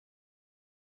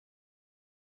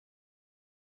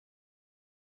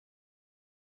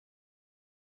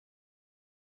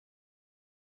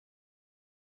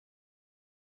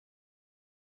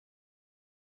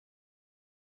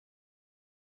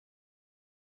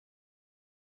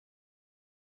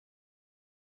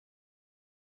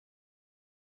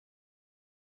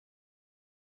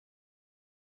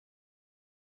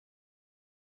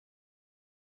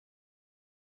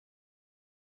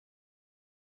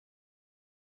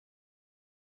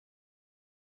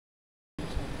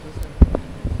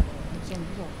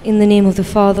In the name of the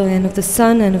Father, and of the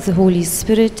Son, and of the Holy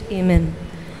Spirit. Amen.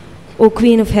 O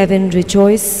Queen of Heaven,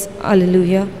 rejoice.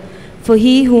 Alleluia. For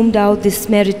he whom thou didst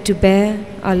merit to bear,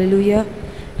 Alleluia,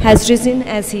 has risen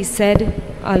as he said,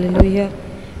 Alleluia.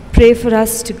 Pray for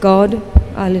us to God,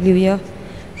 Alleluia.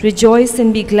 Rejoice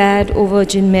and be glad, O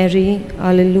Virgin Mary,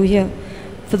 Alleluia.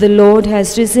 For the Lord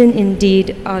has risen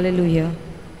indeed, Alleluia.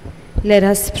 Let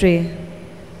us pray.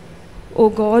 O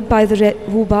God,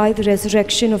 who by the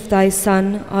resurrection of thy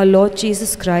Son, our Lord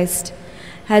Jesus Christ,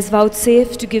 has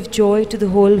vouchsafed to give joy to the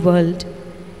whole world,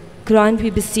 grant, we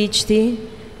beseech thee,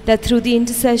 that through the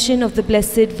intercession of the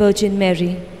Blessed Virgin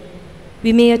Mary,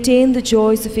 we may attain the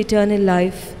joys of eternal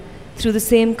life, through the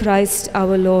same Christ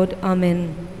our Lord.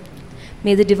 Amen.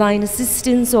 May the divine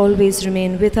assistance always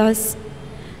remain with us,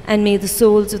 and may the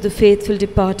souls of the faithful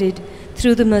departed,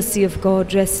 through the mercy of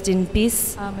God, rest in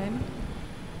peace. Amen.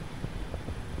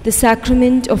 The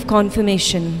Sacrament of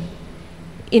Confirmation.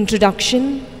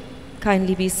 Introduction.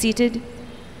 Kindly be seated.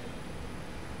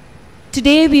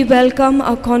 Today we welcome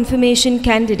our confirmation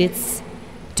candidates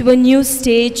to a new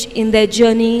stage in their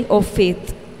journey of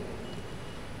faith.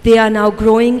 They are now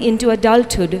growing into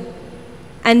adulthood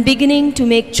and beginning to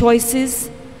make choices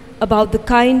about the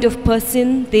kind of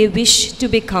person they wish to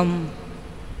become.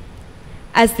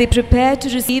 As they prepare to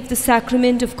receive the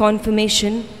sacrament of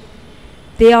confirmation,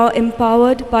 they are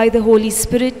empowered by the Holy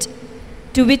Spirit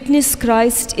to witness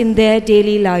Christ in their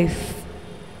daily life.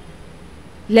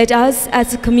 Let us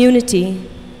as a community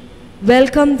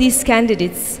welcome these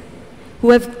candidates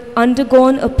who have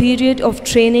undergone a period of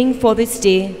training for this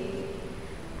day,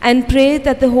 and pray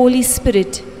that the Holy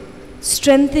Spirit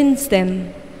strengthens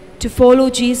them to follow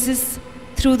Jesus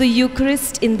through the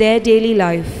Eucharist in their daily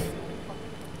life.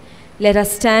 Let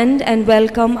us stand and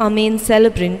welcome our main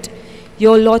celebrant,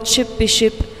 Your Lordship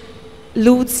Bishop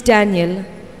Lutz Daniel,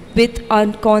 with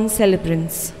our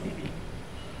con-celebrants.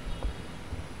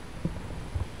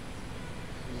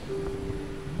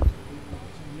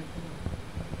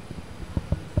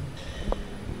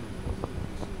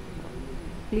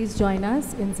 Please join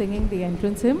us in singing the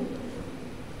entrance hymn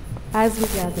as we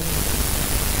gather.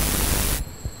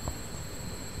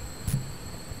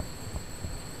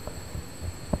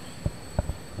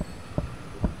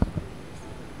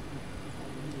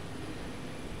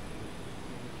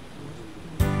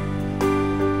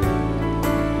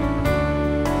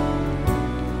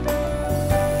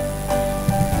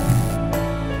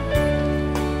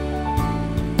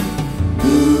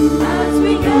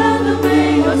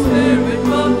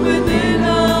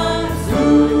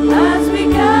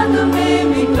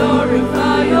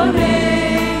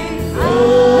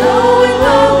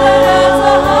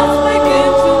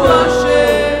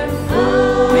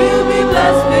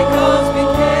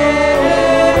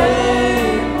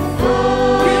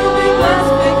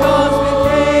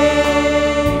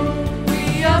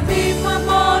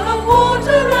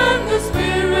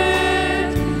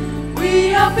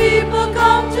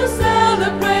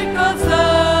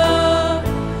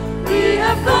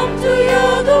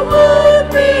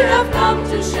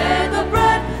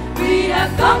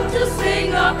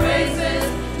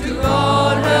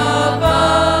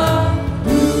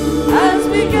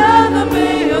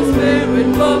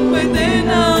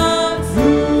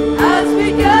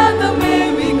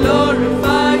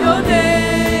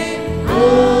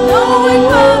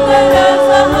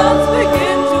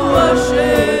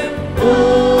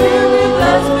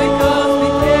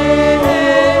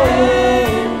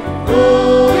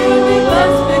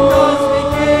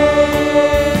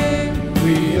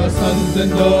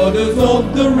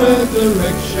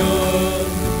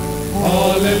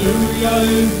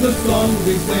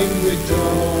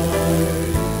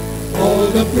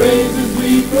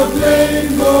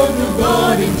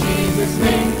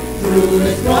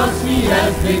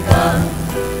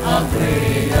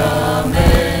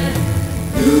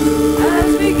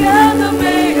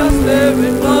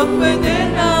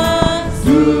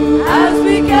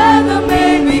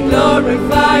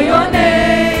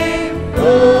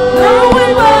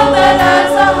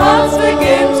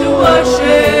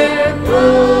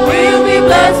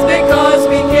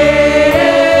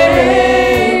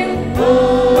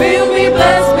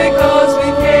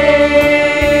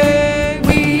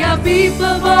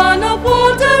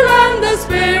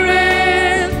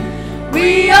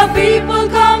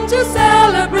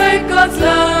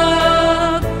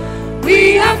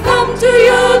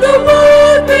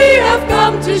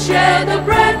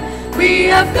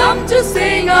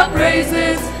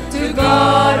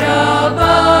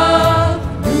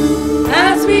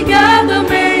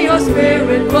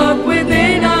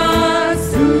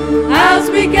 As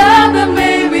we gather,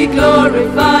 may we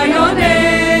glorify your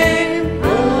name.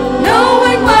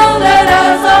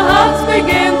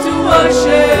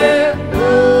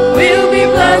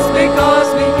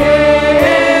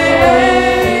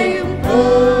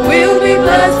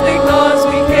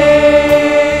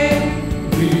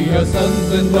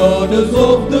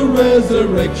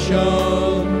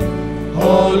 resurrection.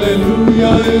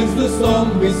 Hallelujah is the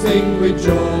song we sing with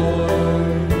joy.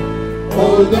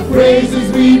 All the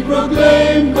praises we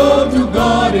proclaim go to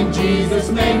God in Jesus'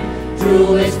 name.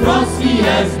 Through his cross he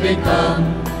has become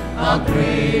a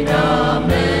great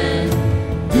Amen.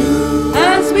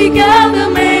 As we gather,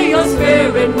 may your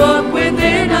spirit work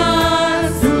within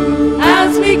us.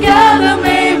 As we gather,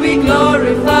 may we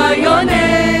glorify your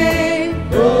name.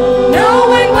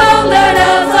 Knowing well that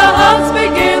as our hearts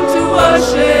begin to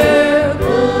worship,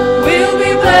 we'll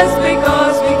be blessed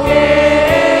because we came.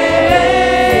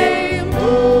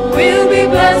 We'll be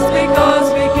blessed because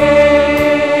we came.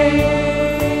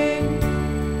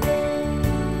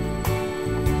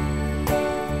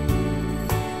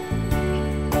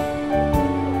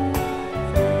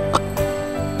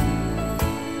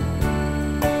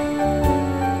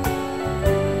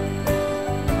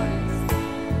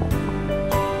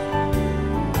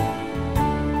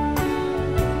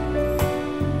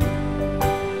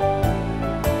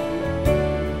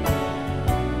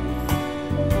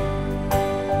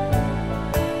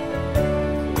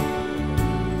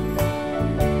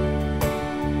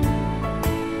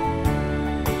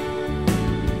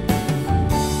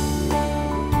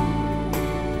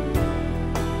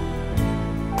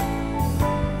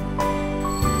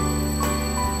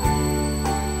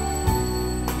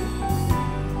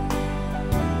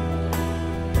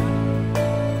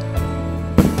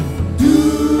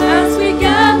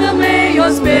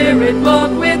 Spirit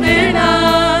walk within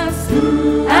us.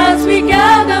 As we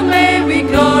gather, may we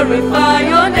glorify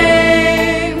your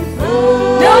name.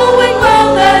 Knowing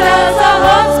well that as our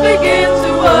hearts begin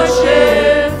to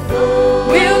worship,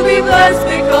 we'll be blessed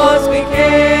because we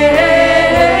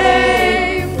came.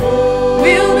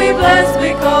 We'll be blessed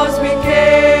because we came.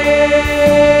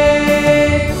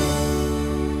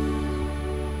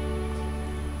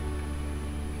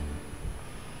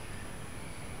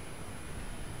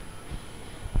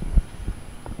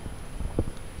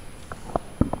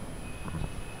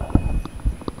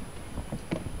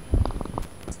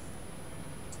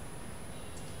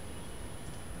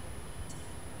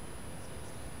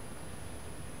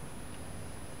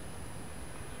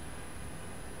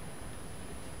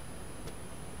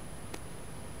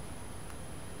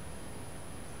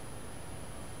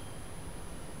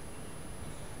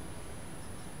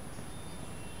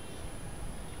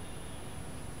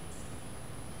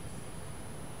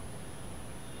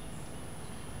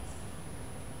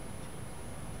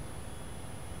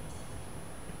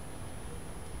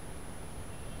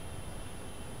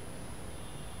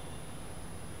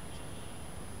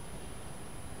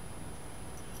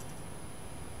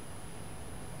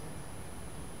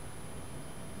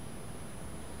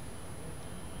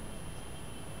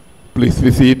 Please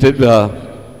be seated.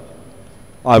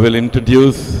 I will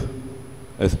introduce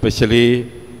especially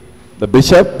the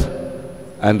bishop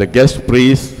and the guest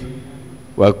priests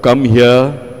who have come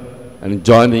here and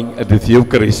joining at this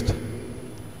Eucharist.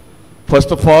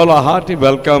 First of all, a hearty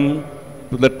welcome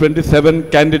to the 27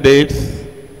 candidates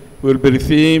who will be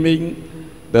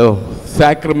receiving the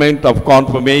sacrament of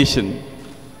confirmation,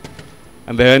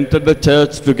 and they entered the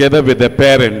church together with their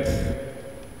parents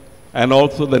and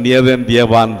also the near and dear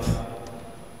ones.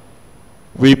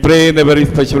 We pray in a very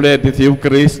special way at this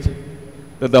Eucharist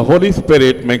that the Holy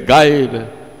Spirit may guide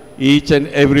each and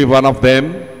every one of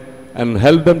them and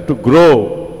help them to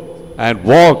grow and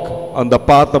walk on the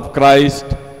path of Christ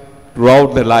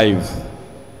throughout their lives.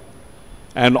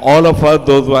 And all of us,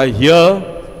 those who are here,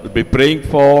 will be praying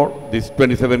for these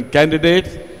 27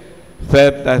 candidates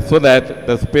so that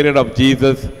the Spirit of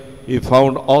Jesus is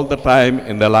found all the time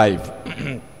in their life.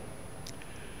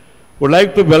 Would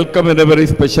like to welcome in a very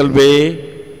special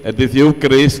way at this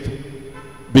Eucharist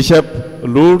Bishop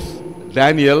Lourdes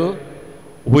Daniel,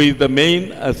 who is the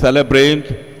main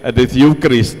celebrant at this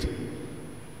Eucharist.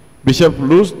 Bishop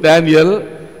Lourdes Daniel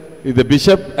is the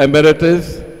Bishop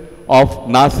Emeritus of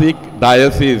Nasik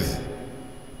Diocese.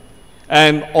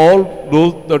 And all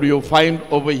those that you find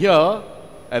over here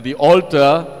at the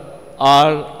altar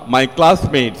are my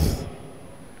classmates.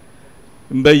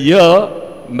 In the year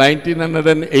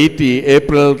 1980,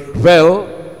 April 12,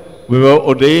 we were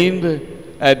ordained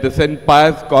at the St.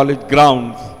 Pius College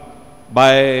grounds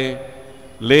by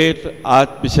late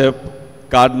Archbishop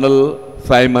Cardinal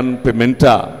Simon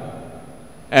Pimenta.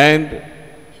 And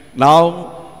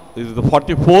now this is the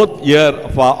 44th year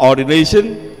of our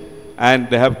ordination, and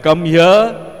they have come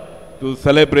here to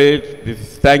celebrate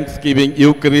this Thanksgiving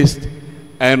Eucharist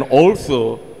and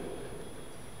also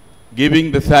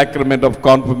giving the sacrament of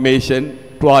confirmation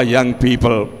to our young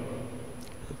people.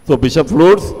 So Bishop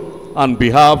Lourdes, on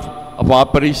behalf of our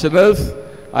parishioners,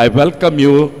 I welcome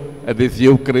you at this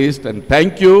Eucharist, and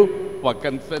thank you for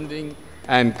consenting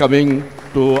and coming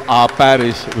to our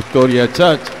parish, Victoria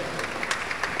Church.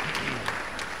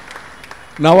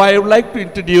 Now I would like to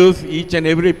introduce each and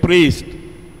every priest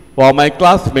for my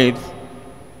classmates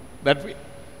that we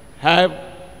have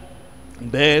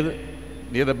there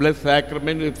near the Blessed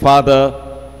Sacrament with Father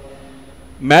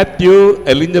Matthew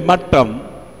Elinjamattam.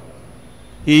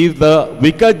 He is the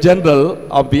Vicar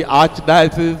General of the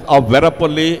Archdiocese of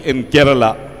Verapalli in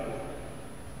Kerala.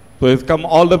 So he's come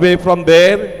all the way from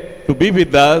there to be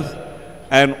with us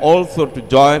and also to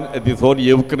join at this Holy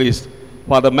Eucharist.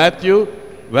 Father Matthew,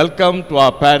 welcome to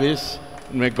our parish.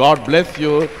 May God bless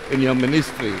you in your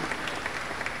ministry.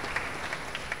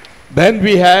 Then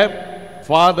we have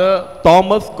Father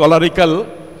Thomas Kolarikal.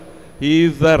 He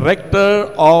is the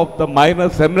rector of the minor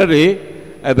seminary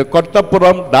at the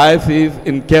Kottapuram Diocese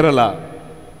in Kerala.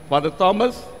 Father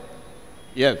Thomas?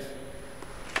 Yes.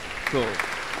 So,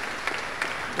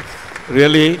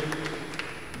 really,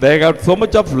 they got so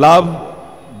much of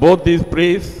love, both these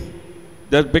priests,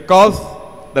 just because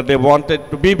that they wanted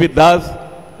to be with us,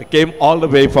 they came all the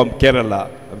way from Kerala.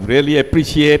 I really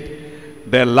appreciate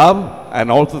their love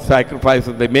and also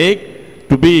sacrifices they make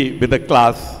to be with the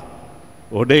class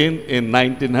ordained in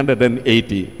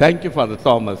 1980. Thank you, Father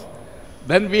Thomas.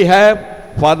 Then we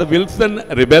have Father Wilson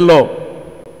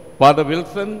Ribello. Father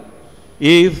Wilson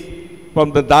is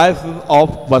from the Diocese of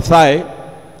Vasai,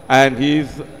 and he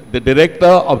is the director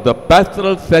of the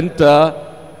Pastoral Center,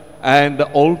 and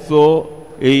also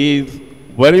he is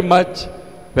very much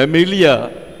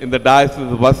familiar in the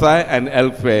Diocese of Vasai and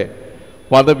elsewhere.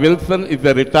 Father Wilson is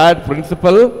a retired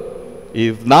principal. He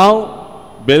is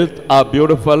now built a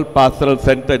beautiful Pastoral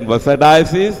Center in Vasai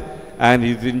Diocese, and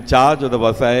he is in charge of the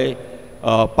Vasai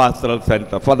Pastoral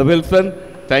Center. Father Wilson,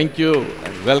 thank you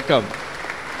and welcome.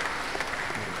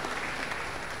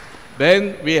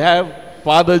 Then we have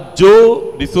Father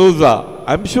Joe D'Souza.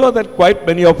 I'm sure that quite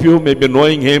many of you may be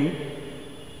knowing him.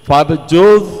 Father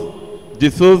Joe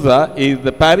D'Souza is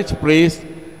the parish priest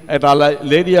at Our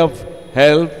Lady of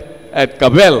Health at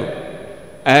Cabell.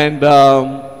 And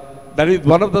that is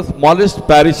one of the smallest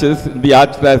parishes in the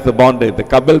Archdiocese of Bombay, the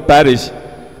Cabell parish.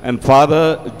 And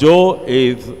Father Joe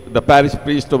is the parish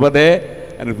priest over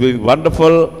there and is doing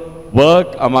wonderful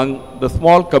work among the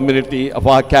small community of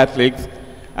our Catholics.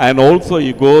 And also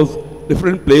he goes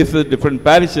different places, different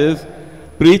parishes,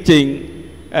 preaching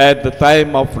at the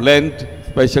time of Lent,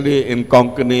 especially in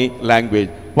Konkani language.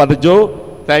 Father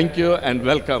Joe, thank you and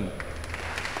welcome.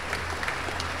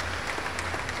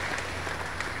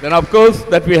 Then of course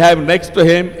that we have next to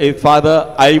him is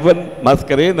Father Ivan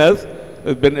Mascarenas, who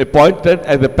has been appointed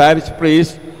as the parish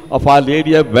priest of Our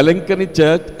Lady of Velankani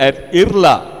Church at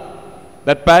Irla.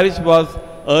 That parish was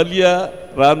earlier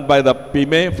run by the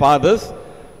Pime fathers,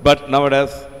 but now it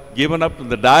has given up to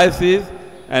the diocese,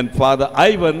 and Father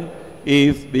Ivan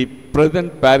is the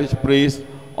present parish priest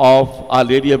of Our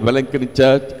Lady of Velankani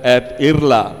Church at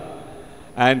Irla.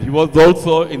 And he was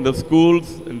also in the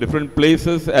schools in different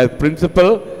places as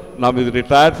principal. Now he is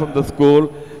retired from the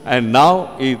school, and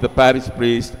now he is the parish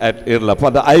priest at Irla.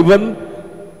 Father Ivan,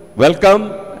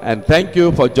 welcome and thank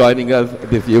you for joining us at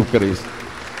this Eucharist.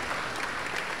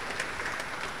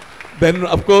 Then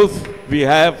of course we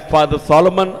have Father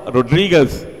Solomon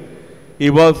Rodriguez. He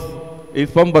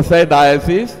is from Vasai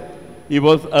Diocese. He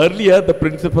was earlier the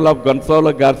principal of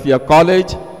Gonzalo Garcia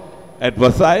College at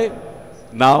Vasai.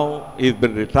 Now he's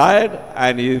been retired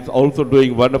and he is also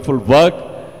doing wonderful work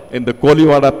in the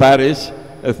Kolivada parish,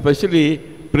 especially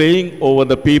praying over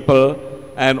the people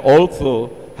and also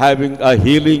having a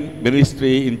healing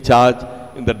ministry in charge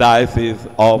in the Diocese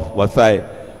of Vasai.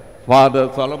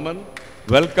 Father Solomon,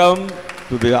 welcome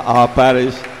to our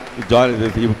parish to join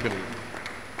this Eucharist.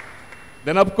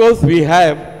 Then of course we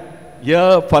have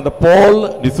here Father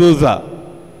Paul D'Souza.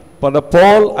 Father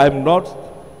Paul,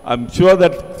 I'm sure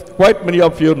that quite many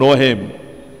of you know him.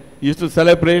 He used to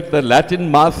celebrate the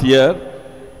Latin Mass here,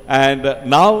 and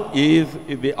now he is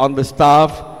on the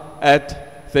staff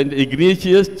at St.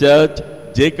 Ignatius Church,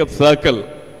 Jacob Circle.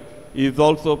 He is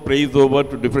also prays over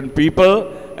to different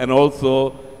people and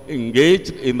also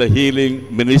engaged in the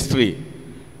healing ministry.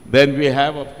 Then we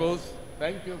have, of course,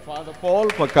 thank you, Father Paul,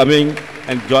 for coming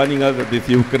and joining us at this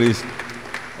Eucharist.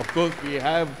 Of course, we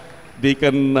have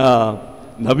Deacon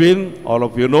Naveen, all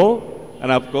of you know,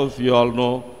 and of course, you all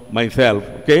know myself,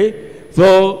 okay?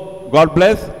 So, God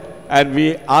bless, and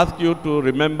we ask you to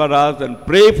remember us and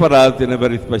pray for us in a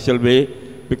very special way,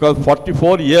 because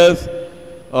 44 years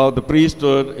of the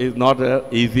priesthood is not an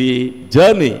easy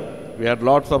journey. We had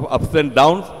lots of ups and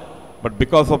downs, but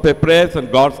because of your prayers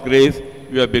and God's grace,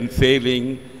 we have been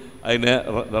sailing in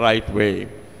the right way.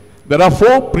 There are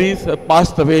 4 priests that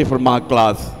passed away from our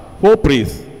class. 4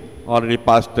 priests already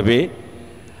passed away.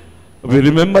 We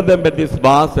remember them at this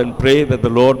Mass and pray that the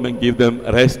Lord may give them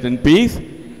rest and peace.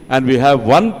 And we have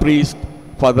 1 priest,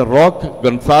 Father Roque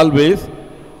Gonsalves,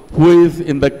 who is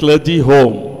in the clergy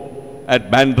home at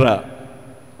Bandra.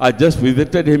 I just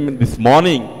visited him this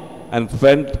morning and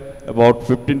spent about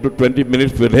 15 to 20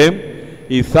 minutes with him.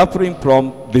 He is suffering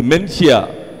from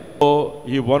dementia. So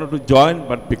he wanted to join,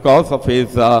 but because of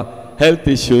his health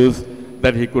issues,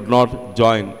 that he could not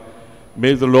join.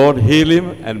 May the Lord heal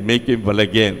him and make him well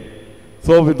again.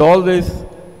 So with all these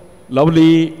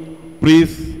lovely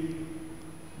priests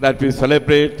that we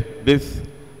celebrate this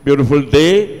beautiful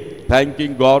day,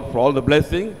 thanking God for all the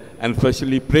blessings and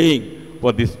especially praying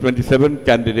for these 27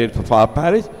 candidates of our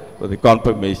parish for the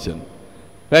confirmation.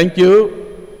 Thank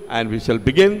you, and we shall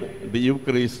begin the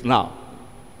Eucharist now.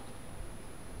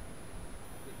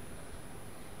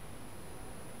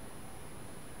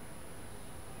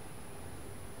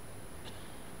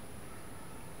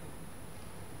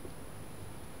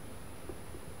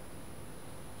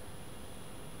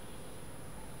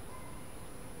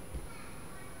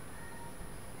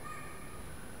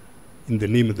 In the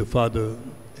name of the Father,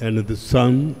 and of the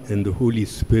Son, and the Holy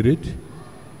Spirit,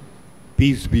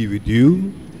 peace be with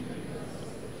you.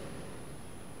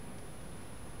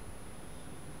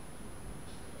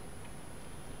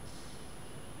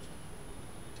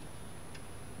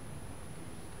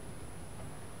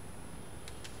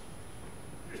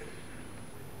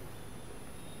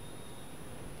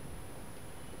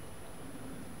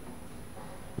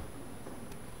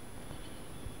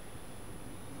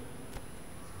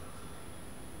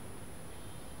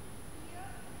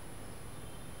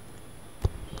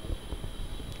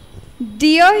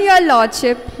 Dear Your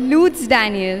Lordship, Lutz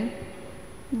Daniel,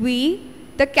 we,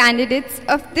 the candidates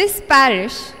of this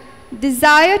parish,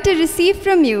 desire to receive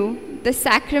from you the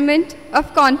sacrament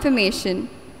of confirmation.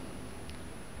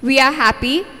 We are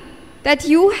happy that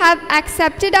you have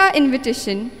accepted our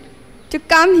invitation to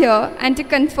come here and to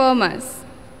confirm us.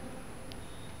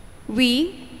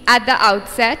 We, at the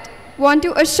outset, want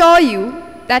to assure you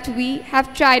that we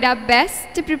have tried our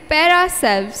best to prepare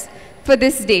ourselves for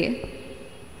this day.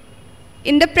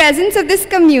 In the presence of this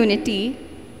community,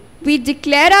 we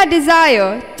declare our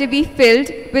desire to be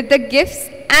filled with the gifts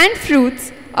and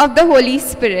fruits of the Holy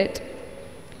Spirit,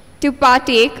 to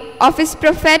partake of His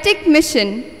prophetic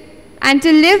mission, and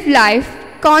to live life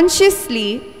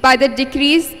consciously by the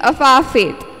decrees of our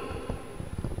faith.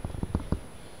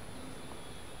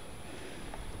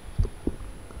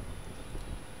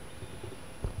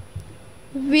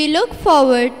 We look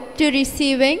forward to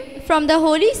receiving from the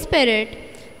Holy Spirit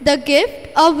the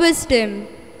gift of wisdom,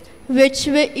 which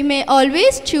we may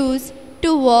always choose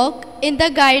to walk in the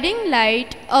guiding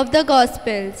light of the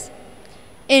Gospels,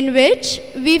 in which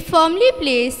we firmly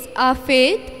place our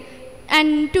faith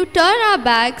and to turn our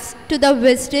backs to the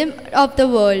wisdom of the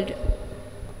world.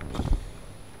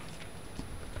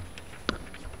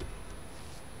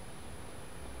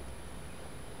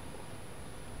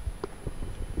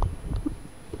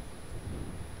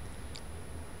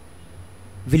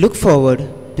 We look forward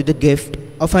to the gift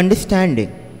of understanding,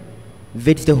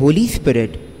 which the Holy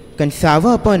Spirit can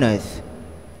shower upon us.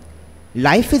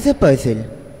 Life is a puzzle,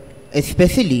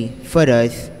 especially for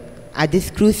us at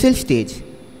this crucial stage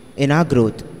in our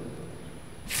growth.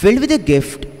 Filled with the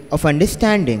gift of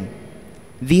understanding,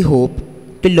 we hope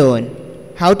to learn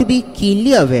how to be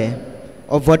keenly aware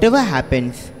of whatever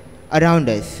happens around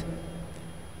us,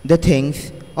 the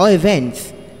things or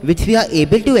events which we are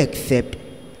able to accept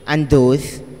and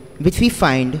those which we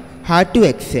find hard to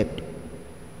accept.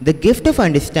 The gift of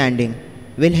understanding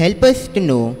will help us to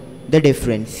know the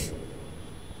difference.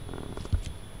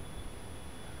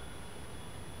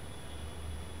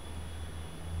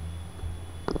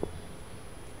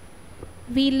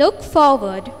 We look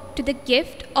forward to the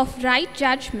gift of right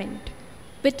judgment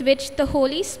with which the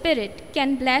Holy Spirit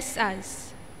can bless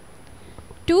us.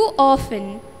 Too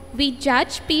often, we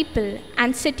judge people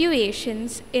and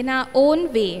situations in our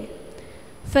own way,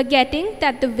 forgetting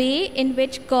that the way in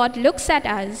which God looks at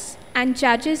us and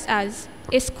judges us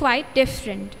is quite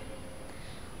different.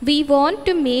 We want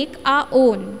to make our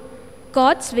own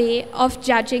God's way of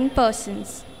judging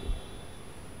persons.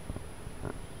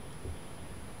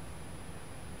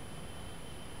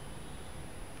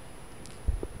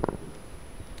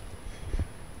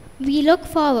 We look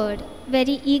forward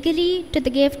very eagerly to the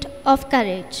gift of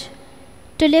courage,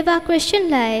 to live our Christian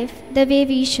life the way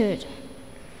we should.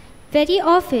 Very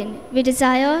often we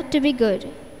desire to be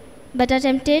good, but are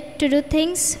tempted to do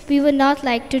things we would not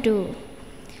like to do.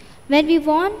 When we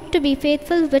want to be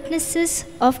faithful witnesses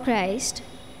of Christ,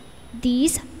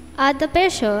 These are the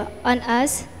pressure on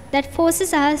us that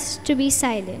forces us to be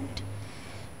silent.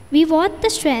 We want the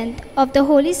strength of the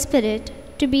Holy Spirit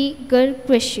to be good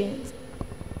Christians.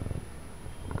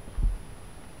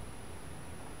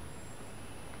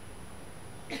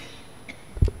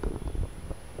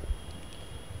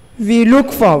 We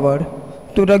look forward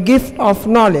to the gift of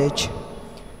knowledge,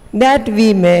 that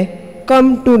we may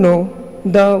come to know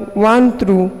the one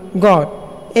true God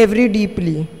every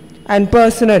deeply and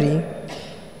personally,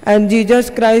 and Jesus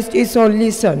Christ, His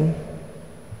only Son.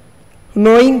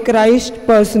 Knowing Christ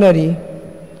personally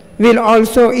will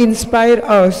also inspire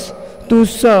us to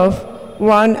serve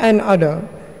one another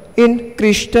in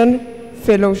Christian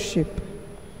fellowship.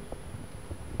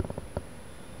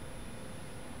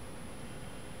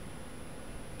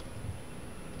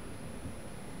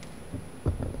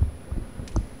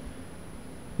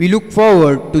 We look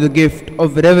forward to the gift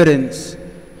of reverence,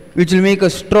 which will make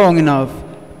us strong enough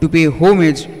to pay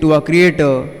homage to our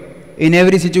Creator in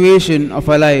every situation of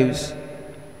our lives,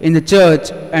 in the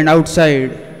church and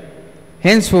outside.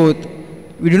 Henceforth,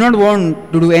 we do not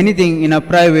want to do anything in our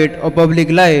private or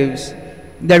public lives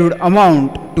that would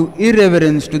amount to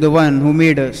irreverence to the one who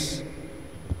made us.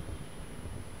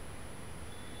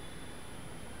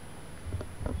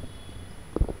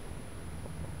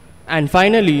 And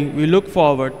finally, we look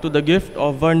forward to the gift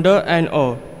of wonder and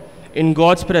awe in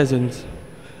God's presence.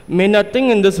 May nothing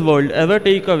in this world ever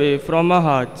take away from our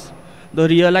hearts the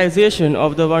realization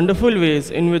of the wonderful ways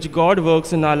in which God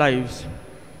works in our lives.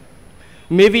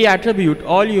 May we attribute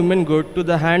all human good to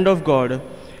the hand of God,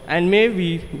 and may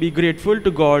we be grateful to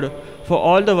God for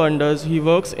all the wonders He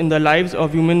works in the lives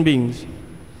of human beings.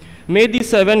 May these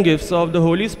 7 gifts of the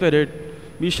Holy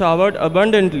Spirit be showered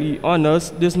abundantly on us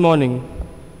this morning.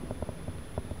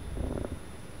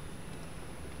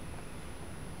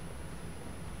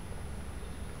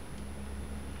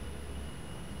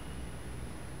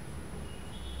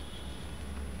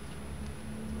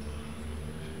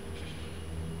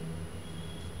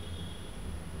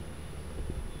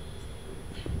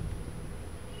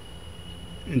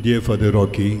 Dear Father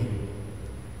Rocky,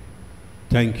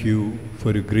 thank you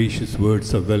for your gracious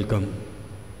words of welcome.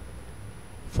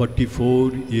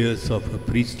 44 years of a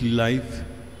priestly life,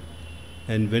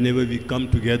 and whenever we come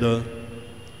together,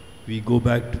 we go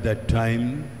back to that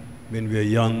time when we are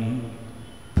young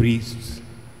priests,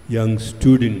 young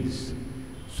students.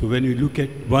 So when we look at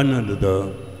one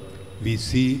another, we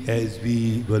see as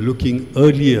we were looking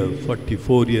earlier,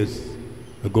 44 years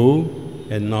ago,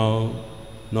 and now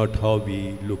not how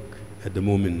we look at the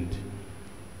moment.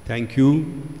 Thank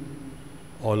you,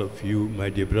 all of you, my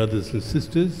dear brothers and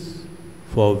sisters,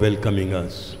 for welcoming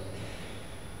us.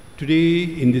 Today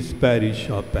in this parish,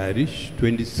 our parish,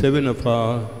 27 of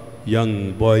our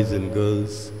young boys and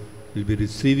girls will be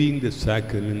receiving the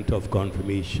sacrament of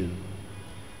confirmation.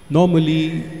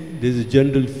 Normally, there's a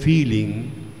general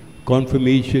feeling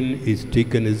confirmation is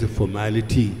taken as a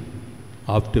formality.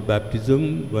 After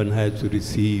baptism, one has to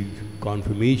receive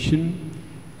confirmation,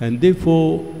 and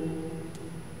therefore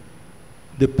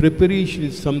the preparation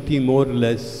is something more or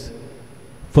less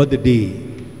for the day.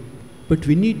 But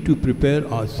we need to prepare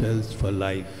ourselves for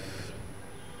life.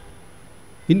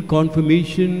 In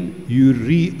confirmation, you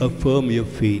reaffirm your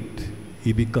faith.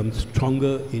 You become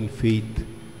stronger in faith.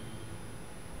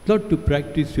 Not to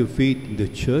practice your faith in the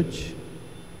church,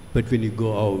 but when you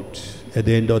go out, at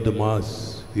the end of the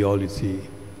Mass, we always say,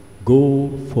 go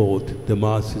forth, the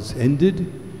Mass is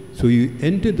ended. So you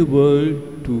enter the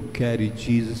world to carry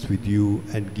Jesus with you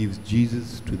and give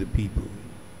Jesus to the people.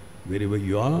 Wherever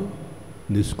you are,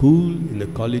 in the school, in the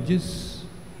colleges,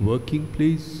 working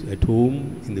place, at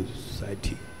home, in the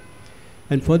society.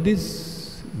 And for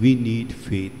this, we need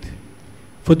faith.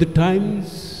 For the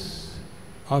times,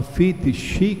 our faith is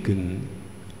shaken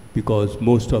because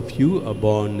most of you are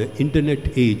born in the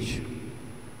internet age.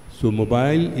 So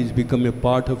mobile is become a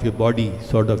part of your body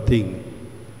sort of thing.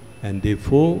 And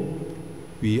therefore,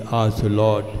 we ask the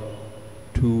Lord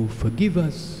to forgive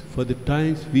us for the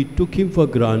times we took Him for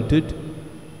granted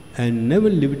and never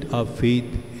lived our faith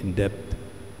in depth.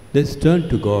 Let's turn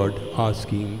to God,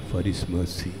 asking for His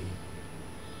mercy.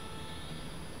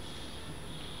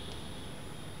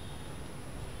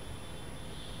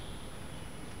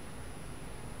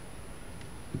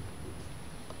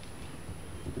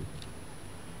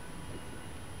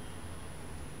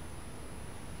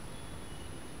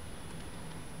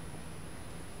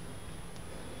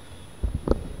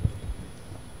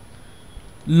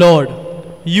 Lord,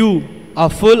 you are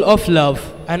full of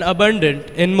love and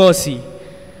abundant in mercy.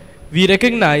 We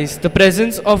recognize the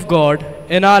presence of God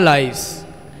in our lives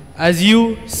as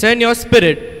you send your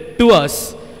Spirit to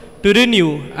us to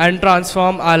renew and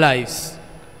transform our lives.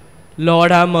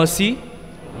 Lord, have mercy.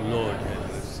 Lord,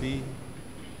 have mercy.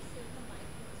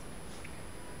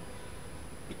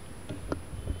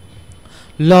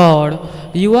 Lord,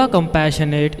 you are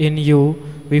compassionate. In you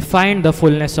we find the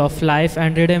fullness of life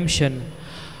and redemption.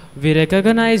 We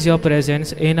recognize your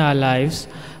presence in our lives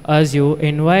as you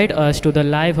invite us to the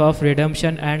life of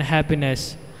redemption and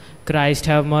happiness. Christ,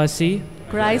 have mercy.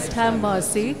 Christ, have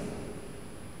mercy.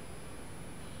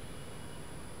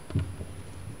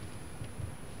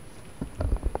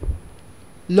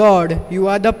 Lord, you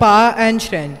are the power and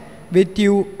strength. With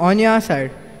you on your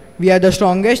side, we are the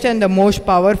strongest and the most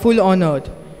powerful on earth.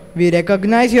 We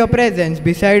recognize your presence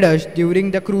beside us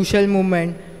during the crucial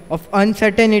moment of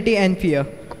uncertainty and fear.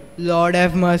 Lord,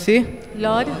 have mercy.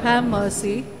 Lord, have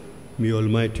mercy. May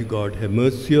Almighty God have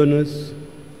mercy on us,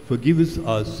 forgive us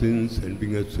our sins, and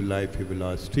bring us to life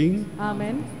everlasting.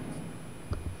 Amen.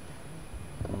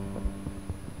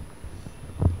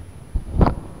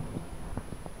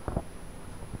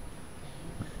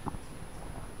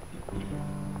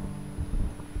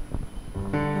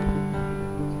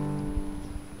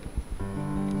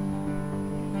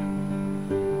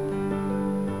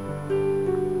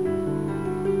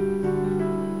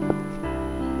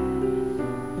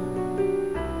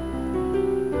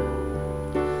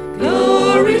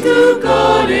 Glory to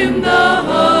God in the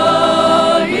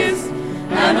highest,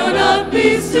 and on earth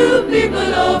peace to people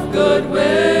of good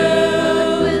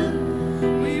will.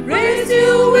 We praise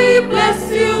you, we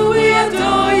bless you, we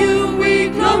adore you, we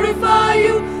glorify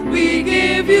you, we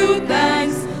give you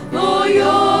thanks for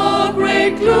your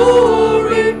great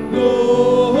glory.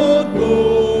 Lord,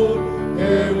 Lord,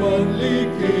 heavenly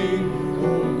King,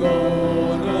 O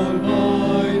God,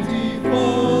 Almighty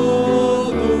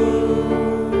Father.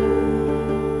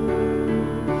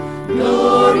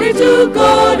 Glory to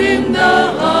God in the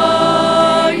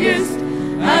highest,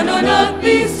 and on earth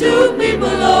peace to people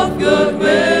of good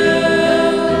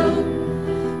will.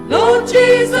 Lord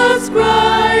Jesus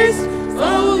Christ,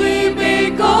 only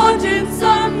begotten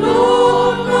Son,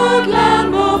 Lord God,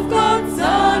 Lamb of God,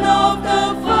 Son of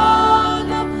the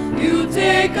Father, you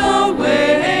take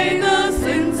away the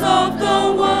sins of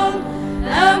the world.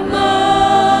 Have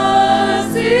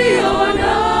mercy on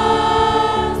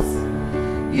us.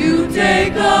 You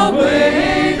take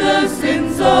away the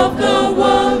sins of the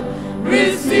world.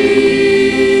 Receive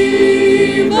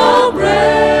the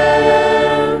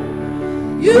bread.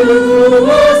 You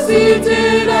are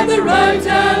seated at the right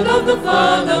hand of the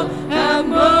Father. Have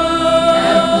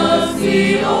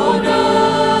mercy on us.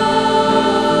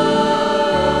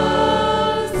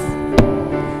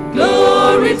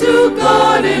 Glory to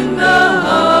God in the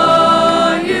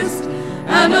highest,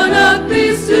 and on earth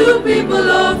peace to people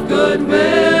of good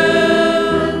will.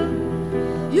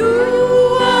 You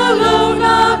alone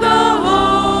are the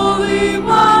Holy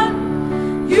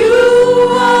One. You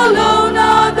alone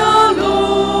are the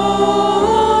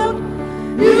Lord.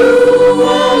 You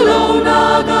alone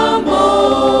are the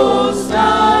Most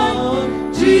High.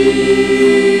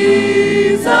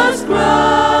 Jesus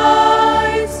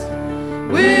Christ,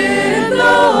 with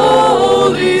the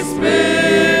Holy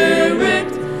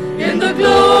Spirit, in the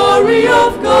glory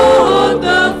of God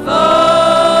the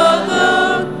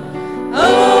Father.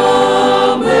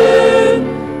 Amen.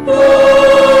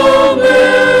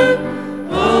 Amen.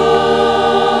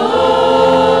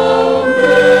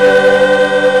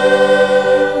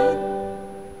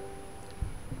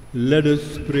 Let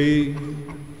us pray.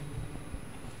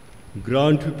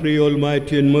 Grant, we pray,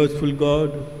 Almighty and merciful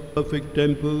God, perfect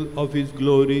temple of His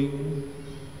glory,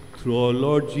 through our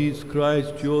Lord Jesus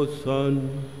Christ, your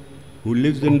Son, who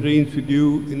lives and reigns with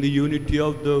you in the unity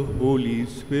of the Holy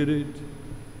Spirit,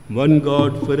 one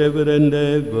God forever and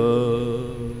ever.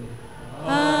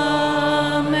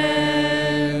 Amen.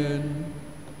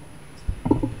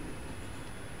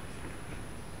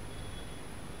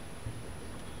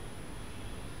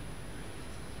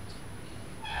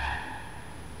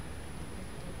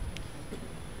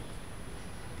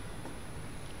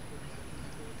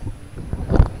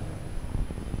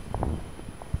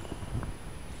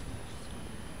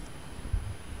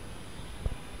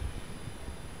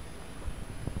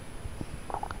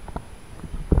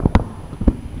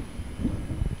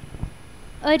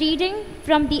 A reading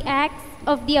from the Acts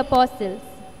of the Apostles.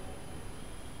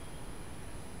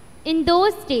 In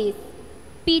those days,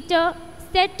 Peter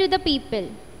said to the people,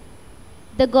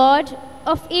 "The God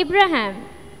of Abraham,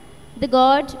 the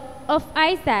God of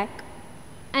Isaac,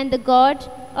 and the God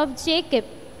of Jacob,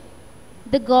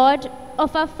 the God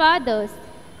of our fathers,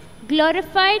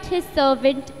 glorified his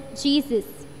servant Jesus,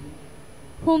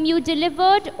 whom you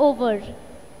delivered over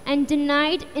and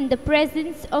denied in the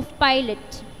presence of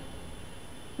Pilate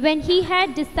when he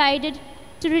had decided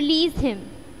to release him.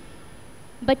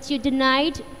 But you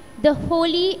denied the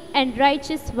Holy and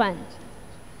Righteous One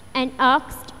and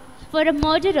asked for a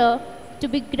murderer to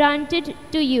be granted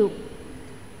to you.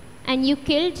 And you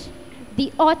killed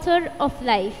the author of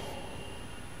life,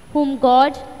 whom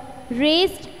God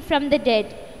raised from the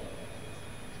dead.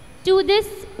 To this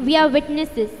we are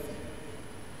witnesses.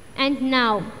 And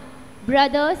now,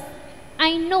 brothers,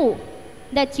 I know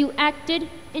that you acted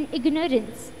in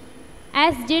ignorance,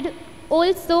 as did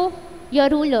also your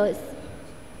rulers.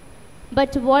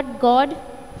 But what God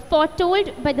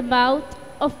foretold by the mouth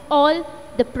of all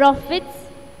the prophets,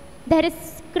 that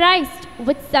is Christ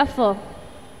would suffer,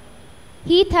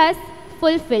 he thus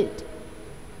fulfilled.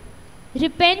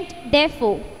 Repent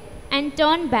therefore and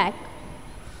turn back,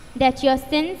 that your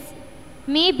sins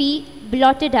may be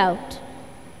blotted out.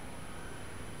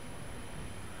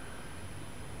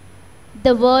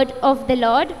 The word of the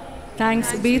Lord.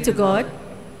 Thanks be to God.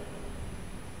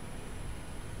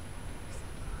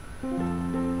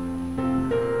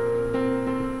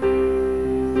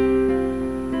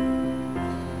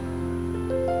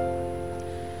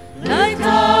 Light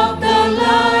up the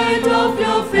light of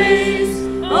your face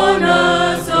on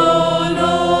us, O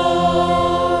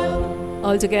Lord.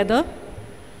 All together.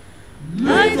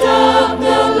 Light up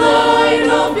the light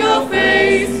of your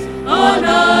face on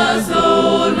us,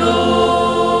 O Lord.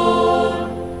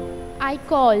 I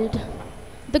called.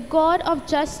 The God of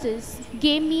justice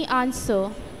gave me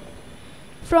answer.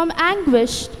 From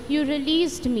anguish you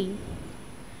released me.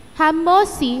 Have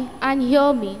mercy and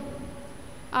hear me.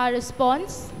 Our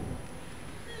response: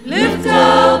 Lift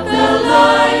up the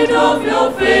light of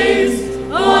your face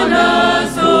on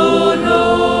us, O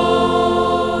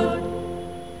Lord.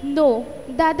 Know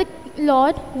that the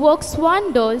Lord works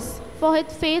wonders for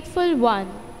his faithful one.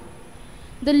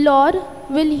 The Lord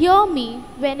will hear me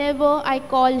whenever I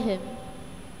call him.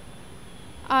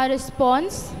 Our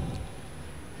response: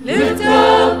 Lift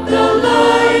up the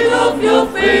light of your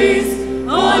face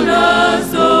on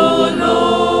us, O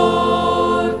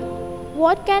Lord.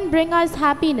 What can bring us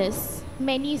happiness?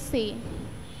 Many say.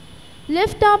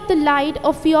 Lift up the light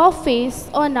of your face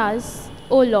on us,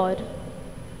 O Lord.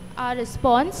 Our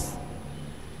response: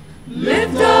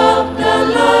 Lift up the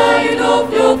light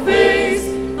of your face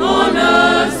on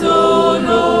us, O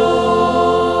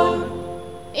Lord.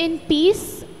 In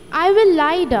peace I will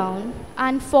lie down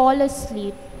and fall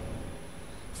asleep.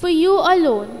 For you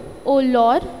alone, O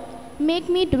Lord, make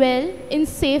me dwell in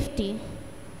safety.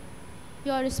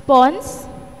 Your response: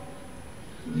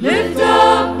 Lift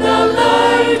up the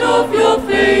light of your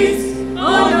face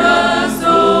on us,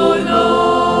 O Lord.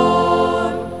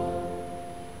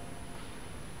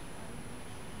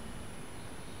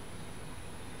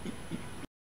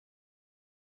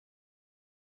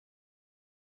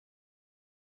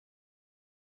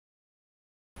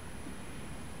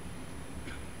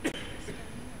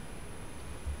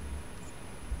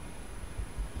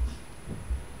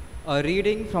 A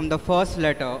reading from the first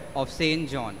letter of St.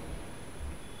 John.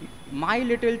 My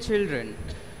little children,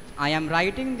 I am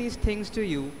writing these things to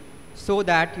you so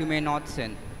that you may not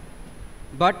sin.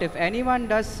 But if anyone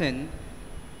does sin,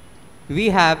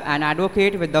 we have an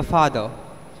advocate with the Father,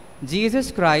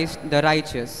 Jesus Christ the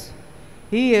righteous.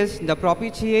 He is the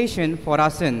propitiation for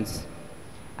our sins,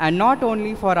 and not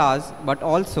only for us, but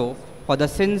also for the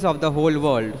sins of the whole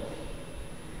world.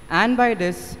 And by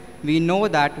this we know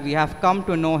that we have come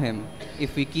to know him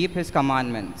if we keep his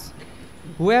commandments.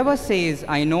 Whoever says,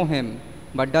 I know him,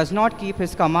 but does not keep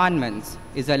his commandments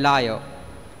is a liar,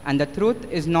 and the truth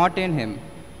is not in him.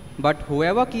 But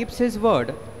whoever keeps his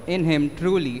word, in him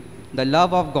truly the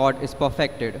love of God is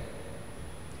perfected.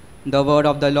 The word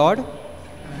of the Lord.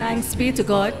 Thanks be to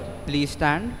God. Please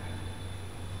stand.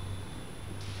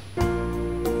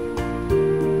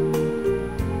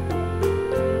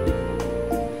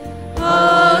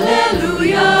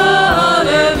 Hallelujah,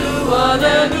 hallelujah,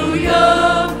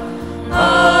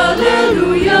 hallelujah,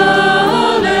 hallelujah,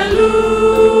 hallelujah,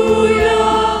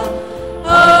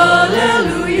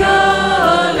 hallelujah,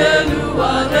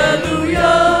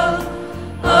 hallelujah,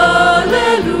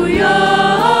 hallelujah,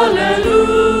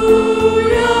 hallelujah.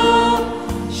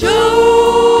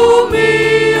 Show me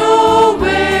your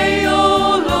way, O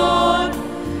Lord.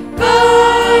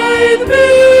 Guide me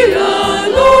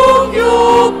along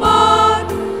your path.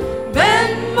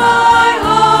 Bend my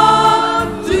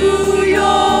heart to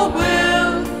your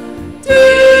will.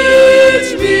 Teach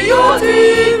me your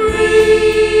decree.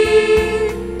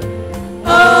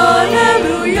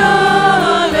 Hallelujah,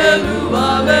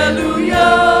 hallelujah, hallelujah,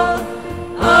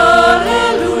 hallelujah.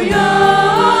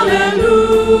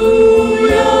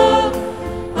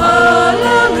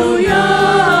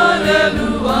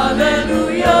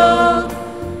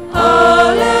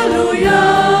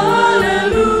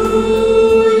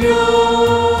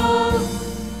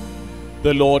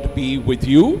 The Lord be with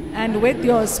you. And with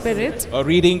your spirit. A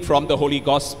reading from the Holy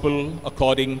Gospel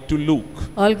according to Luke.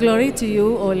 All glory to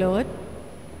you, O Lord.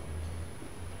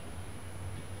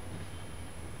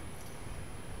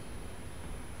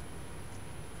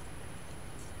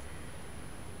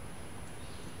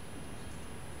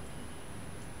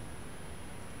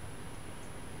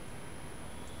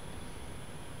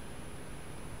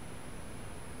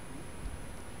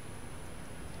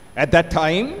 At that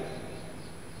time,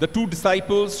 the two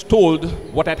disciples told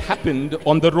what had happened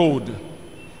on the road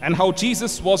and how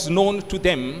Jesus was known to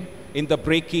them in the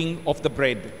breaking of the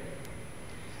bread.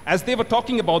 As they were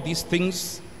talking about these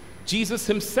things, Jesus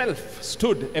himself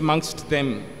stood amongst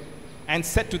them and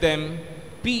said to them,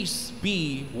 "Peace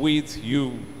be with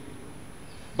you."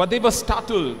 But they were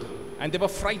startled and they were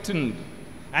frightened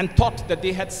and thought that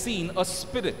they had seen a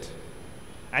spirit.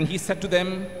 And he said to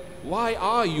them, "Why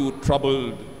are you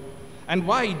troubled? And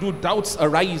why do doubts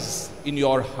arise in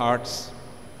your hearts?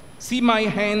 See my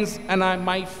hands and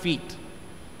my feet,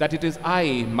 that it is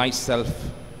I myself.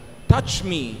 Touch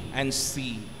me and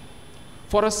see.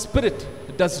 For a spirit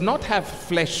does not have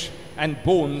flesh and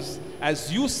bones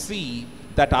as you see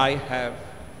that I have."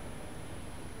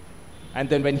 And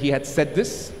then when he had said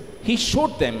this, he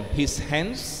showed them his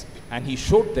hands and he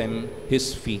showed them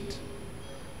his feet.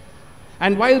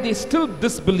 And while they still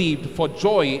disbelieved for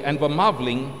joy and were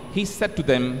marveling, he said to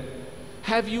them,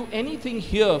 "Have you anything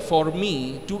here for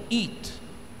me to eat?"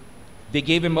 They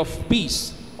gave him a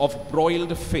piece of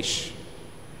broiled fish,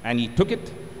 and he took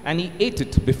it and he ate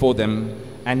it before them,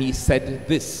 and he said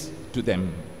this to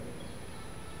them,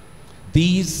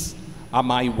 "These are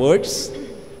my words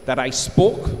that I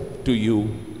spoke to you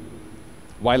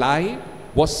while I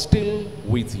was still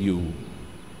with you,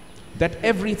 that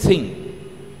everything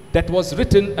that was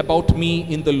written about me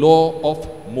in the law of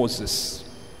Moses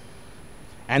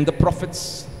and the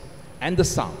prophets and the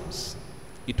Psalms,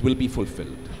 it will be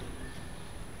fulfilled."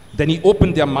 Then he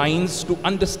opened their minds to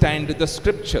understand the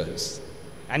scriptures,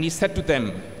 and he said to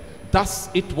them, "Thus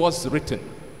it was written,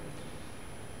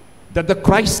 that the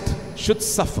Christ should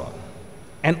suffer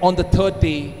and on the third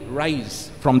day rise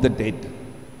from the dead,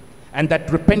 and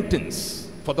that repentance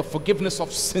for the forgiveness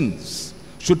of sins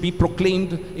should be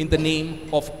proclaimed in the name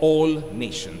of all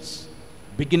nations,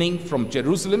 beginning from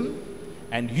Jerusalem,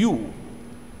 and you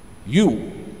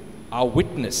are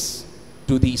witness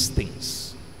to these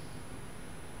things."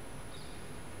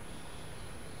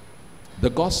 The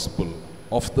Gospel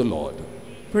of the Lord.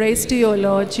 Praise to you,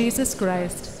 Lord Jesus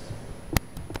Christ.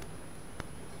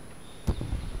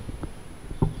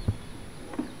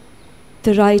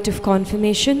 The rite of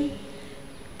confirmation.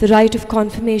 The rite of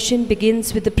confirmation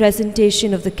begins with the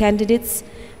presentation of the candidates,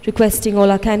 requesting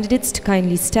all our candidates to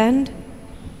kindly stand.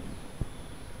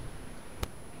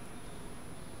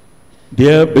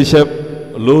 Dear Bishop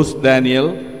Louis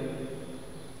Daniel,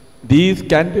 these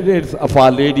candidates of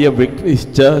Our Lady of Victories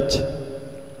Church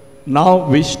now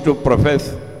wish to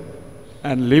profess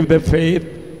and live their faith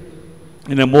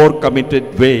in a more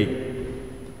committed way.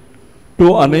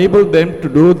 To enable them to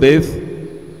do this,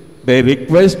 they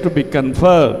request to be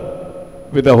conferred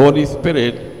with the Holy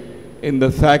Spirit in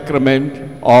the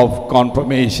sacrament of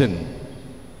confirmation.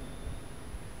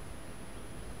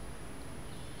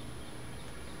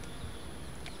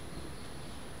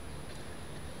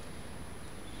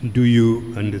 Do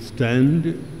you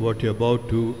understand what you're about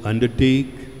to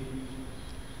undertake?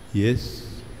 Yes,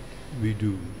 we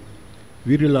do.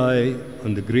 We rely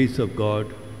on the grace of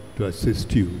God to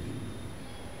assist you.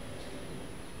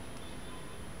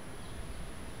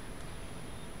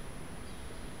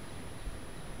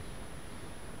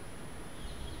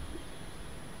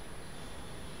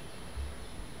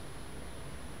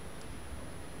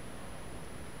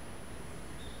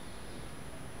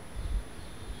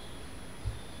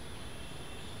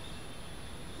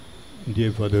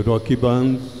 Dear Father Rocky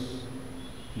Barnes,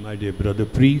 my dear brother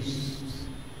priests,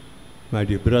 my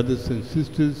dear brothers and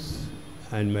sisters,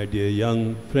 and my dear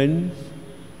young friends,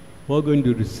 who are going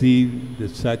to receive the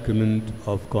sacrament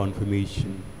of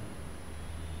confirmation.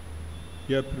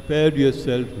 You have prepared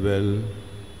yourself well,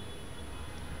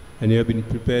 and you have been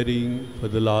preparing for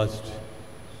the last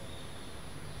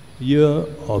year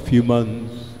or few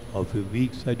months or few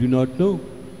weeks, I do not know.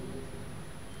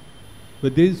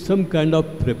 But there is some kind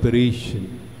of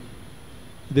preparation.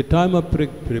 At the time of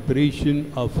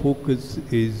preparation, our focus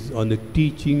is on the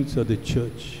teachings of the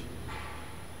church.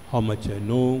 How much I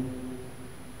know,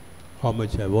 how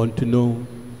much I want to know.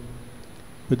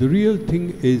 But the real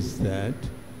thing is that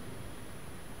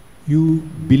you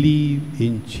believe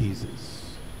in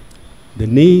Jesus. The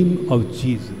name of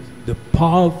Jesus, the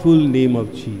powerful name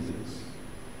of Jesus.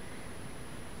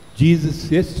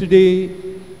 Jesus yesterday,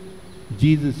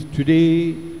 Jesus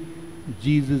today,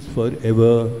 Jesus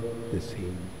forever the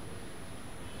same.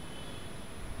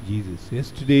 Jesus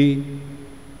yesterday,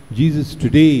 Jesus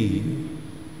today,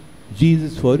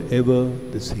 Jesus forever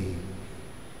the same.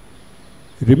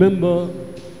 Remember,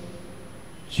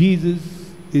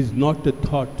 Jesus is not a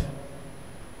thought,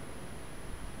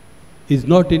 is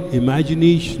not an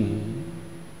imagination,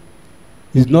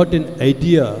 is not an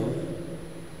idea,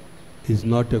 is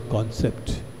not a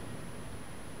concept.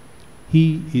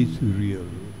 He is real.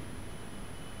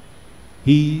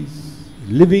 He is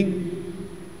living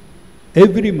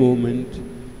every moment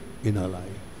in our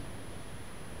life.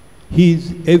 He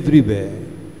is everywhere.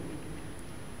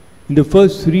 In the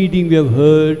first reading we have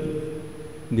heard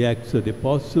in the Acts of the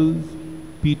Apostles,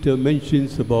 Peter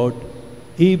mentions about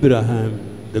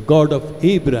Abraham, the God of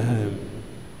Abraham,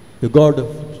 the God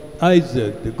of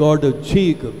Isaac, the God of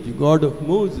Jacob, the God of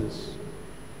Moses.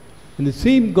 And the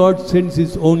same God sends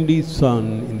His only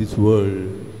Son in this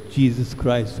world, Jesus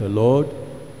Christ our Lord,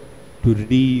 to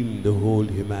redeem the whole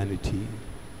humanity.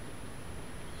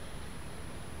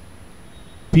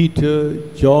 Peter,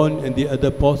 John and the other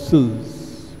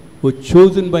apostles were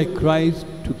chosen by Christ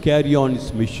to carry on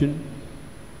His mission,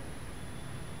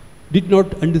 did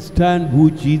not understand who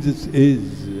Jesus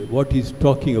is, what He's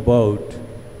talking about.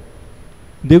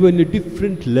 They were in a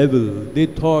different level. They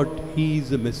thought He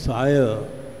is a Messiah,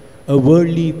 a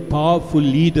worldly powerful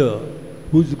leader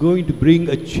who's going to bring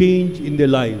a change in their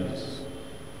lives.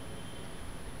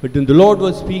 But when the Lord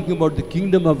was speaking about the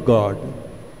kingdom of God,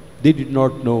 they did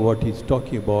not know what He's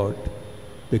talking about.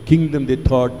 The kingdom, they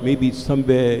thought, maybe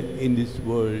somewhere in this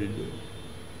world.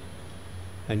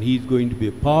 And He's going to be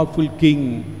a powerful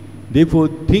king. Therefore,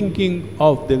 thinking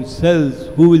of themselves,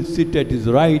 who will sit at His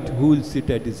right, who will sit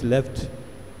at His left.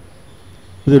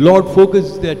 The Lord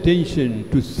focuses their attention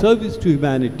to service to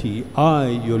humanity. I,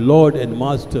 your Lord and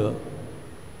Master,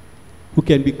 who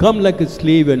can become like a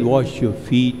slave and wash your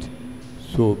feet.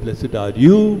 So blessed are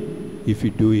you if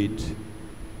you do it.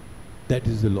 That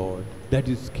is the Lord. That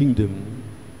is kingdom.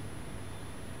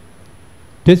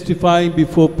 Testifying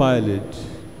before Pilate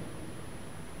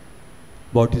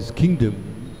about His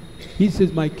kingdom, He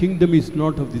says, my kingdom is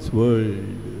not of this world.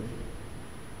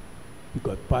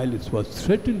 Because Pilate was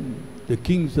threatened. The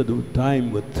kings of the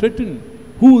time were threatened.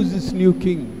 Who is this new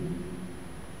king?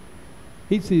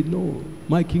 He said, no,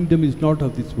 my kingdom is not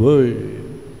of this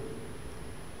world.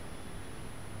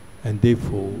 And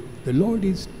therefore, the Lord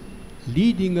is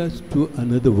leading us to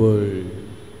another world.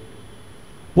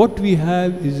 What we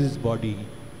have is His body.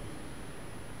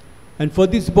 And for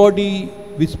this body,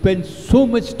 we spend so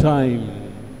much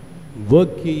time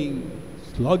working,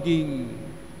 slogging,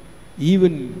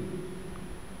 even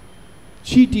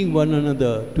cheating one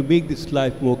another to make this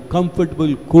life more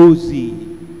comfortable, cozy.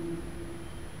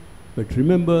 But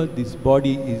remember, this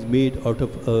body is made out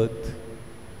of earth.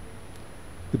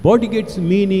 The body gets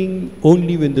meaning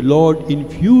only when the Lord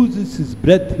infuses His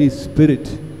breath, His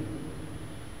Spirit.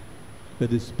 Where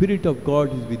the Spirit of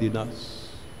God is within us.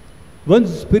 Once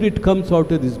the Spirit comes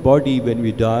out of this body when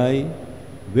we die,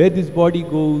 where this body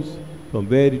goes, from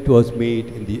where it was made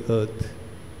in the earth.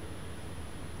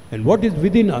 And what is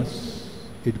within us,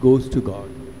 it goes to God.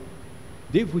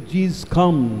 Therefore, Jesus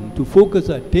comes to focus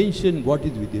our attention what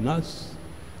is within us.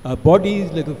 Our body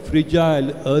is like a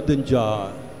fragile earthen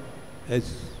jar,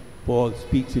 as Paul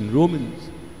speaks in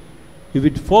Romans. If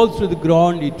it falls to the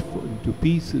ground, it falls into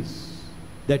pieces.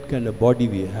 That kind of body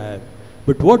we have.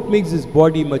 But what makes this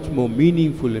body much more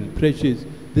meaningful and precious?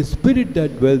 The Spirit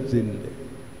that dwells in it.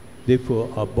 Therefore,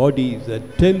 our body is a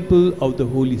temple of the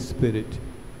Holy Spirit.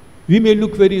 We may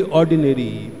look very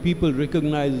ordinary. People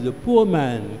recognize as a poor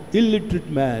man, illiterate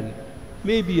man,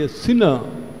 maybe a sinner.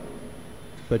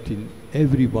 But in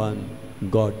everyone,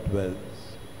 God dwells.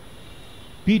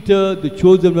 Peter, the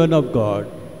chosen one of God,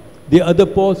 the other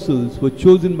apostles were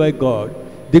chosen by God.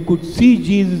 They could see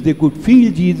Jesus, they could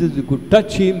feel Jesus, they could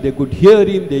touch Him, they could hear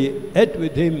Him, they ate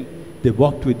with Him, they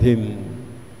walked with Him.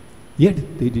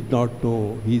 Yet they did not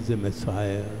know He is a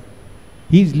Messiah.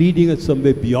 He is leading us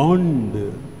somewhere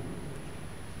beyond.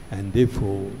 And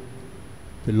therefore,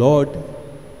 the Lord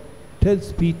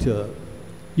tells Peter,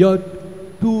 you're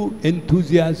too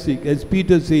enthusiastic. As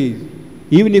Peter says,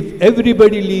 even if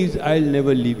everybody leaves, I'll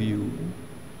never leave you.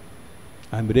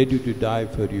 I'm ready to die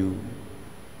for you.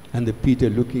 And the Peter,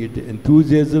 looking at the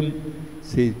enthusiasm,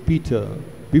 says, Peter,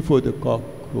 before the cock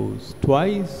crows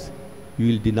twice,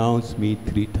 you will denounce me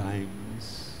 3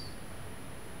 times.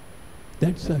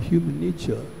 That's our human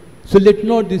nature. So let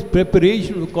not this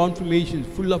preparation of confirmation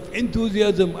full of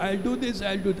enthusiasm, I'll do this,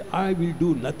 I'll do that, I will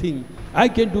do nothing. I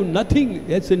can do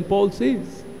nothing, as St. Paul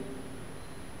says.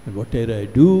 And whatever I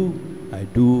do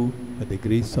by the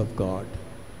grace of God,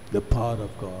 the power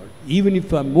of God. Even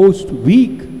if I'm most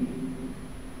weak,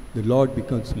 the Lord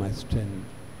becomes my strength.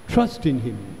 Trust in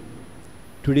Him.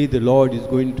 Today the Lord is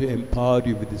going to empower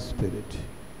you with the Spirit.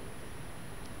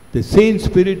 The same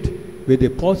Spirit where the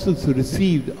apostles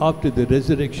received after the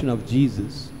resurrection of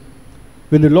Jesus.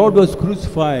 When the Lord was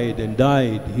crucified and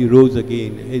died, He rose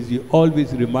again. As He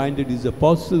always reminded His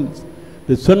apostles,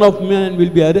 the Son of Man will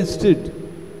be arrested,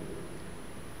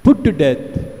 put to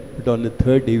death, but on the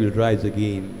third day will rise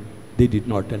again. They did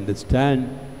not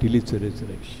understand till it's a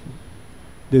resurrection.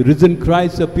 The risen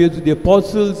Christ appears to the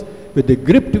apostles, but they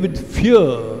gripped with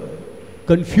fear,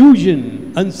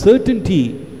 confusion,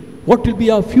 uncertainty. What will be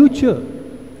our future?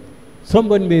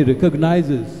 Someone may recognize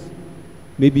us.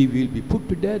 Maybe we'll be put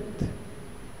to death.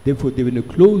 Therefore, they were in a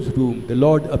closed room. The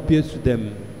Lord appears to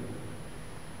them,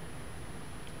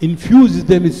 infuses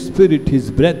them His Spirit,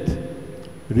 His breath.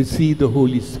 Receive the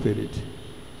Holy Spirit.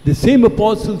 The same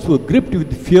apostles who were gripped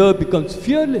with fear becomes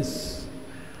fearless,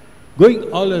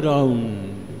 going all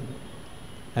around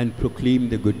and proclaim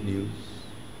the good news.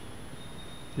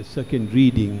 The second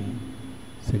reading,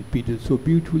 St. Peter so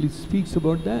beautifully speaks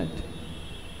about that.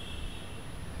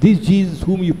 This Jesus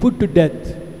whom you put to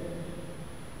death,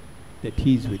 that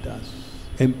He is with us,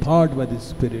 empowered by the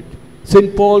Spirit.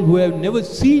 St. Paul, who had never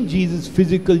seen Jesus,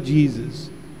 physical Jesus,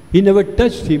 he never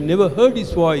touched Him, never heard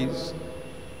His voice.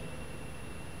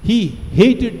 He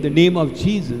hated the name of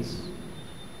Jesus.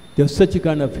 There was such a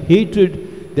kind of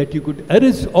hatred that you could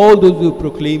arrest all those who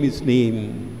proclaim His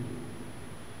name.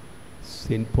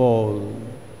 St. Paul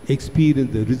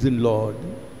experienced the risen Lord.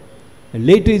 And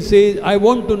later he says, I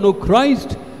want to know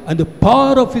Christ and the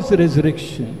power of His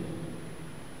resurrection.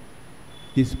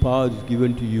 This power is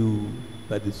given to you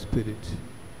by the Spirit.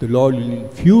 The Lord will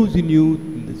infuse in you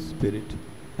in the Spirit,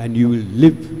 and you will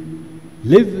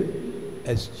live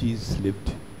as Jesus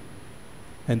lived.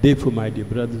 And therefore, my dear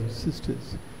brothers and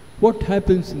sisters, what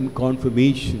happens in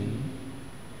confirmation?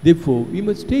 Therefore, we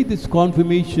must take this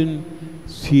confirmation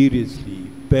seriously.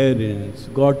 Parents,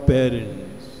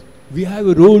 godparents, we have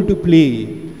a role to play.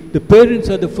 The parents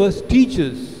are the first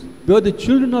teachers, where the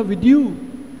children are with you.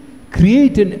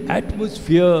 Create an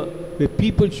atmosphere where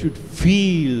people should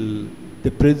feel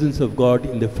the presence of God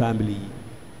in the family.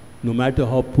 No matter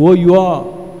how poor you are,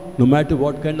 no matter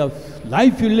what kind of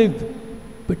life you live,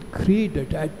 but create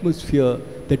that atmosphere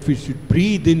that we should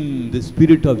breathe in the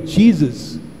Spirit of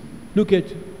Jesus. Look at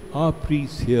our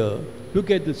priests here. Look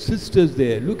at the sisters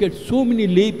there. Look at so many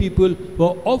lay people who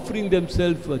are offering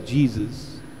themselves for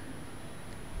Jesus.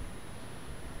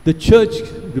 The church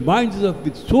reminds us of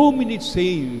with so many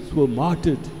saints who were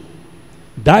martyred,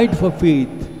 died for faith.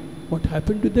 What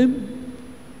happened to them?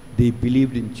 They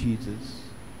believed in Jesus.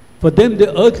 For them,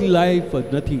 the earthly life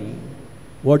was nothing.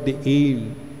 What they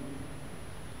aimed,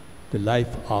 the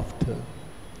life after.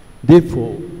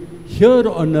 Therefore, here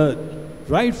on earth,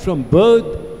 right from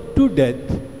birth to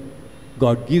death,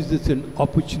 God gives us an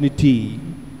opportunity.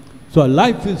 So our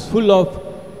life is full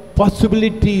of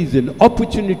possibilities and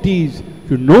opportunities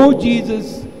to know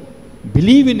Jesus,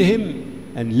 believe in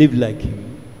Him, and live like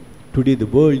Him. Today the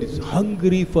world is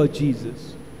hungry for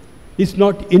Jesus. It's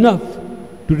not enough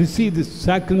to receive the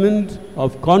sacrament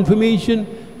of confirmation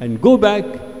and go back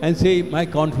and say, my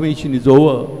confirmation is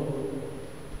over.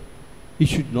 It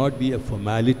should not be a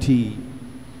formality.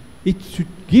 It should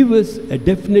give us a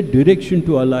definite direction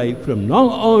to our life. From now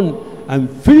on, I'm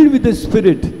filled with the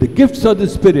Spirit, the gifts of the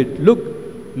Spirit.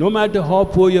 Look, no matter how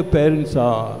poor your parents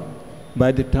are,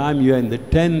 by the time you are in the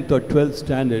 10th or 12th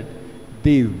standard,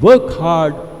 they work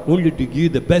hard only to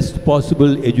give the best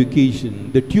possible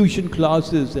education, the tuition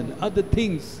classes and other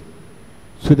things,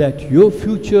 so that your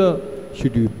future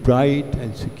should be bright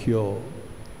and secure.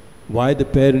 Why the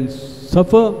parents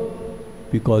suffer?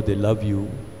 Because they love you.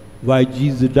 Why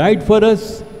Jesus died for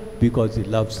us? Because He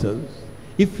loves us.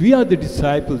 If we are the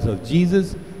disciples of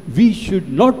Jesus, we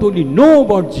should not only know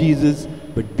about Jesus,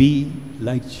 but be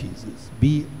like Jesus.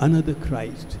 Be another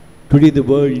Christ. Today the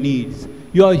world needs.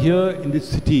 You are here in this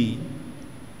city,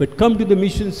 but come to the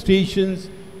mission stations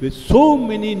where so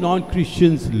many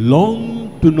non-Christians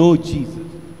long to know Jesus.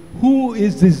 Who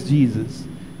is this Jesus?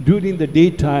 During the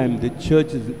daytime, the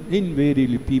churches,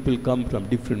 invariably people come from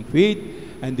different faith,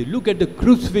 and they look at the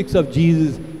crucifix of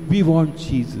Jesus. We want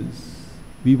Jesus.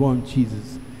 We want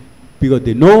Jesus. Because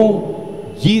they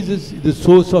know Jesus is the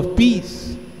source of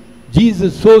peace.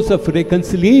 Jesus is source of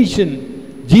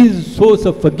reconciliation. Jesus is source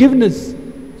of forgiveness.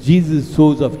 Jesus is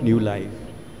source of new life.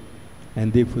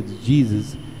 And therefore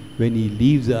Jesus, when He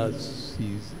leaves us,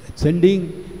 He is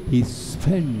ascending,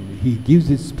 He gives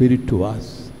His Spirit to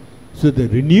us, So the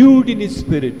renewed in His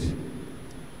Spirit,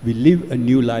 we live a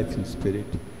new life in Spirit.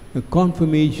 A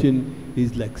confirmation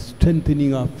is like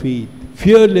strengthening our faith.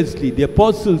 Fearlessly, the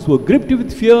apostles were gripped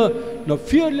with fear. Now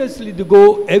fearlessly they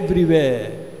go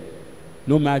everywhere.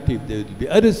 No matter if they will be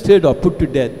arrested or put to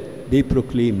death, they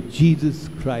proclaim Jesus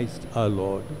Christ our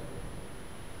Lord.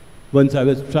 Once I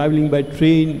was traveling by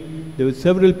train, there were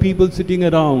several people sitting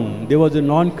around. There was a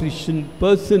non-Christian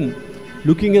person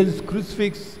looking at his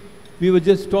crucifix. We were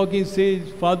just talking,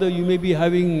 says, Father, you may be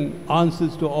having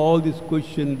answers to all these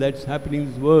questions that's happening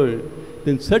in this world.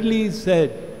 Then suddenly he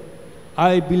said,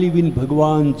 I believe in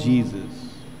Bhagavan Jesus.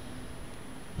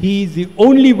 He is the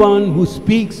only one who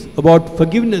speaks about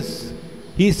forgiveness.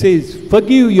 He says,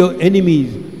 forgive your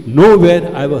enemies.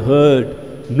 Nowhere I've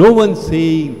heard no one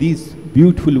saying these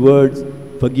beautiful words,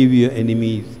 forgive your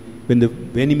enemies. When the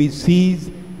enemy sees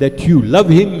that you love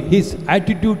him, his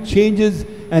attitude changes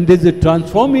and there's a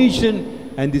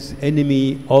transformation, and this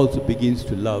enemy also begins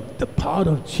to love the power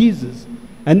of Jesus.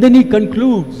 And then he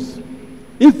concludes,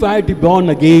 if I be born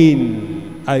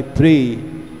again, I pray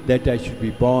that I should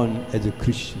be born as a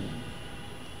Christian.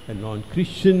 A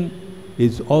non-Christian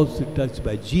is also touched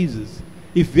by Jesus.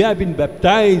 If we have been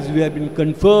baptized, we have been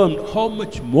confirmed, how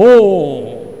much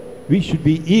more we should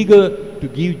be eager to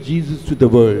give Jesus to the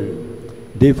world.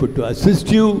 Therefore, to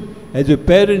assist you, as your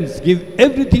parents, give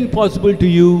everything possible to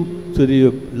you so that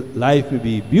your life may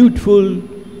be beautiful,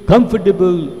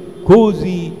 comfortable,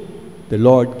 cozy. The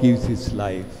Lord gives His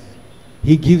life.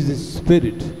 He gives His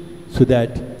Spirit so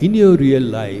that in your real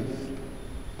life,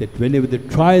 that whenever the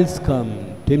trials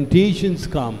come, temptations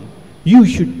come, you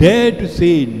should dare to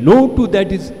say no to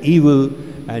that is evil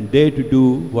and dare to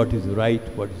do what is right,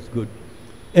 what is good.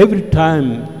 Every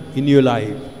time in your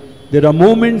life, there are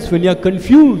moments when you are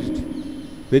confused,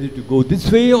 whether to go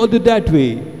this way or that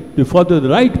way, to follow the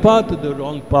right path or the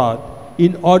wrong path.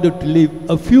 In order to live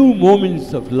a few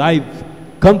moments of life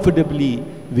comfortably,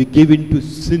 we give in to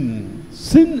sin.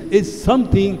 Sin is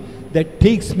something that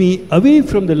takes me away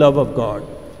from the love of God.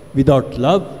 Without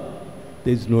love,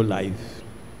 there is no life.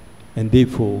 And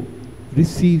therefore,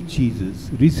 receive Jesus,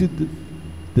 receive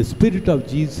the Spirit of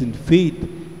Jesus in faith,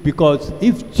 because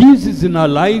if Jesus is in our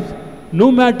life,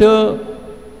 no matter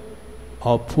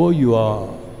how poor you are,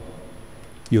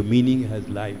 your meaning has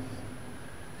life.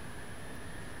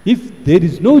 If there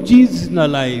is no Jesus in our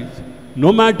life,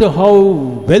 no matter how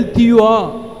wealthy you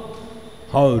are,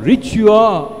 how rich you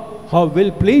are, how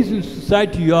well placed in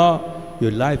society you are,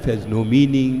 your life has no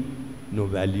meaning, no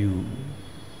value.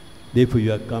 Therefore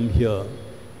you have come here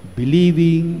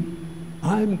believing,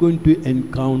 I am going to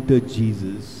encounter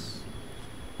Jesus.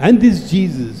 And this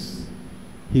Jesus,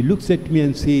 He looks at me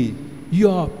and says, you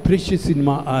are precious in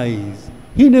my eyes.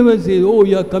 He never says, oh,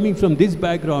 you are coming from this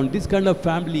background, this kind of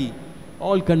family,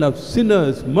 all kind of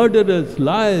sinners, murderers,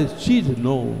 liars, cheaters.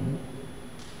 No.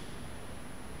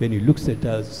 When He looks at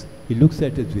us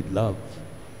with love.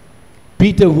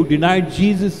 Peter, who denied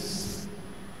Jesus,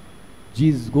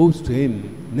 Jesus goes to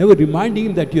him, never reminding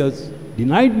him that you have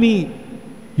denied me,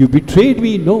 you betrayed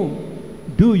me. No.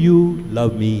 Do you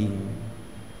love me?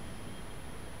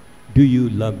 Do you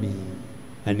love me?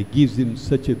 And He gives him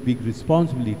such a big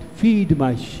responsibility, feed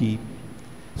my sheep.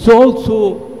 So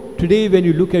also, today when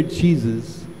you look at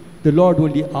Jesus, the Lord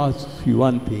only asks you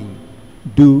one thing,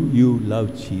 do you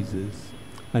love Jesus?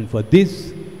 And for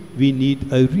this, we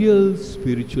need a real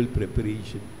spiritual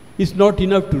preparation. It's not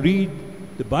enough to read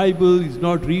the Bible, it's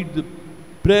not read the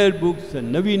prayer books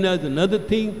and novenas and other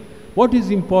thing. What is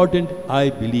important,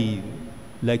 I believe,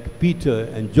 like Peter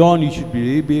and John, you should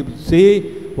be able to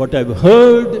say, what I've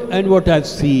heard and what I've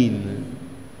seen.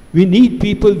 We need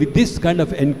people with this kind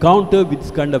of encounter, with this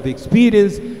kind of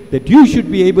experience, that you should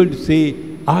be able to say,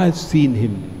 I've seen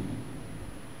Him.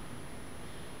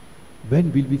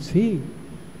 When will we say?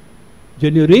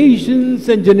 Generations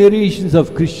and generations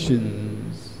of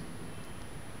Christians,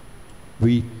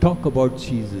 we talk about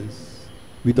Jesus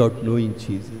without knowing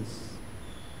Jesus.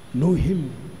 Know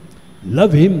Him,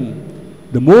 love Him.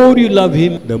 The more you love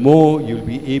Him, the more you'll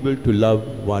be able to love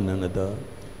one another.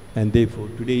 And therefore,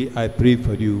 today I pray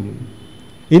for you,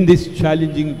 in these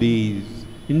challenging days,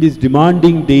 in these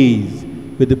demanding days,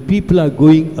 where the people are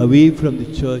going away from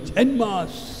the church en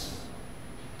masse.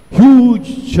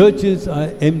 Huge churches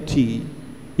are empty.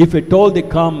 If at all they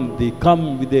come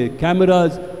with their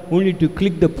cameras only to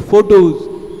click the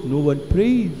photos. No one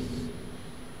prays.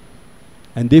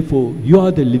 And therefore, you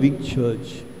are the living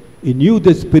church. In you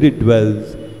the Spirit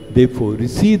dwells. Therefore,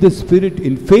 receive the Spirit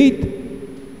in faith.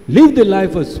 Live the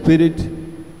life of Spirit,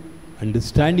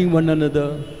 understanding one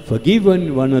another,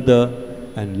 forgiving one another,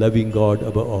 and loving God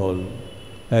above all.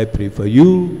 I pray for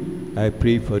you I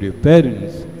pray for your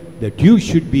parents, that you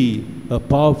should be a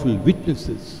powerful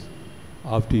witnesses.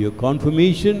 After your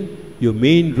confirmation, your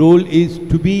main role is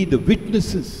to be the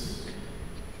witnesses,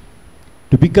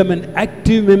 to become an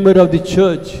active member of the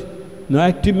church. Now,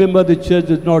 active member of the church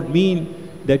does not mean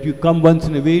that you come once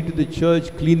in a way to the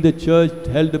church, clean the church,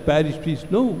 help the parish priest.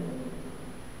 No.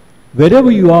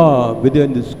 Wherever you are, whether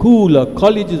in the school or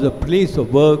colleges or place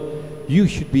of work, you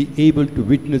should be able to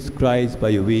witness Christ by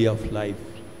your way of life.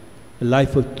 A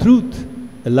life of truth,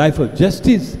 a life of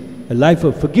justice, a life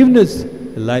of forgiveness,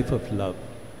 a life of love.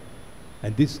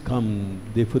 And this comes,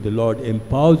 therefore the Lord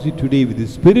empowers you today with the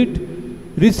Spirit.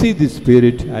 Receive the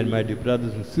Spirit, and my dear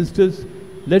brothers and sisters,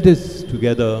 let us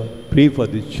together pray for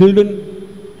the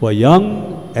children who are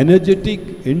young,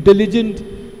 energetic, intelligent,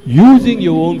 using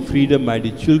your own freedom, my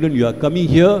dear children. You are coming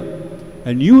here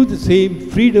and use the same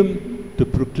freedom to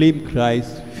proclaim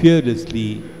Christ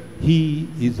fearlessly. He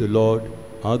is the Lord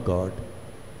our God.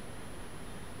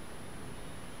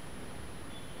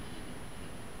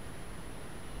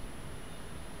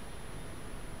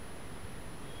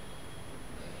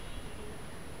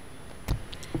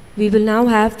 We will now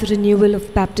have the renewal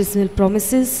of baptismal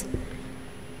promises.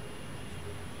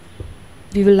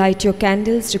 We will light your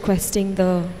candles, requesting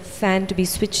the fan to be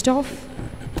switched off.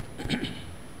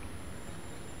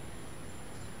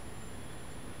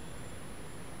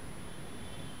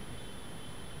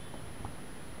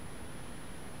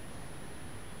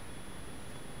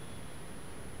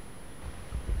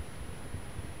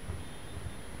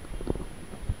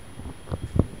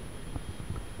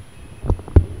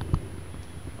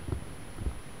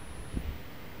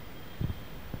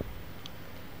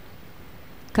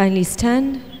 Kindly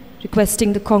stand,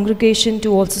 requesting the congregation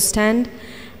to also stand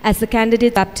as the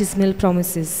candidate baptismal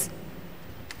promises.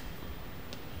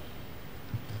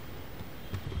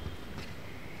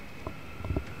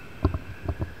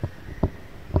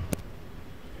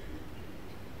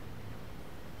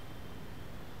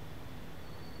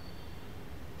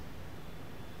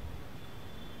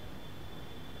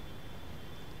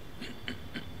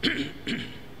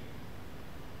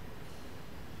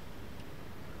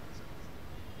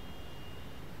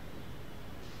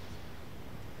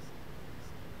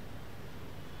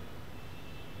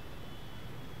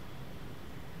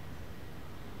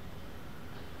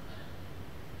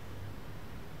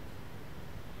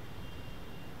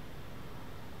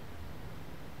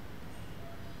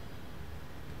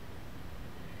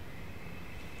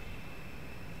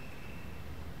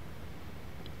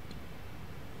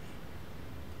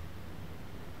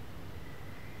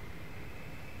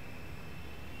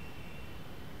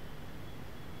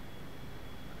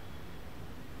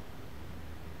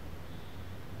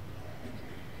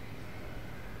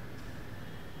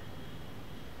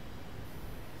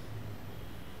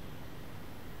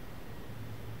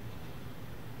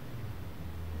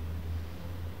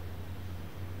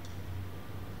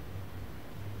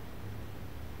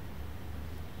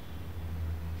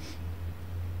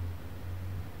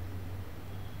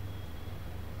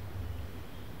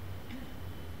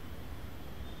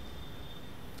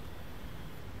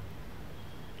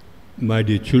 My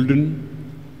dear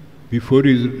children, before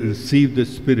you receive the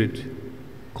Spirit,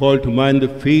 call to mind the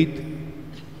faith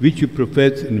which you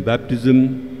profess in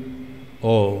baptism,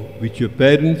 or which your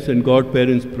parents and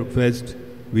godparents professed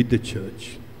with the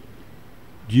church.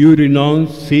 Do you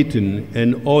renounce Satan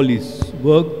and all his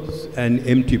works and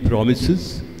empty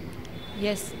promises?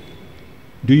 Yes.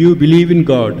 Do you believe in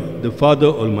God, the Father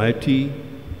Almighty,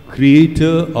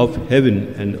 creator of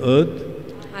heaven and earth?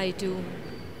 I do.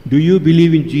 Do you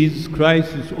believe in Jesus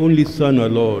Christ, his only Son, our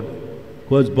Lord,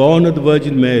 who was born of the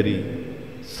Virgin Mary,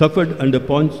 suffered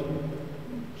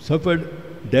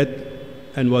death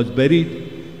and was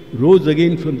buried, rose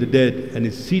again from the dead, and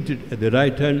is seated at the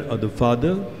right hand of the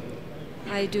Father?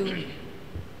 I do.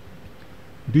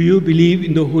 Do you believe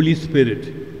in the Holy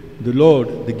Spirit, the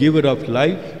Lord, the giver of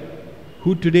life,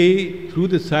 who today, through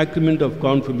the sacrament of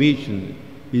confirmation,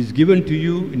 is given to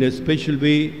you in a special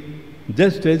way,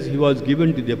 just as he was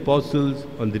given to the apostles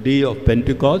on the day of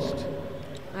Pentecost?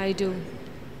 I do.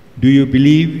 Do you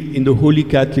believe in the Holy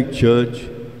Catholic Church,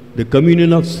 the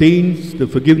communion of saints, the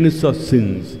forgiveness of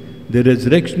sins, the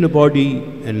resurrection of body,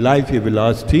 and life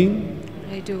everlasting?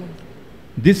 I do.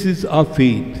 This is our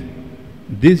faith.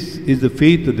 This is the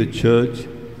faith of the Church.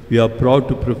 We are proud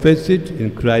to profess it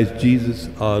in Christ Jesus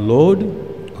our Lord.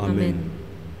 Amen.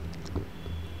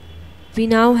 We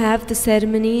now have the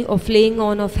ceremony of laying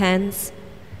on of hands.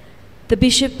 The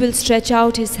bishop will stretch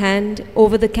out his hand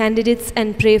over the candidates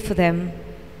and pray for them.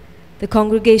 The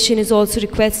congregation is also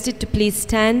requested to please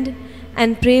stand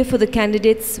and pray for the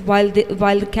candidates while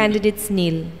the candidates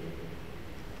kneel.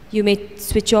 You may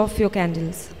switch off your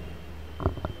candles.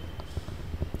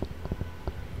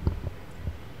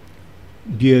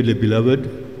 Dearly beloved,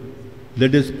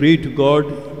 let us pray to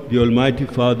God, the Almighty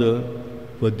Father,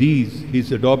 for these,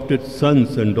 his adopted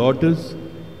sons and daughters,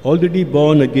 already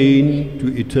born again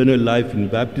to eternal life in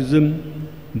baptism,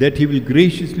 that he will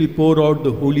graciously pour out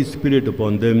the Holy Spirit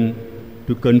upon them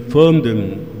to confirm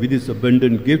them with his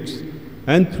abundant gifts,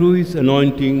 and through his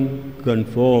anointing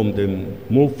conform them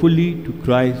more fully to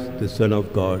Christ, the Son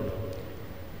of God.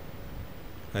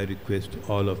 I request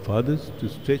all our fathers to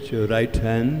stretch your right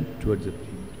hand towards the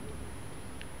priest.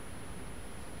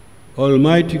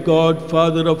 Almighty God,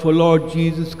 Father of our Lord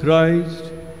Jesus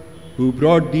Christ, who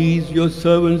brought these your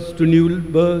servants to new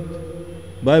birth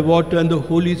by water and the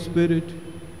Holy Spirit,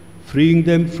 freeing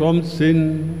them from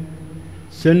sin,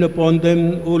 send upon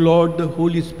them, O Lord, the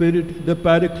Holy Spirit, the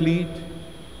Paraclete.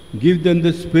 Give them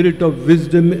the spirit of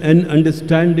wisdom and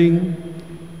understanding,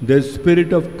 the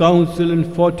spirit of counsel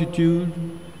and fortitude,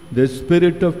 the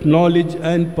spirit of knowledge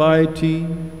and piety.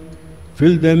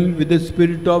 Fill them with the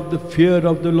spirit of the fear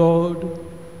of the Lord,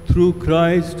 through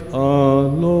Christ our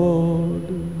Lord.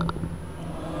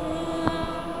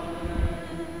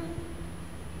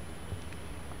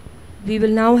 We will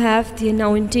now have the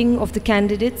anointing of the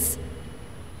candidates.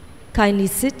 Kindly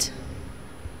sit.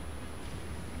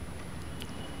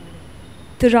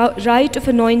 The rite of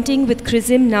anointing with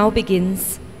chrism now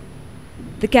begins.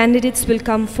 The candidates will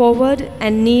come forward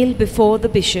and kneel before the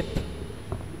bishop.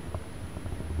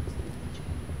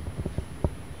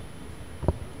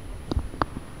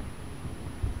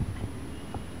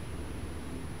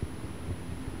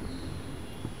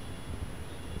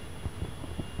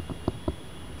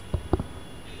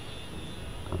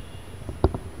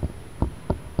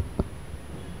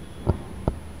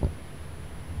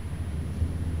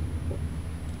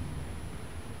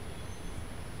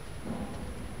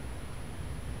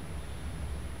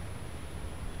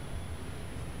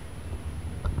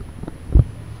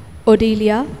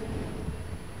 Odelia,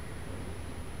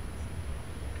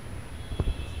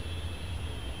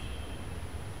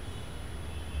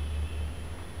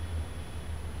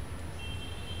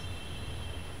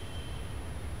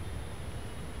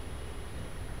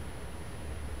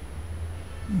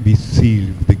 be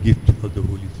sealed with the gift of the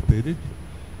Holy Spirit.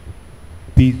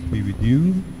 Peace be with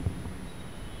you.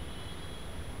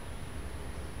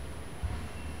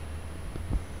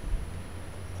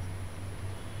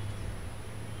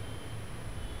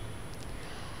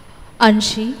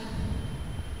 Anshi,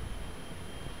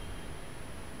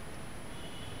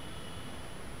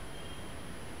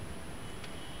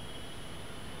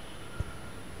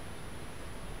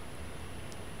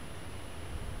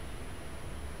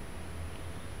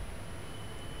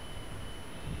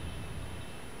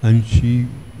 Anshi,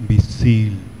 be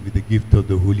sealed with the gift of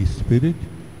the Holy Spirit.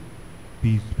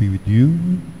 Peace be with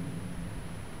you.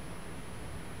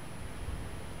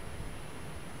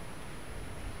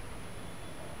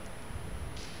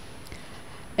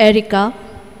 Erica,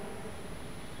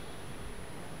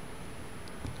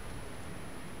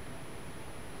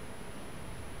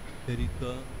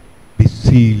 Erica, be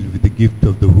sealed with the gift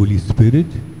of the Holy Spirit.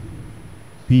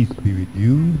 Peace be with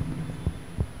you.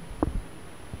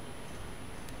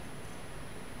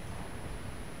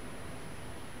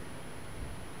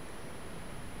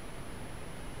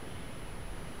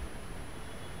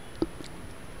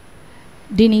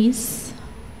 Denise,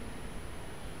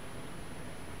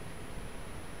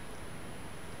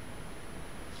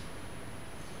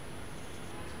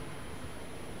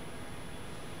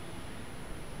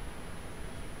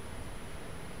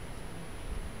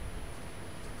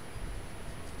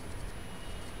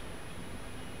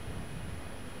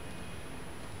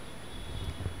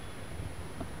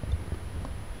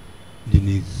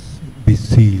 Denise, be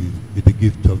sealed with the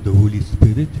gift of the Holy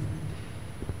Spirit.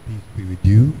 Peace be with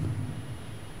you.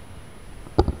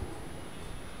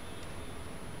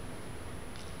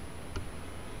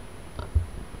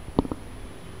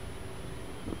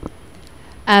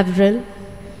 Avril,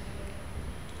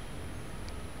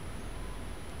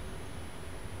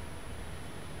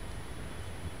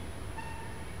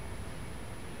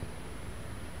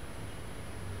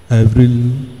 Avril,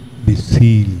 be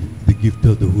sealed with the gift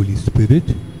of the Holy Spirit.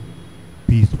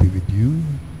 Peace be with you.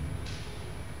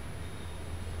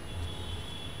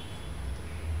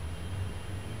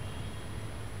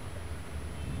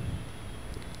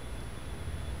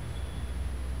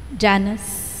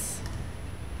 Janice,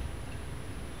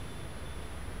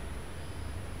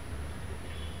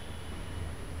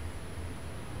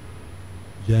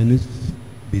 Janice,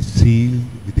 be sealed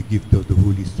with the gift of the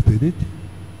Holy Spirit.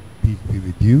 Peace be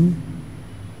with you.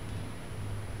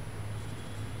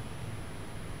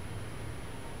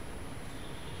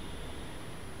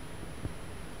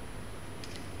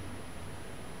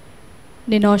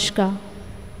 Ninoshka,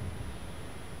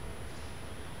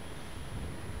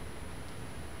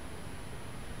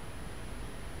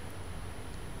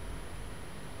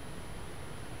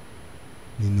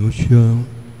 Ninosha,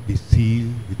 be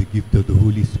sealed with the gift of the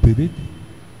Holy Spirit.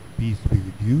 Peace be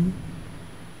with you.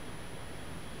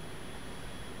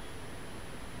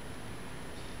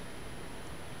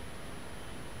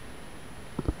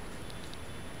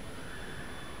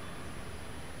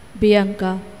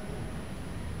 Bianca,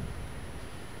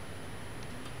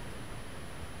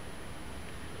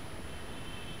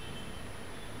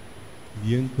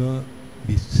 Bianca,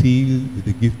 be sealed with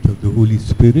the gift of the Holy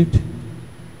Spirit.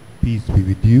 Peace be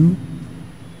with you.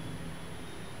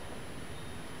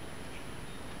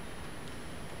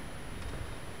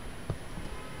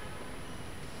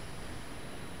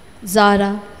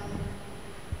 Zara,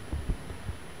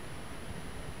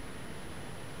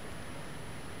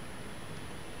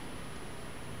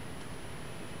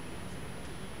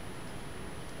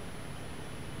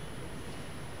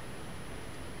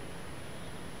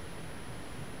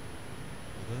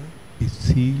 Be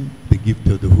sealed the gift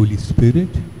of the Holy Spirit.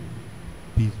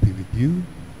 Peace be with you.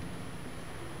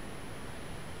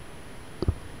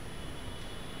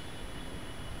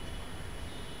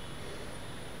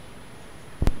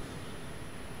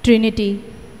 Trinity,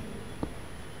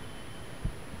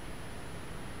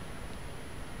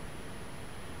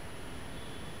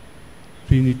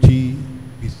 Trinity,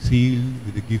 be sealed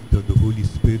with the gift of the Holy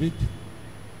Spirit.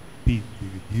 Peace be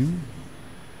with you.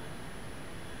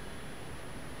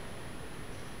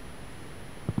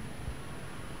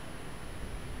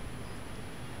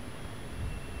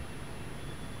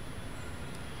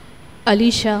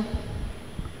 Alicia,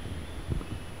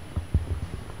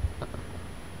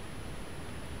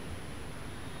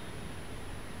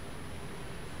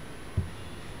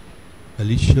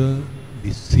 Alicia,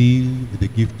 be sealed with the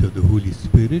gift of the Holy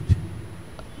Spirit.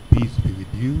 Peace be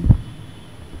with you.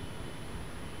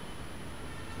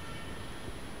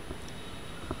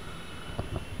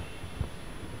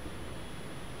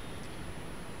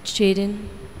 Jaden,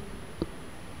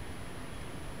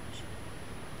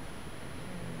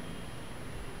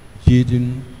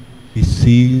 Jaden, be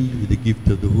sealed with the gift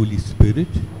of the Holy Spirit.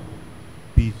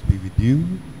 Peace be with you.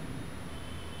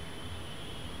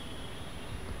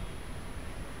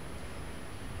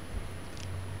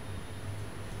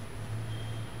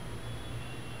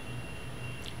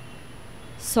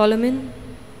 Solomon,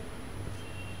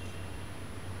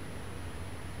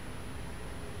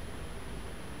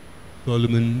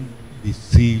 Solomon, be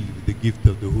sealed with the gift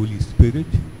of the Holy Spirit.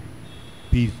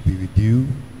 Peace be with you.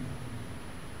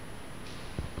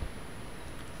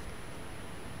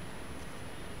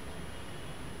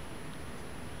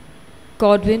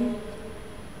 Godwin,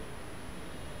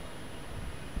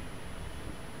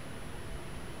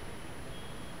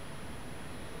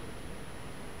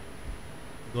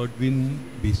 Godwin,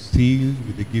 be sealed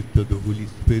with the gift of the Holy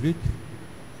Spirit.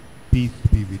 Peace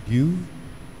be with you.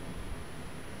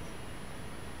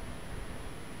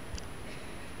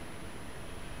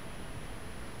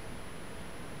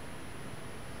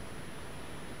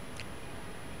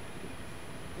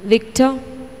 Victor,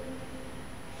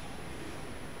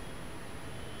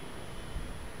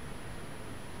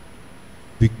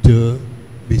 Victor,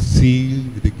 be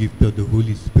sealed with the gift of the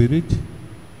Holy Spirit.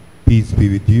 Peace be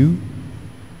with you.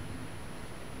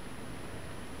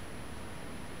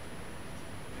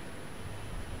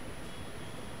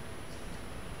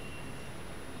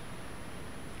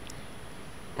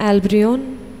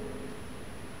 Albrion,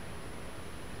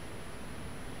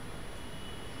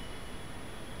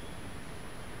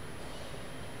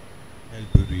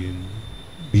 Alberian,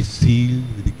 be sealed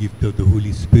with the gift of the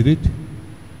Holy Spirit.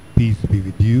 Peace be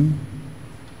with you.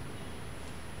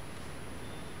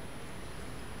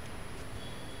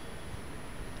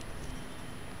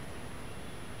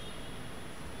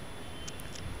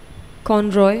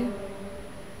 Conroy,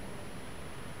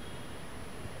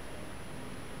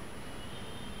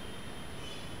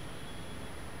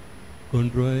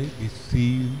 Conroy, be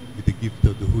sealed with the gift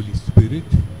of the Holy Spirit.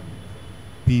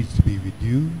 Peace be with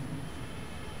you.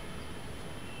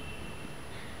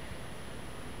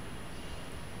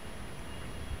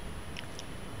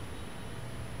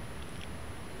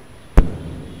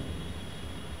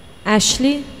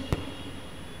 Ashley,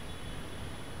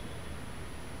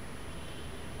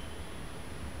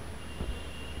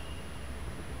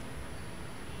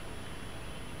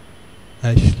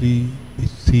 Ashley, be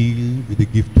sealed with the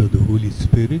gift of the Holy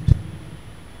Spirit.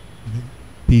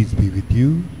 Peace be with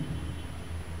you.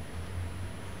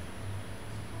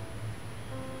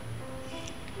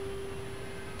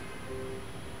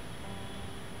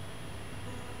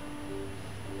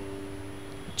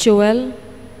 Joel,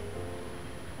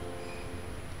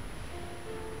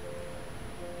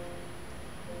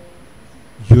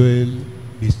 Joel,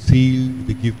 be sealed with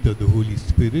the gift of the Holy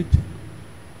Spirit.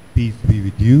 Peace be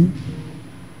with you.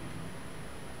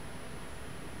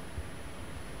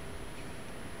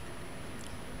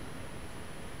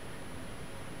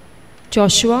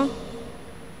 Joshua,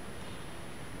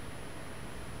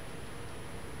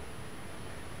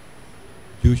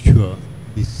 Joshua,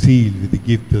 be sealed with the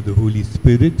gift of the Holy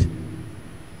Spirit.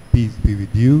 Peace be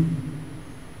with you.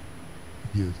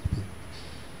 With your spirit.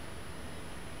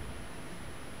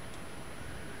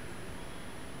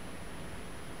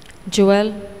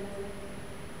 Joel,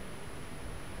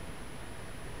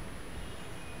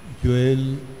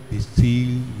 Joel, be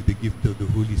sealed with the gift of the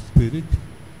Holy Spirit.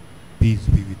 Peace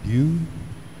be with you.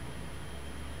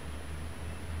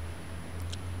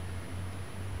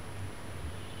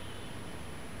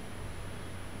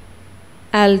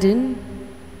 Alden,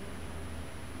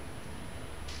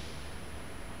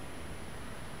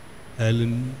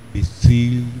 Alan, be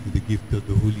sealed with the gift of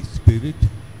the Holy Spirit.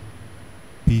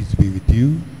 Peace be with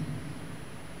you.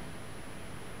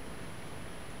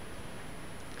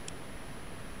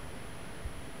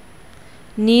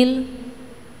 Neil,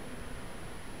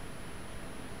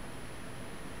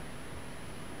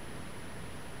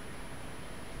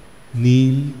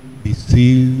 Neil, be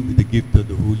sealed with the gift of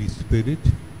the Holy Spirit.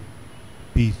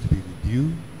 Peace be with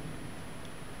you.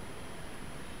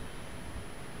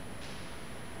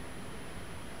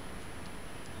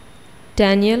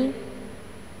 Daniel,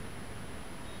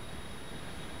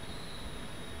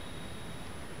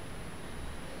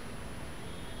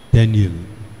 Daniel,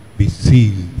 be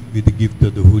sealed with the gift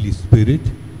of the Holy Spirit.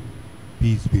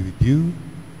 Peace be with you.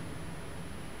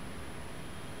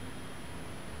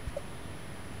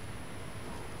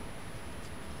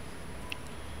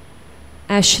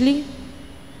 Ashley,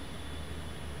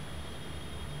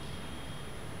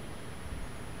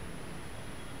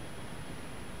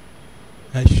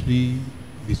 Ashley,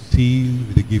 be sealed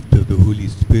with the gift of the Holy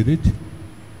Spirit.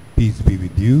 Peace be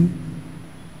with you.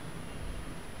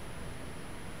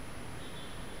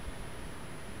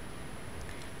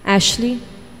 Ashley,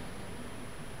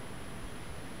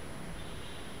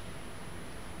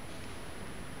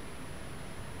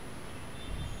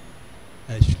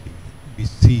 Ashley, be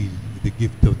sealed with the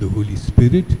gift of the Holy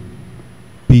Spirit.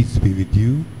 Peace be with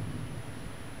you.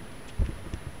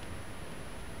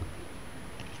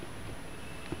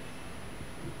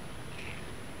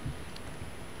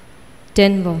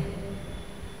 Denver,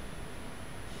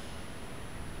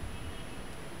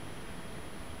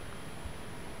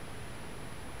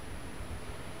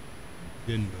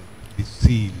 Denver, be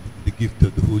sealed with the gift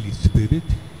of the Holy Spirit.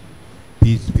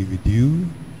 Peace be with you.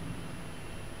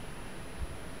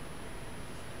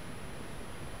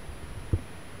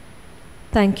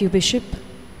 thank you, Bishop.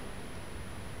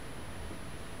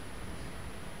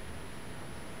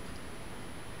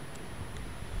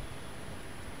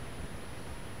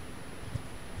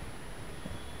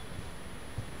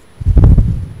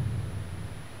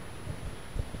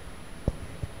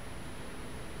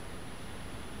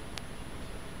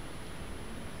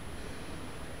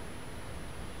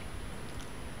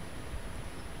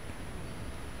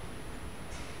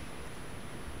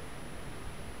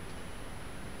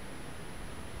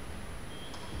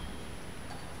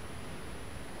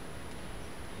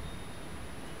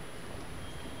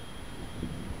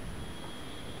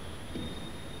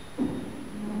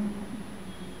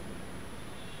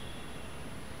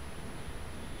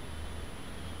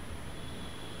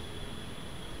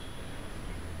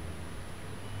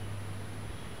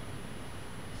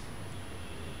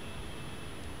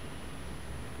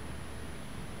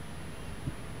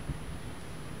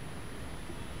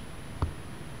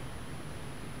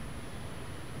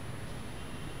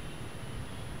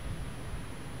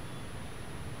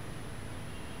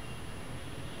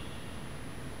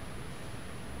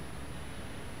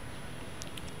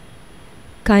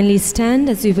 Kindly stand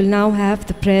as we will now have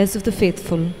the prayers of the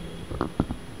faithful.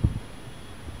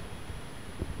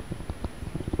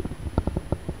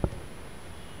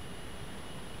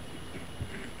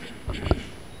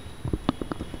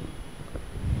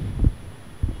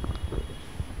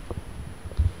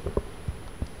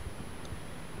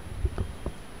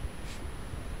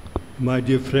 My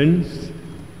dear friends,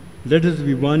 let us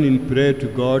be one in prayer to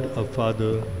God our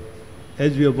Father,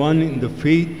 as we are one in the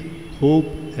faith, hope,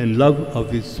 and love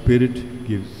of His Spirit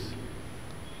gives.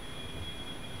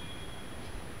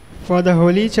 For the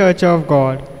Holy Church of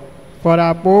God, for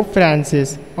our Pope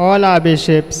Francis, all our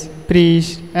bishops,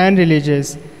 priests, and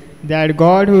religious, that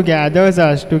God who gathers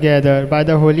us together by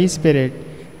the Holy Spirit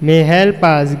may help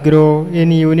us grow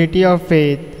in unity of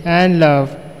faith and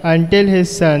love until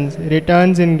his Son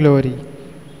returns in glory.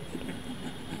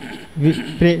 We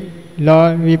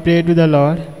pray to the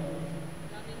Lord.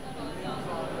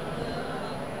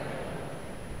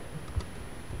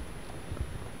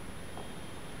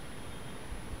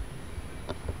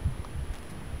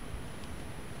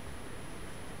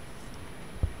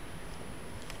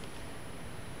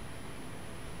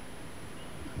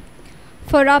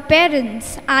 For our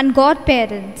parents and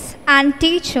godparents and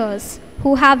teachers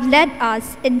who have led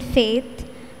us in faith,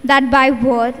 that by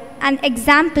word and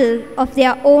example of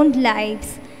their own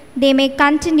lives, they may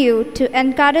continue to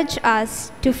encourage us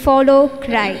to follow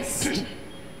Christ.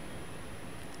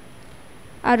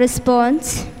 Our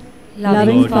response: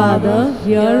 Loving Father,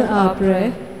 hear our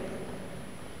prayer.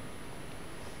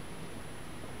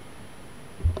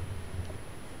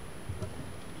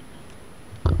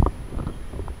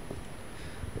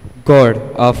 God,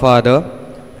 our Father,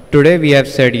 today we have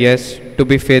said yes to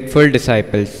be faithful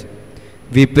disciples.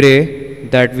 We pray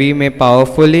that we may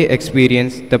powerfully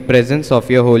experience the presence of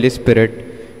your Holy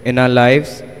Spirit in our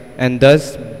lives and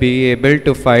thus be able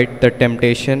to fight the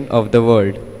temptation of the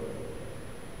world.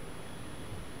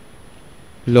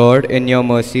 Lord, in your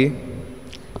mercy,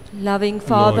 Loving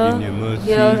Father, Lord, in your mercy,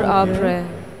 hear our prayer.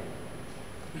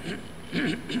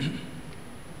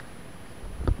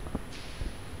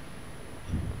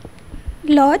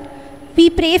 Lord, we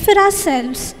pray for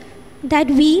ourselves that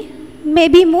we may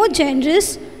be more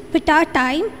generous with our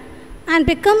time and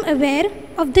become aware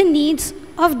of the needs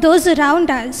of those around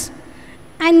us.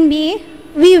 And may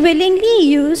we willingly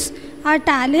use our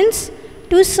talents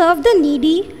to serve the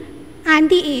needy and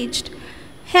the aged.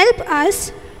 Help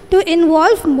us to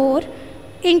involve more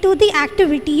into the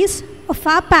activities of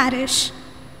our parish.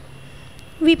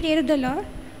 We pray to the Lord.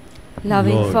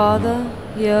 Loving Lord. Father,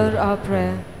 hear our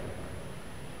prayer.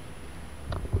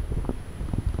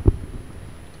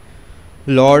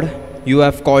 Lord, you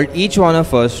have called each one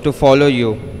of us to follow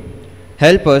you.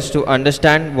 Help us to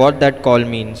understand what that call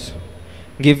means.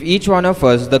 Give each one of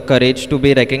us the courage to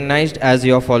be recognized as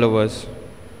your followers.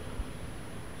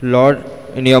 Lord,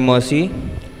 in your mercy,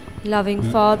 Loving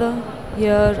Father,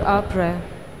 hear our prayer.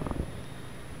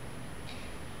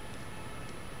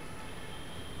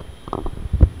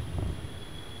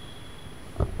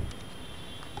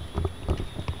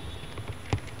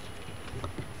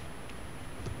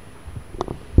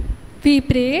 We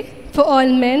pray for all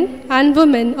men and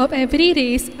women of every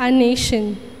race and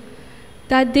nation,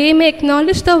 that they may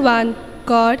acknowledge the one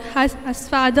God has as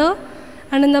Father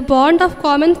and in the bond of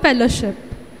common fellowship.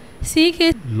 Seek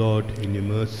His. Lord, in your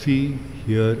mercy,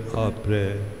 hear our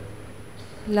prayer.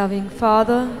 Loving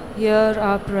Father, hear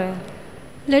our prayer.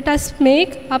 Let us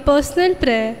make a personal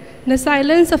prayer in the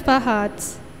silence of our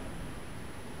hearts.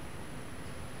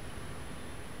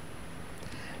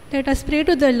 Let us pray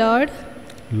to the Lord.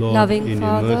 Lord, Loving in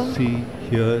Father, your mercy,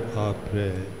 hear our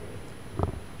prayer.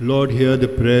 Lord, hear the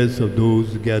prayers of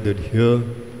those gathered here.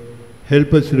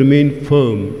 Help us remain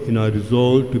firm in our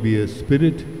resolve to be a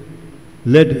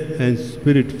spirit-led and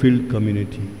spirit-filled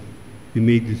community. We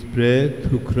make this prayer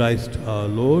through Christ our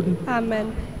Lord.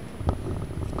 Amen.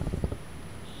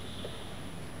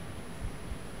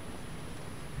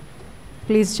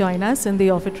 Please join us in the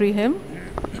offertory hymn.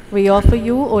 We offer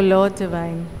you, O Lord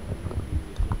divine.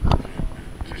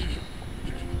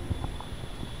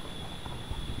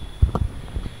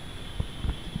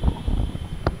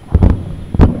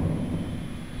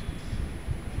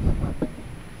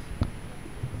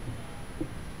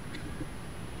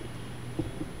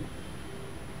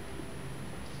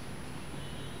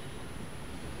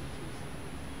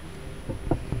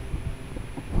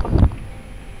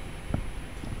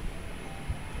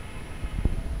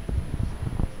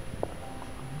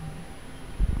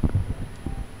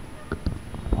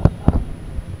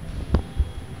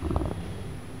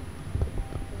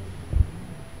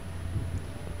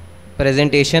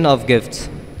 presentation of gifts.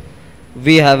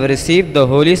 We have received the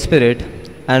Holy Spirit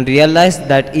and realized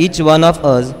that each one of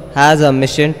us has a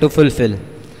mission to fulfill.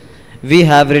 We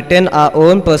have written our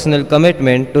own personal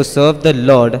commitment to serve the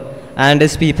Lord and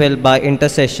His people by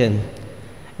intercession.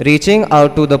 Reaching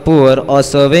out to the poor or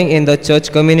serving in the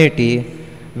church community,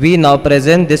 we now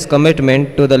present this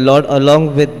commitment to the Lord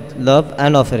along with love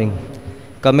and offering.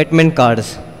 Commitment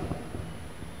cards.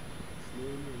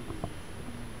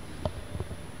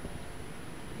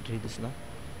 Read this now.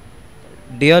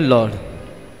 Dear Lord,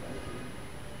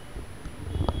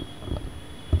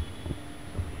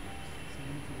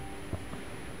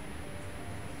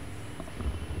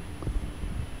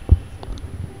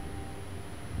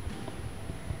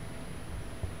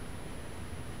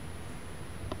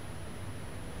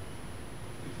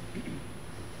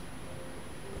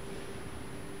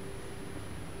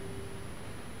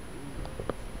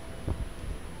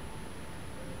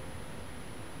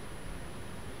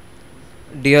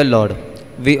 Dear Lord,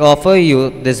 we offer you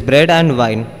this bread and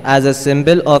wine as a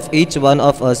symbol of each one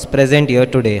of us present here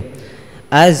today.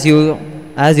 As you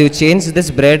change this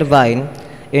bread wine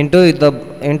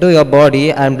into your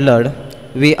body and blood,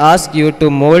 we ask you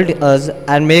to mold us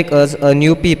and make us a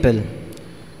new people.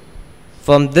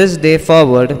 From this day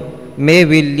forward, may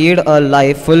we lead a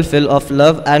life fulfilled of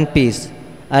love and peace,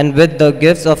 and with the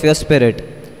gifts of your Spirit,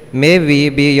 may we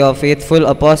be your faithful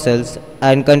apostles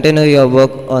and continue your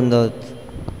work on the earth.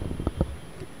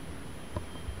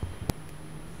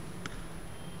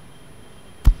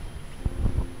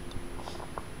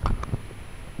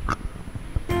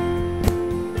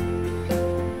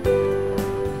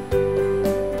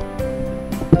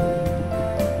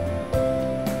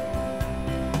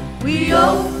 We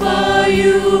offer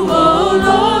you, O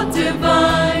Lord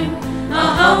divine,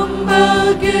 our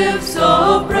humble gifts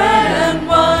of bread and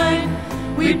wine.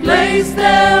 We place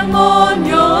them on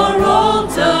your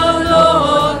altar,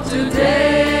 Lord, today.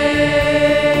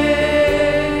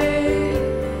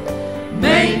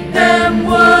 Make them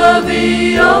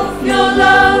worthy of your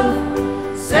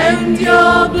love. Send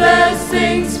your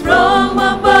blessings from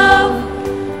above.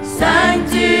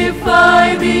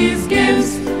 Sanctify these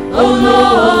gifts, O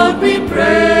Lord, we pray.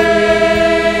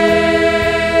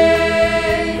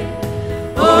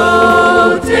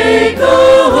 Oh, take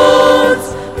our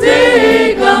hearts,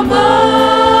 take our minds,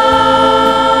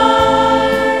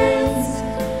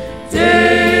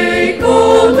 take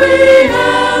all we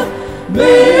have,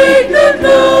 make them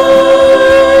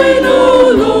thine,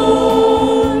 O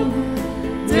Lord.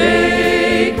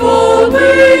 Take all we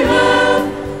have,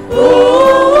 O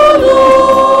Lord.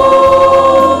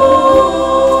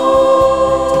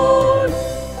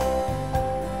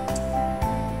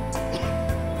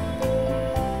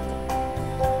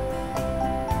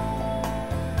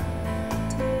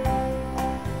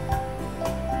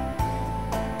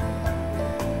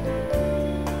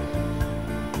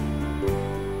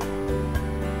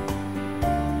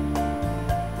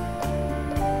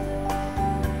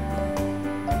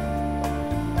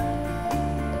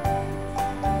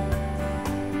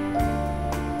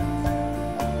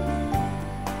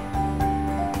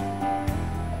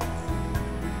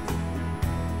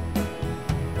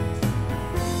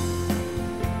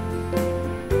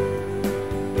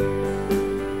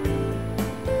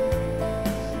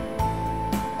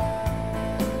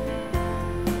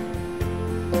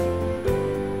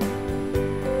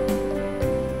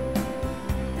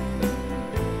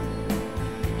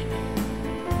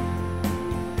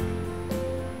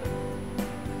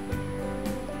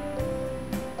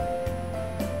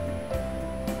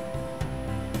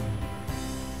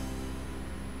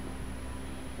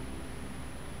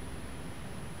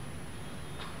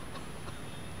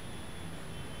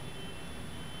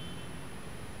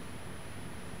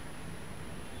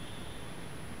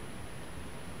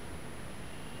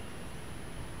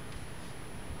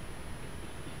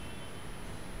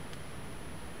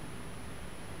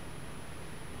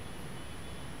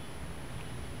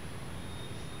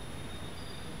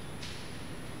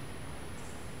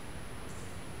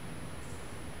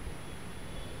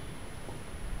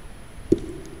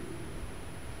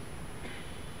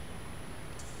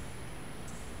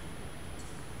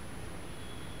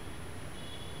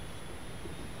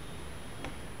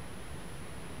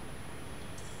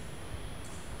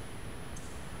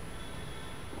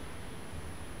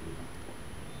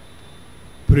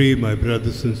 Pray, my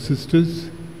brothers and sisters,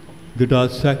 that our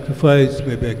sacrifice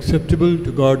may be acceptable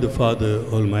to God the Father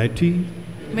Almighty.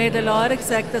 May the Lord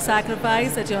accept the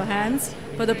sacrifice at your hands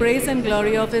for the praise and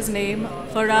glory of his name,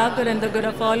 for our good and the good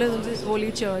of all of his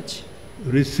holy church.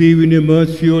 Receive in your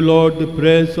mercy, O Lord, the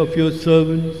prayers of your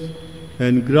servants,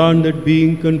 and grant that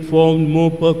being conformed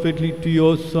more perfectly to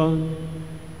your Son,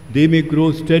 they may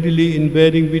grow steadily in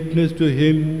bearing witness to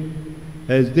him,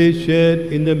 as they share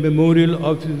in the memorial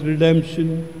of his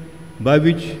redemption, by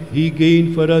which he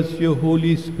gained for us your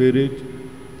Holy Spirit,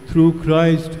 through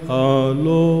Christ our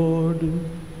Lord.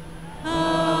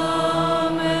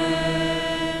 Amen.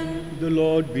 The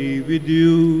Lord be with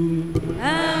you.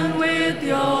 And with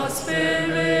your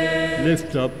spirit.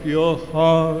 Lift up your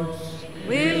hearts.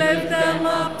 We lift them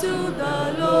up to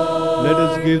the Lord. Let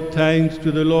us give thanks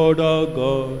to the Lord our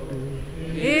God.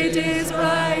 It is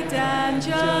right and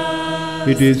just.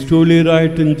 It is truly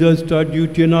right and just, our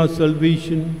duty and our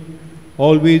salvation,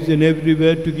 always and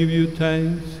everywhere to give you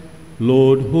thanks,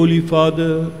 Lord, Holy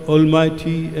Father,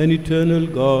 Almighty and eternal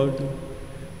God,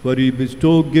 for you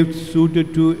bestow gifts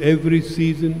suited to every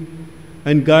season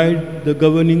and guide the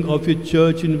governing of your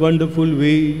church in wonderful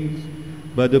ways.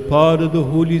 By the power of the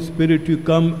Holy Spirit, you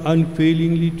come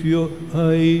unfailingly to your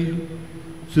aid.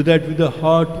 so that with a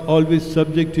heart always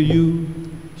subject to you,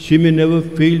 she may never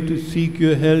fail to seek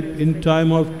your help in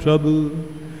time of trouble,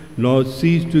 nor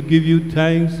cease to give you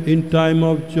thanks in time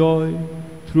of joy,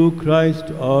 through Christ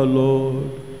our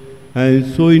Lord. And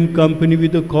so in company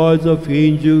with the chorus of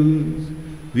angels,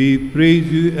 we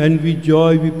praise you and with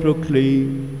joy we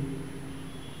proclaim.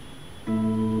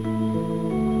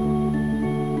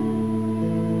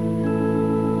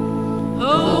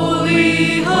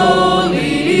 Holy,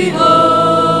 holy,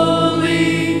 holy,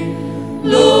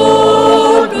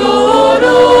 Lord God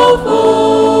of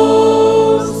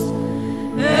hosts,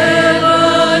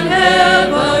 heaven,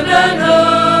 heaven and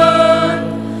earth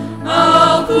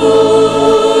are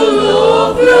full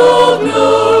of your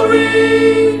glory.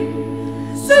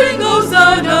 Sing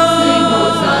Hosanna,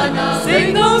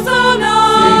 sing Hosanna,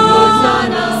 sing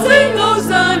Hosanna, sing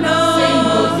Hosanna, sing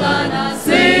Hosanna,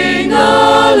 sing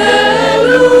Hallelujah.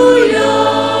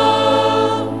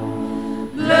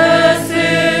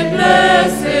 Blessed,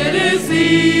 blessed is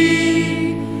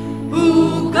he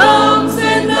who comes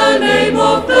in the name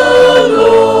of the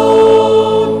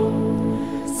Lord.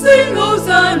 Sing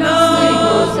Hosanna, sing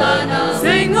Hosanna,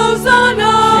 sing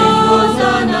Hosanna,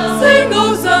 sing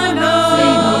Hosanna,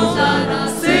 sing Hosanna,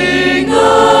 sing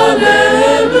Hallelujah.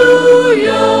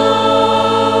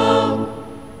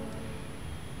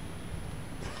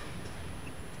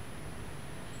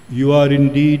 You are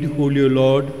indeed holy, O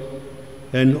Lord,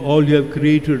 and all you have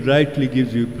created rightly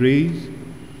gives you praise.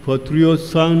 For through your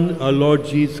Son, our Lord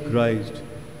Jesus Christ,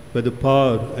 by the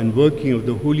power and working of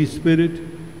the Holy Spirit,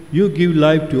 you give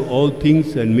life to all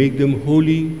things and make them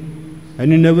holy,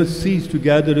 and you never cease to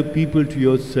gather a people to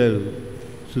yourself,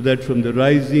 so that from the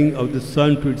rising of the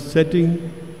sun to its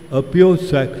setting, a pure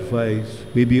sacrifice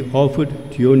may be offered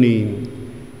to your name.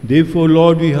 Therefore,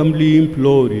 Lord, we humbly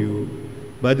implore you,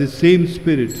 by the same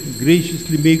Spirit,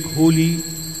 graciously make holy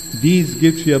these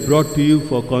gifts we have brought to you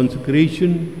for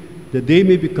consecration, that they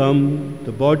may become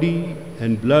the body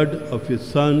and blood of your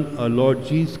Son, our Lord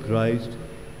Jesus Christ,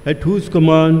 at whose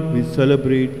command we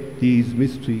celebrate these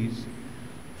mysteries.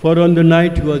 For on the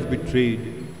night he was betrayed,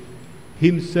 he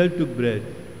himself took bread,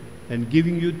 and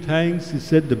giving you thanks, he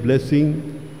said the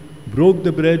blessing, broke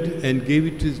the bread and gave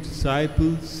it to his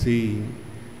disciples, saying,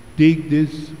 "Take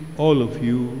this, all of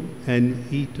you, and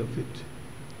eat of it.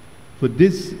 For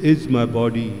this is my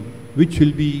body, which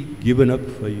will be given up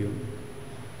for you."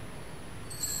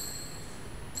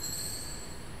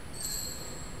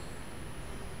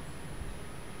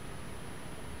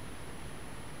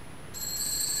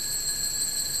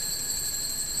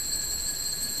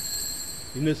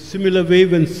 In a similar way,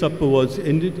 when supper was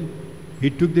ended, he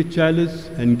took the chalice,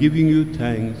 and giving you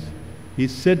thanks, he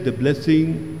said the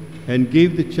blessing and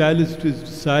gave the chalice to his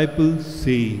disciples,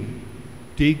 saying,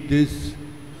 "Take this,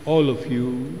 all of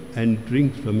you, and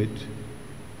drink from it.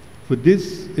 For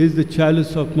this is the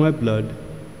chalice of my blood,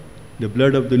 the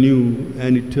blood of the new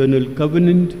and eternal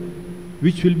covenant,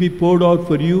 which will be poured out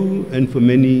for you and for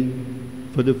many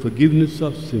for the forgiveness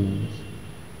of sins.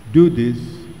 Do this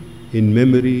in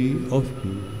memory of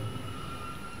me."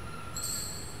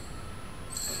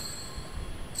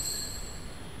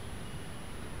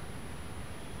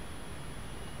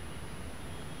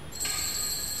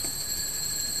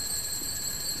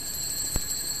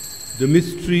 The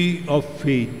mystery of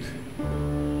faith.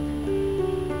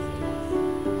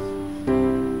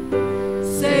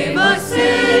 Save us,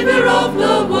 Savior of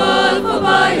the world, for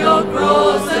by your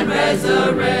cross and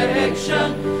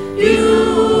resurrection, you,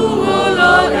 O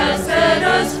Lord, have set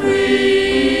us free.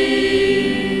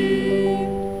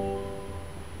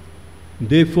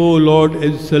 Therefore, Lord,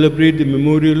 as we celebrate the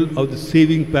memorial of the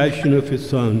saving passion of your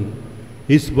Son,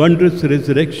 his wondrous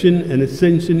resurrection and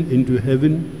ascension into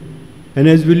heaven, and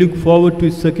as we look forward to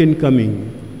his second coming,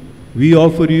 we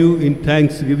offer you in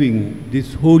thanksgiving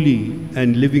this holy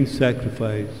and living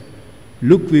sacrifice.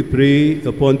 Look, we pray,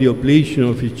 upon the oblation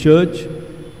of your church,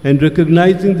 and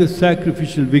recognizing the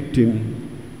sacrificial victim,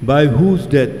 by whose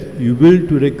death you will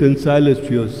to reconcile us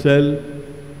to yourself,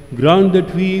 grant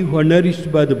that we who are nourished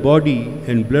by the body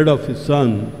and blood of his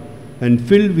Son, and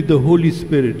filled with the Holy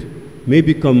Spirit, may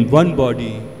become one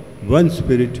body, one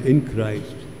spirit in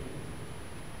Christ.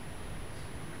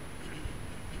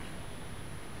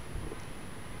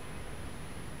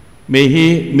 May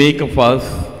he make of us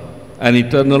an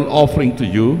eternal offering to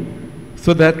you,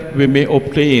 so that we may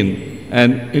obtain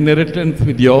an inheritance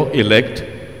with your elect,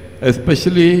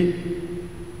 especially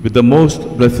with the most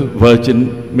blessed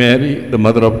Virgin Mary, the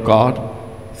Mother of God,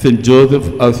 Saint Joseph,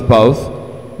 our spouse,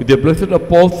 with your blessed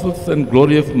apostles and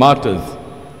glorious martyrs,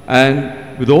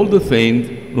 and with all the saints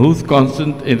whose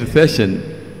constant intercession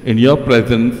in your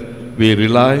presence we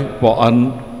rely for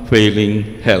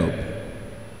unfailing help.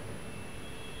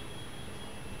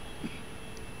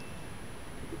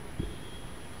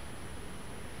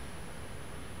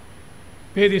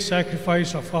 Pay the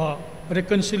sacrifice of our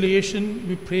reconciliation,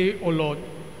 we pray, O Lord.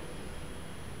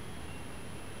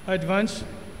 Advance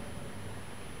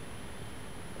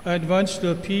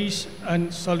the peace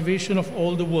and salvation of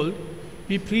all the world.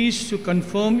 Be pleased to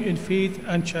confirm in faith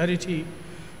and charity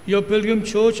your pilgrim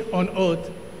church on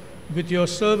earth with your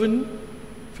servant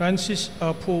Francis,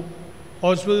 our Pope,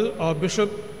 Oswald, our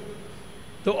Bishop,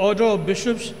 the order of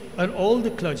bishops and all the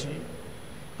clergy,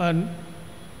 and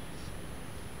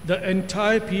the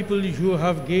entire people you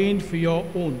have gained for your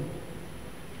own.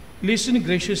 Listen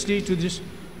graciously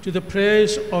to the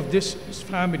prayers of this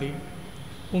family,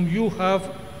 whom you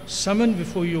have summoned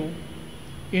before you.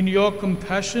 In your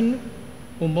compassion,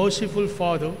 O merciful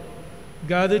Father,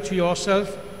 gather to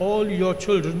yourself all your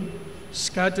children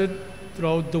scattered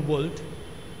throughout the world.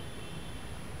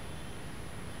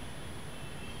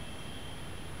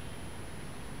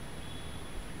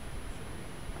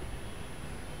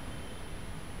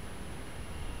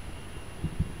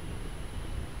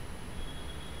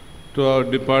 To our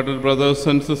departed brothers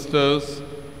and sisters,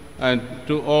 and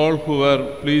to all who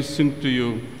are pleasing to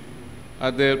you,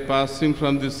 at their passing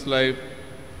from this life,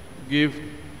 give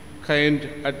kind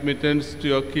admittance to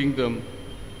your kingdom.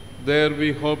 There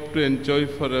we hope to enjoy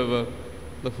forever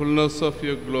the fullness of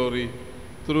your glory,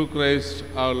 through Christ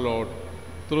our Lord,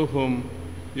 through whom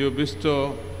you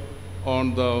bestow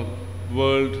on the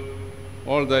world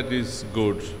all that is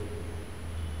good.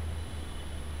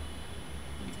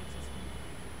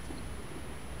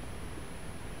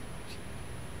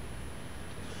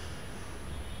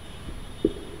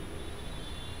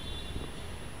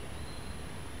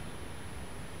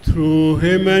 Through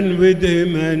him and with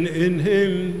him and in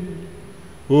him,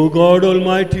 O God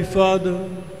Almighty Father,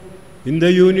 in the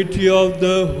unity of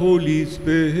the Holy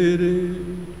Spirit,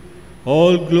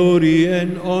 all glory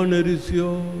and honor is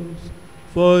yours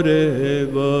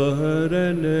forever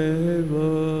and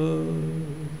ever.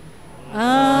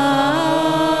 Amen.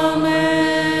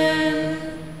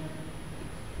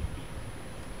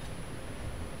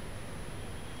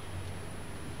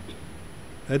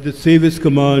 At the Saviour's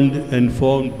command and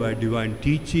formed by divine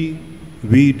teaching,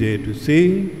 we dare to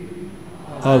say,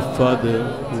 Our Father,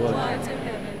 who art in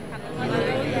heaven,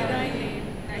 hallowed be thy name.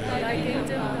 Thy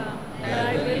kingdom come,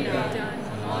 thy will be done,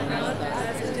 on earth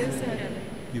as it is in heaven.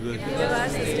 Give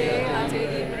us this day our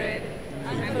daily bread,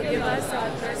 and forgive us our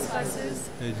trespasses,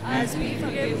 as we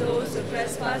forgive those who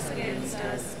trespass against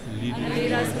us. And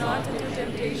lead us not into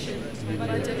temptation,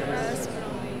 but deliver us from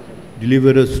evil.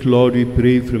 Deliver us, Lord, we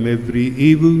pray, from every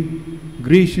evil.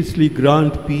 Graciously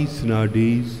grant peace in our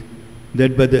days,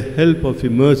 that by the help of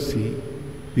your mercy,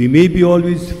 we may be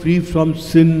always free from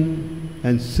sin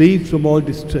and safe from all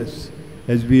distress,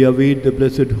 as we await the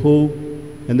blessed hope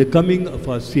and the coming of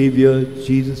our Saviour,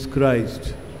 Jesus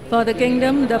Christ. For the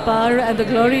kingdom, the power, and the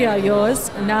glory are yours,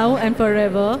 now and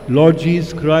forever. Lord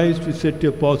Jesus Christ, you said to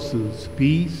your apostles,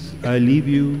 Peace I leave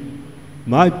you,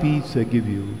 my peace I give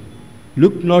you.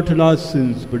 Look not on our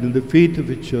sins, but in the faith of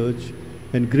the Church,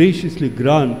 and graciously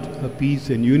grant a peace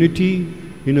and unity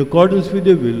in accordance with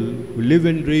your will, who live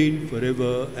and reign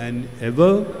forever and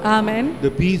ever. Amen.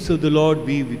 The peace of the Lord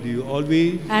be with you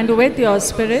always. And with your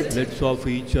spirit. Let's offer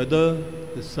each other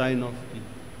the sign of peace.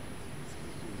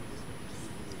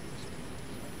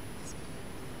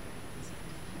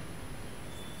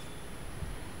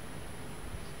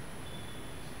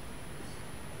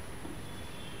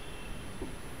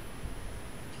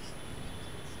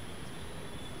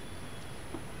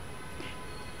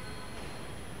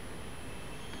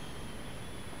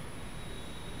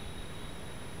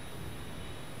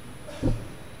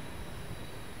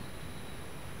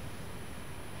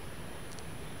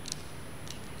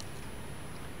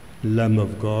 Lamb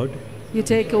of God, you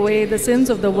take away the sins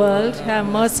of the world, have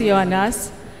mercy on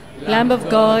us. Lamb of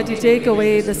God, you take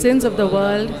away the sins of the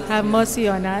world, have mercy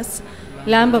on us.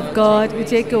 Lamb of God, you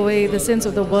take away the sins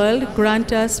of the world,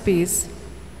 grant us peace.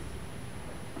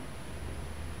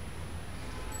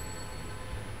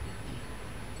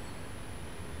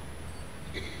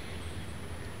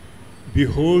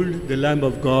 behold the Lamb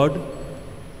of God,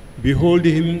 behold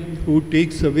him who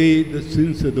takes away the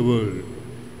sins of the world.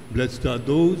 Blessed are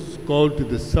those called to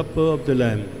the supper of the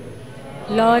Lamb.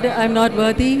 Lord, I am not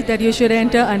worthy that you should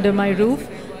enter under my roof,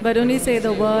 but only say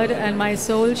the word, and my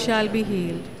soul shall be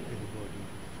healed.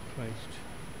 Christ,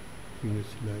 in his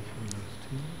life and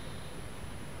mercy.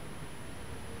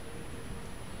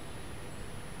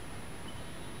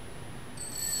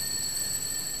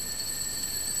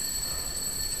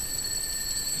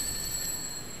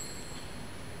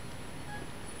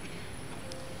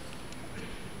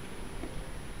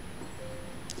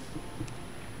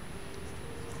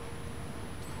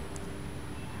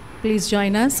 Please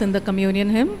join us in the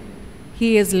communion hymn,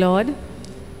 He is Lord,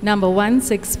 number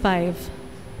 165.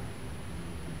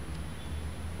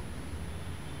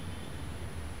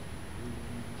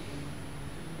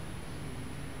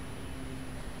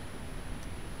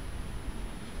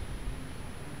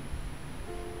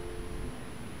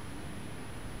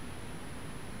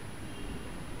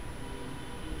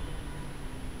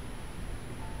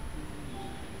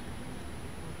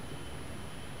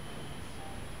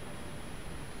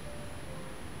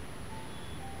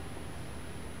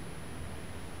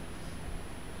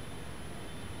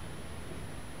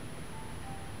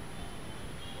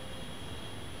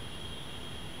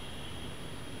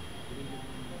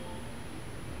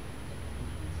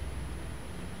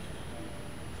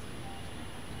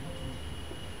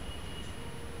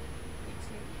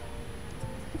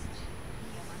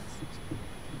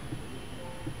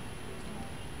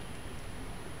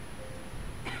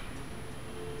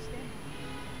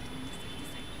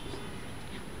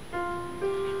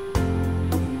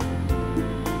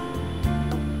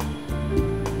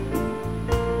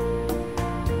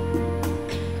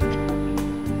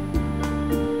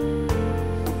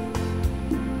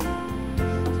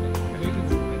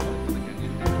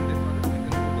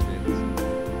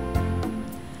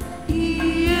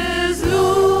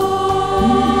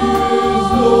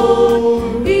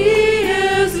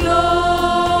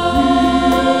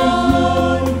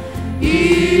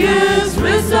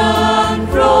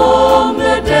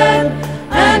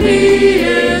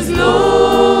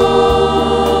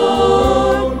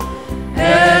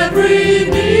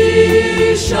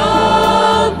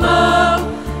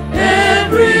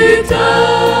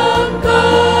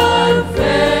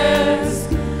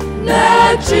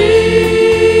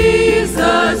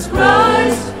 Jesus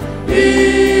Christ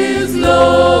is Lord.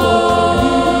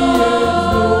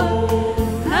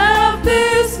 Have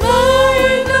this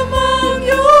mind among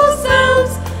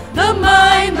yourselves, the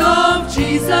mind of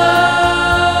Jesus.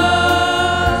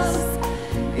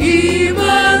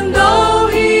 Even though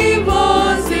he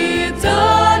was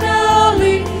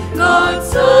eternally God's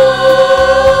Son,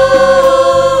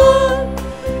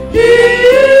 he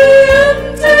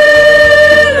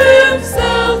emptied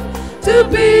himself to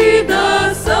be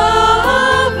the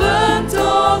servant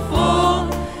of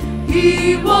all.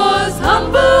 He was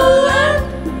humble and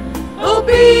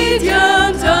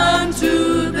obedient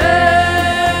unto them.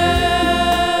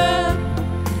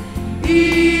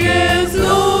 He is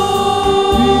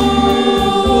Lord.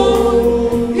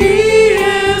 He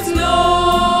is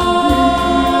Lord.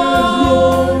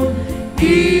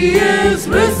 He is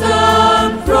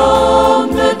risen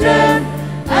from the dead,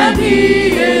 and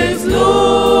he is Lord.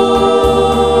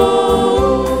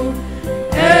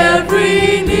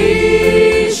 Every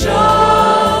knee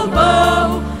shall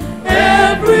bow,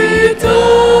 every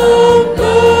tongue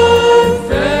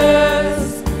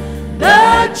confess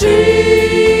that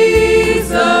Jesus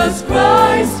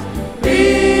Christ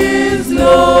is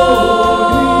Lord.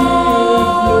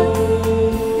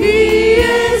 He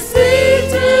is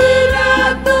seated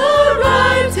at the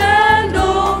right hand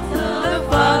of the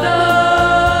Father.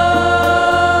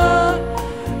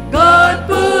 God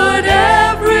put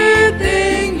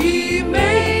everything he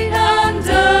made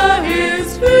under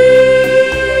his feet.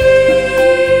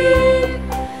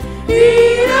 He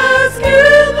has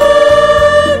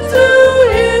given to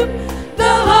him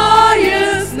the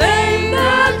highest name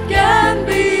that can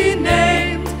be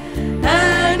named,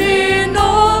 and in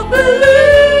all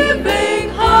believing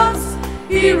hearts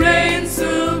he reigns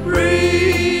supreme.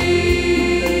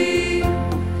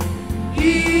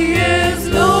 He is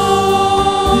Lord.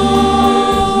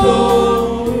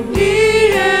 He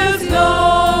is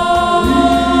Lord.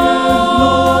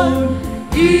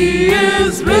 He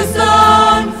is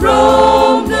risen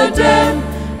from the dead,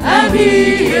 and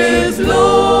he is Lord.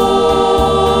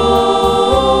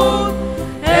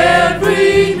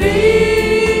 Every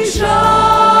knee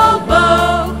shall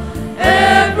bow,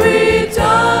 every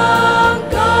tongue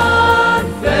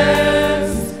confess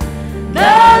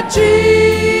that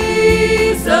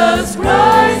Jesus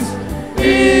Christ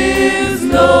is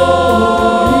Lord.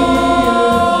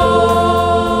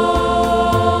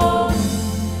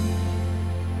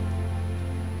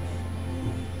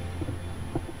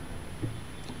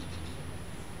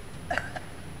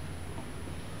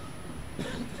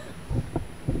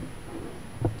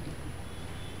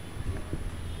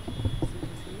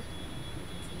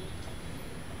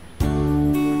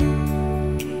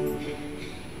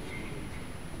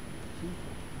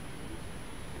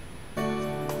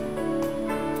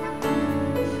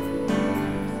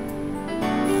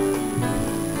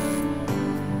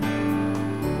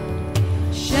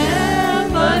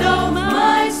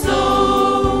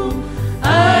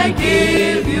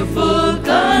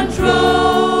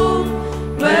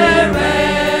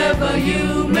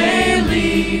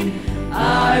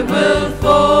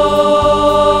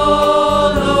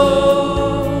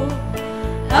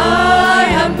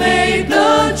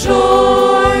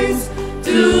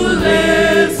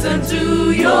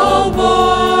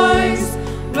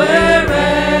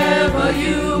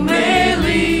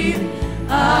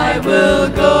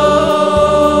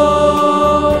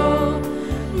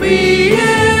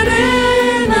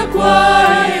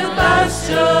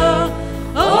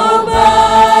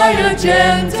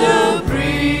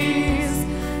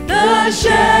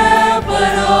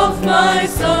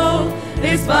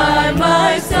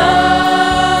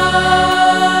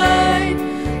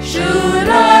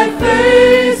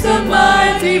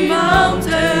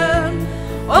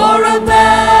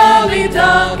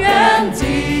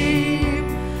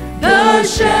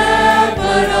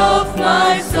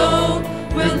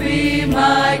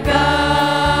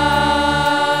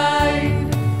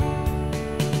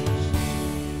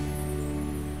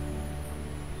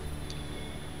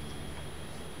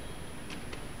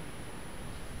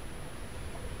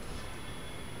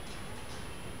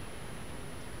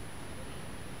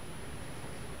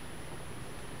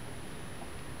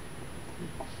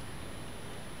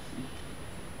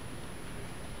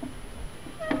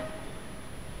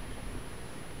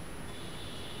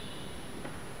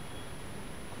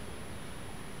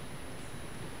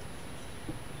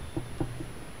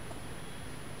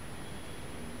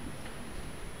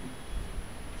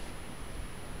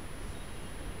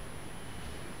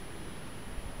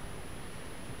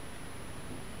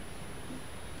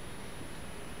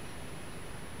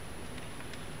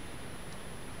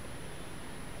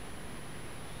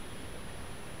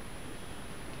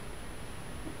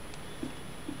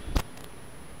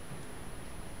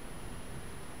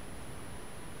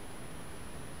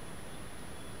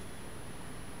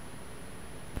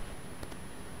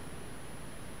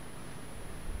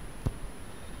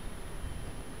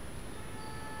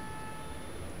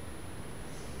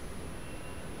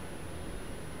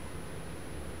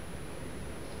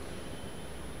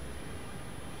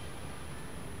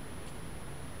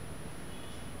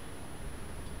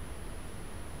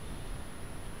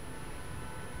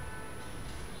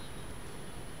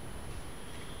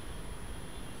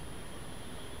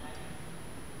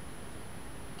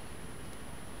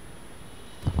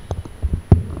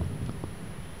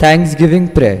 Thanksgiving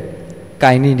prayer.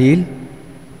 Kindly kneel.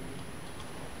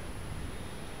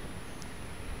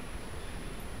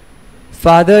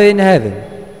 Father in heaven,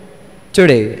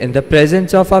 today in the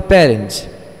presence of our parents,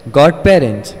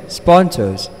 godparents,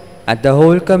 sponsors, and the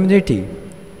whole community,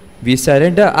 we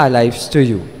surrender our lives to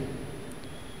you.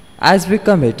 As we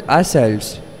commit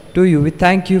ourselves to you, we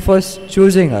thank you for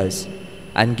choosing us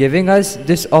and giving us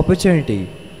this opportunity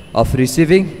of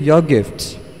receiving your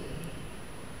gifts.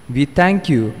 We thank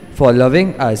you for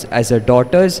loving us as our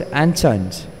daughters and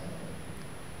sons.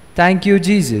 Thank you,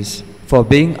 Jesus, for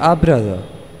being our brother.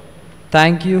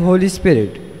 Thank you, Holy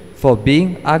Spirit, for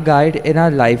being our guide in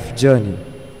our life journey.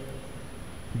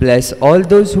 Bless all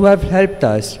those who have helped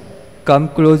us come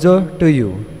closer to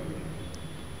you.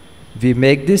 We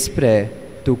make this prayer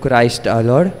to Christ our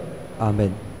Lord.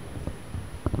 Amen.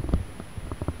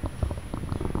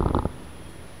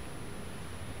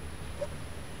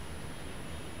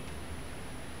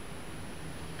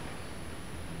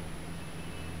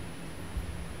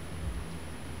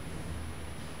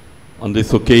 On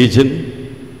this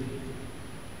occasion,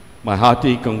 my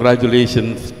hearty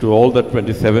congratulations to all the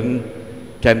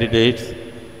 27 candidates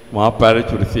from our parish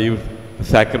who received the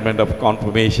sacrament of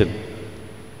confirmation.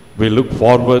 We look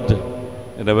forward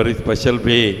in a very special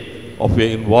way of your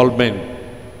involvement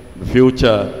in the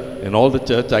future in all the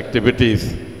church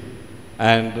activities.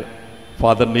 And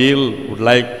Father Neil would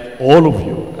like all of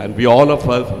you, and we all of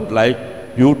us would like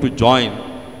you to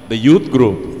join the youth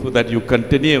group so that you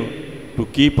continue to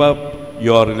keep up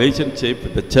your relationship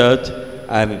with the church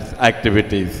and its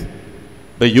activities.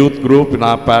 The youth group in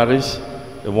our parish,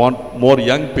 they want more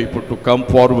young people to come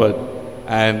forward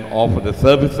and offer the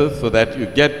services so that you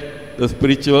get the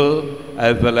spiritual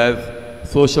as well as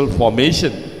social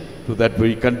formation so that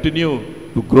we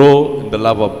continue to grow in the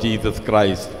love of Jesus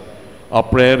Christ. Our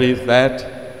prayer is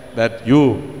that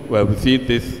you who have received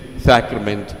this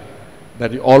sacrament,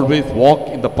 that you always walk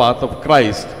in the path of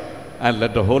Christ and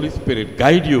let the Holy Spirit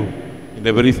guide you in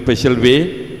a very special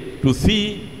way to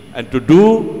see and to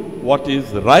do what is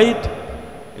right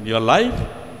in your life,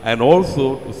 and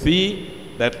also to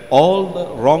see that all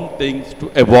the wrong things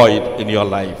to avoid in your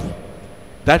life.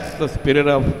 That's the spirit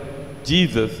of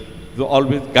Jesus, who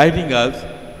always guiding us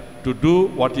to do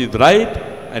what is right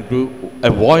and to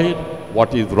avoid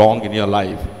what is wrong in your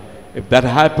life. If that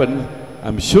happens,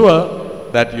 I'm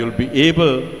sure that you'll be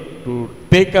able to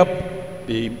take up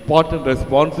the important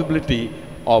responsibility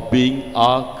of being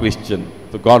a Christian.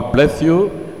 So God bless you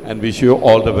and wish you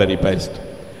all the very best.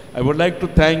 I would like to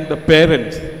thank the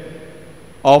parents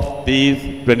of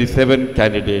these 27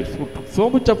 candidates who took so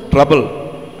much of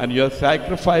trouble, and you have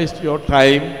sacrificed your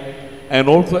time and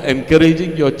also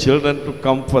encouraging your children to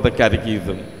come for the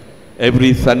catechism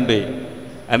every Sunday.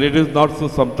 And it is not so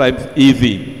sometimes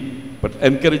easy, but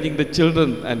encouraging the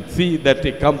children and see that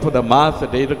they come for the Mass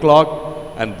at 8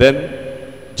 o'clock and then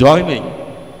joining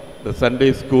the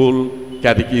Sunday school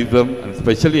catechism, and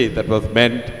especially that was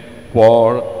meant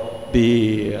for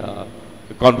the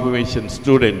confirmation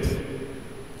students.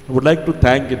 I would like to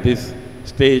thank at this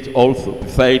stage also,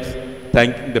 besides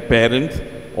thanking the parents,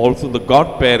 also the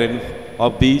godparents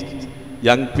of these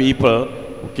young people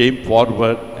who came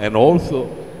forward and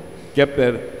also kept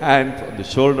their hands on the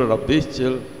shoulder of these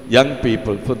young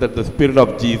people so that the Spirit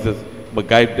of Jesus may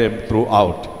guide them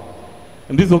throughout.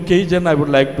 On this occasion, I would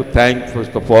like to thank,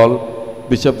 first of all,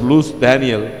 Bishop Luce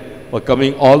Daniel for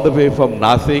coming all the way from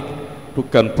Nasik to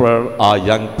confer our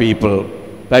young people.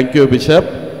 Thank you, Bishop.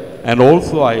 And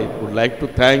also, I would like to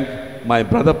thank my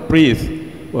brother priests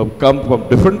who have come from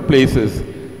different places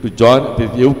to join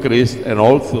this Eucharist, and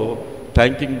also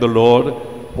thanking the Lord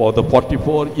for the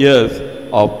 44 years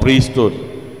of priesthood.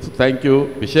 So thank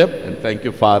you, Bishop, and thank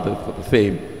you, Father, for the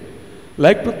same. I'd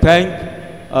like to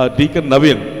thank Deacon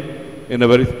Navin in a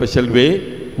very special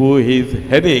way, who is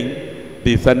heading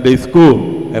the Sunday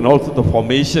school and also the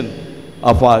formation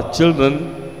of our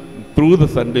children through the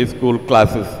Sunday school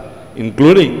classes,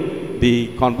 including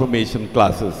the confirmation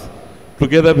classes.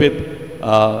 Together with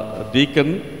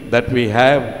Deacon, that we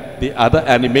have the other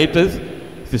animators,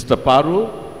 Sister Paru,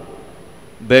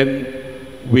 then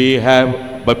we have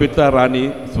Babita Rani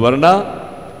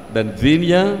Swarna, then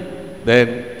Xenia,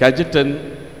 then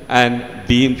Kajitan, and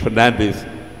Dean Fernandez.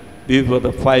 These were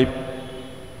the 5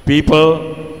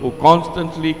 people who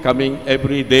constantly coming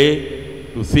every day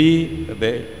to see that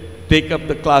they take up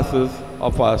the classes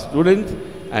of our students,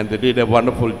 and they did a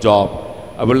wonderful job.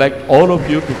 I would like all of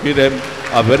you to give them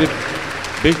a very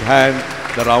big hand,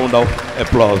 the round of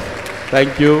applause.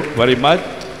 Thank you very much,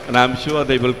 and I'm sure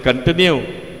they will continue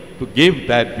to give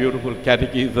that beautiful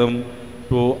catechism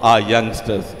to our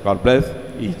youngsters. God bless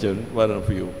each and one of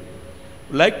you.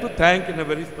 I'd like to thank in a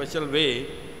very special way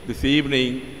this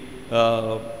evening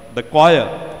the choir.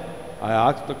 I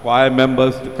asked the choir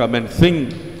members to come and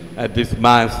sing at this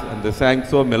Mass, and they sang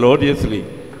so melodiously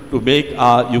to make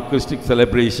our Eucharistic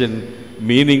celebration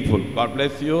meaningful. God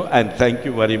bless you, and thank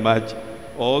you very much,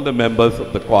 all the members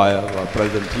of the choir who are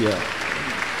present here.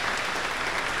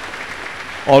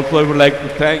 Also, I would like to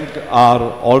thank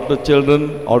our altar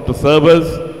children, altar servers,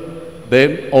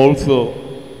 then also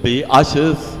the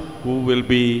ushers who will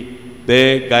be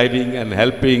there guiding and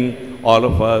helping all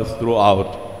of us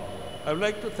throughout. I would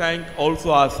like to thank also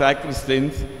our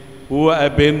sacristans who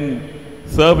have been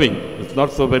serving. It's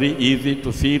not so very easy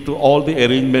to see to all the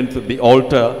arrangements of the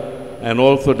altar and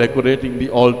also decorating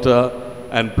the altar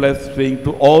and plus seeing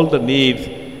to all the needs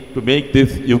to make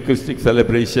this Eucharistic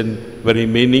celebration very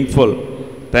meaningful.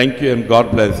 Thank you and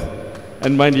God bless.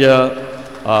 And my dear,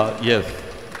 yes,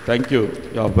 thank you.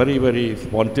 You are very, very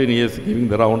spontaneous, giving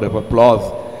the round of applause.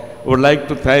 I would like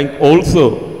to thank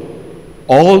also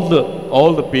all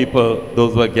the people,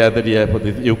 those who are gathered here for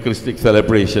this Eucharistic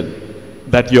celebration,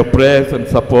 that your prayers and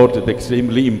support is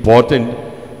extremely important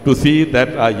to see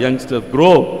that our youngsters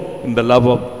grow in the love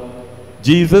of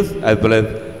Jesus as well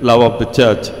as love of the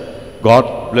church.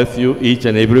 God bless you, each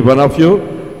and every one of you,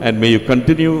 and may you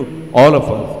continue, all of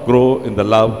us, grow in the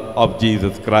love of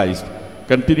Jesus Christ.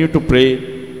 Continue to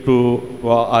pray for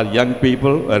our young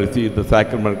people who receive the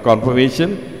sacrament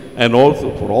confirmation, and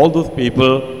also for all those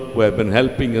people who have been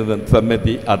helping us and some of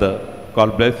the other.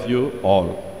 God bless you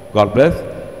all. God bless.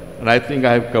 And I think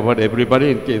I have covered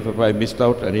everybody. In case if I missed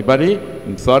out anybody,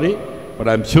 I'm sorry, but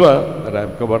I'm sure that I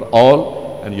have covered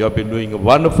all, and you have been doing a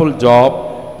wonderful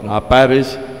job in our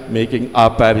parish, making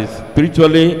our parish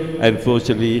spiritually and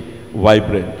socially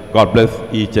vibrant. God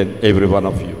bless each and every one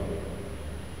of you.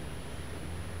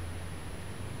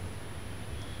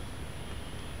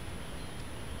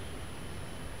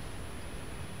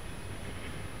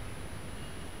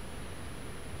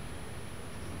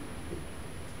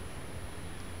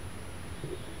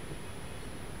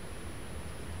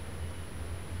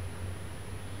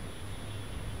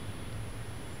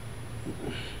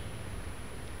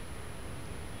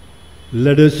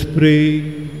 Let us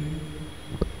pray.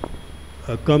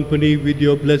 Accompany with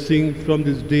your blessing from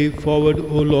this day forward,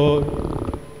 O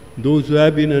Lord, those who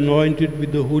have been anointed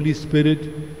with the Holy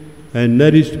Spirit and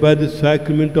nourished by the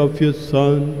sacrament of your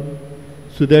Son,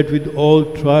 so that with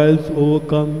all trials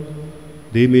overcome,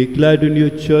 they may gladden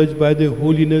your church by their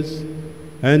holiness,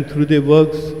 and through their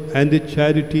works and their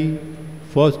charity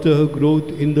foster her growth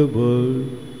in the world.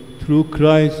 Through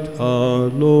Christ our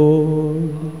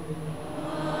Lord.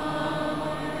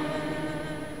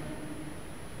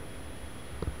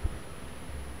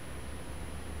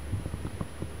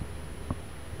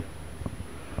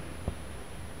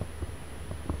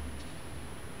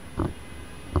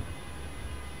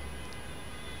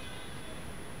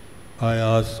 I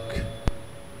ask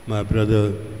my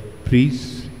brother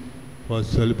priests for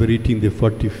celebrating the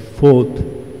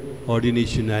 44th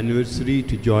ordination anniversary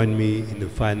to join me in the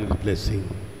final blessing.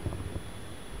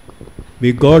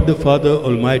 May God the Father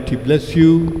Almighty bless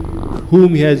you,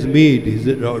 whom He has made His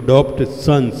adopted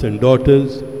sons and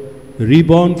daughters,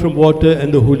 reborn from water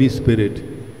and the Holy Spirit,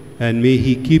 and may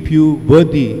He keep you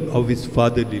worthy of His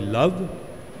fatherly love.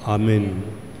 Amen.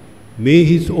 May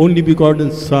His only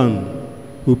begotten Son,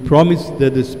 who promised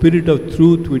that the Spirit of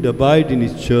truth would abide in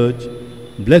His church,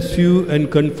 bless you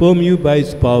and confirm you by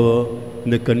His power in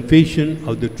the confession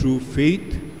of the true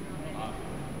faith.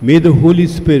 May the Holy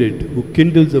Spirit, who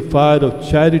kindles the fire of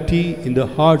charity in the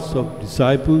hearts of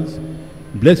disciples,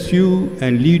 bless you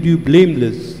and lead you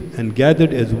blameless and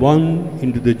gathered as one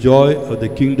into the joy of the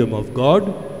kingdom of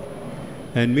God.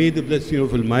 And may the blessing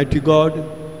of Almighty God,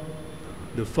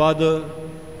 the Father,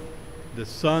 the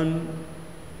Son,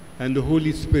 and the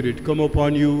Holy Spirit come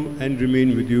upon you and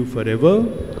remain with you forever.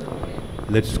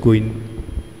 Let's go in.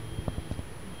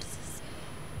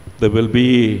 There will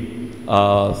be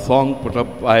a song put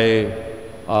up by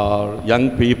our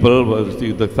young people who will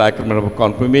receive the sacrament of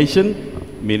confirmation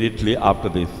immediately after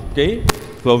this. Okay?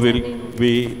 So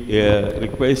we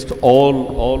request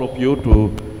all of you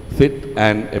to sit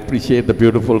and appreciate the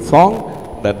beautiful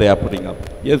song that they are putting up.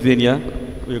 Yes,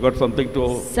 Zinia, you got something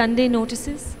to... Sunday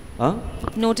notices. Huh?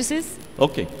 Notices?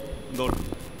 Okay.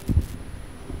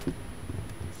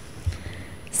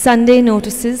 Sunday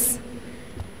notices.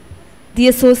 The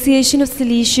Association of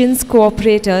Salesians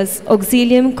Cooperators,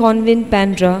 Auxilium Convent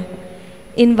Bandra,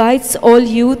 invites all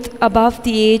youth above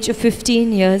the age of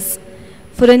 15 years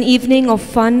for an evening of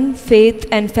fun, faith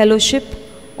and fellowship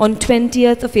on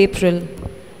 20th of April.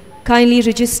 Kindly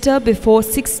register before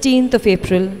 16th of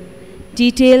April.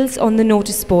 Details on the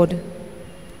notice board.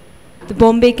 the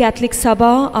Bombay Catholic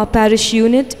Sabha, our parish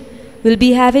unit, will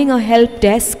be having a help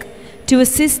desk to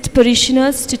assist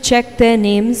parishioners to check their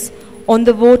names on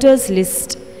the voters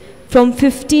list from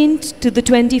 15th to the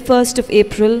 21st of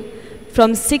April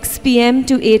from 6 p.m.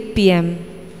 to 8 p.m.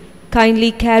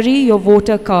 Kindly carry your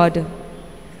voter card.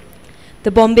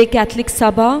 The Bombay Catholic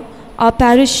Sabha, our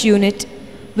parish unit,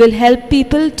 will help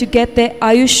people to get their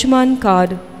Ayushman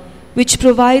card, which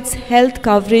provides health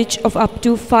coverage of up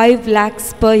to 5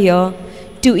 lakhs per year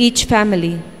to each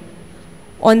family.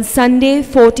 On Sunday,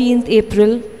 14th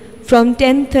April, from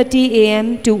 10:30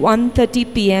 a.m. to 1:30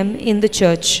 p.m. in the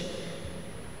church.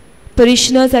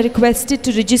 Parishioners are requested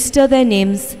to register their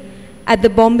names at the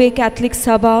Bombay Catholic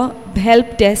Sabha help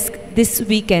desk this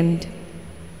weekend.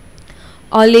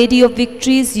 Our Lady of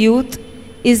Victories Youth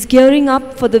is gearing up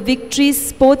for the Victories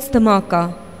Sports Dhamaka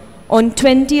on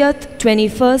 20th,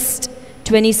 21st,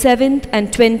 27th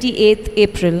and 28th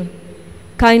April.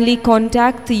 Kindly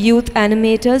contact the youth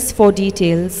animators for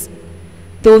details.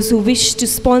 Those who wish to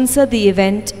sponsor the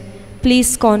event,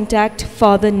 please contact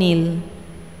Father Neil.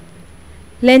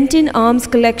 Lenten alms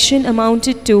collection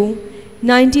amounted to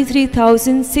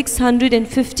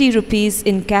 93,650 rupees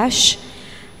in cash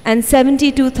and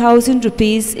 72,000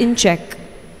 rupees in cheque.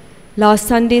 Last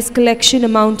Sunday's collection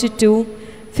amounted to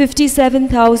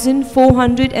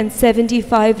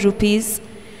 57,475 rupees.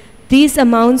 These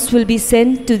amounts will be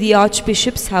sent to the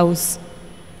Archbishop's house.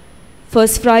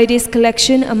 First Friday's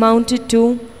collection amounted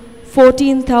to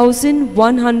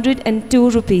 14,102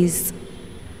 rupees.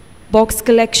 Box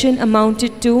collection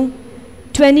amounted to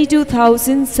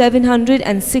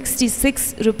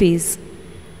 22,766 rupees.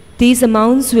 These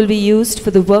amounts will be used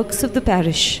for the works of the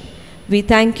parish. We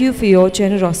thank you for your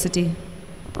generosity.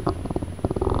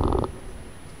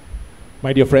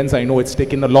 My dear friends, I know it's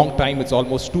taken a long time. It's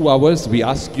almost 2 hours. We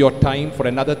ask your time for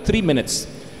another 3 minutes.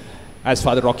 As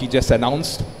Father Rocky just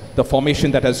announced, the formation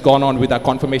that has gone on with our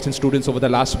confirmation students over the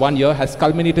last 1 year has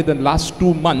culminated in the last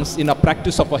 2 months in a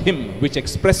practice of a hymn which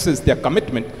expresses their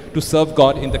commitment to serve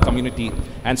God in the community.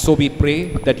 And so we pray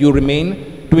that you remain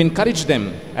to encourage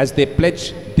them as they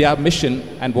pledge their mission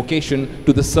and vocation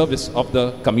to the service of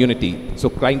the community.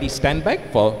 So kindly stand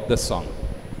back for the song.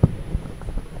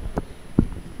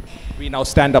 We now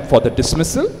stand up for the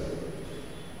dismissal.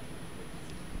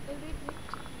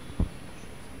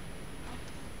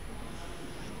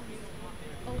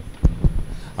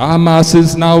 Our Mass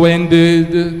is now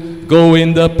ended. Go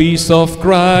in the peace of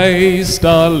Christ.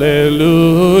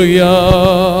 Alleluia.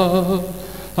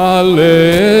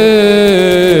 Alleluia.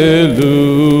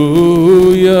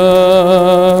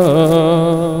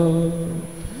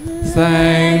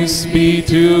 Thanks be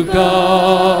to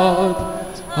God.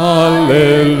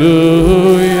 Alleluia.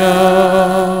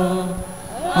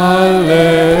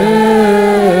 Alleluia.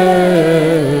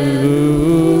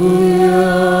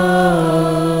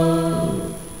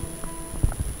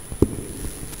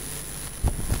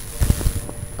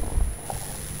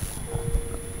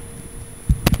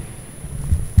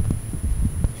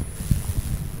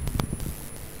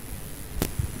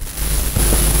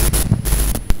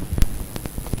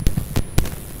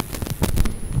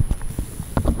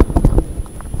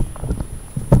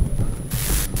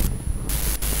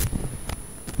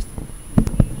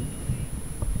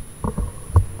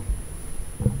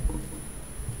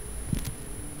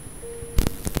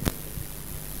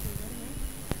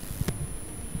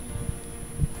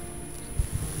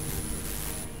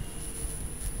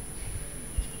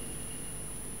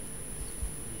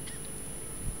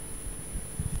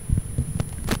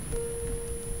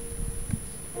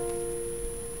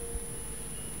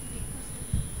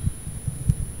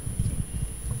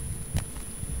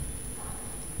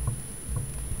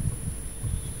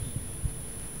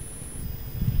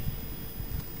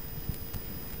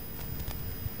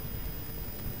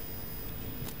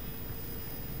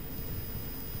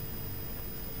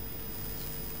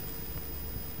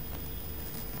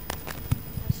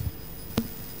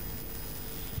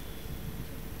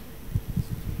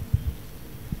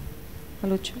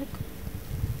 Hello, check.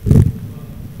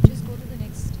 Just go to the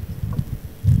next.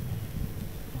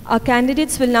 Our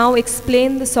candidates will now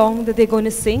explain the song that they're going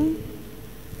to sing.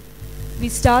 We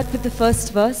start with the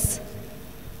first verse.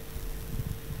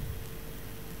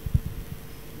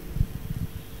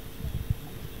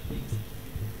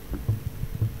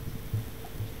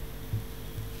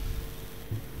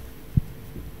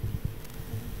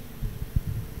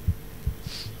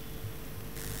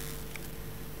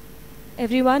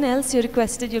 Everyone else, you're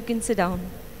requested, you can sit down.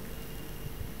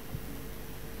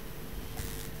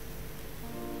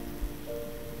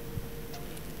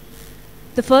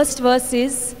 The first verse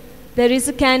is, there is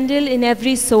a candle in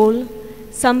every soul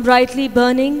some brightly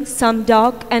burning, some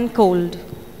dark and cold.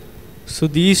 So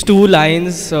these two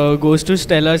lines goes to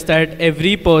tell us that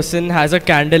every person has a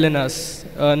candle in us.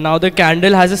 Now the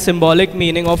candle has a symbolic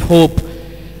meaning of hope.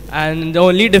 And the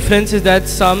only difference is that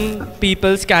some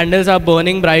people's candles are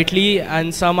burning brightly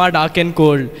and some are dark and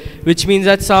cold, which means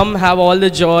that some have all the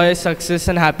joy, success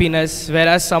and happiness,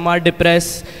 whereas some are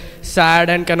depressed, sad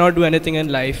and cannot do anything in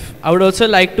life. I would also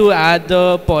like to add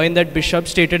the point that Bishop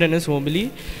stated in his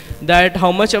homily, that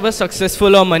how much of a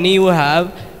successful or money you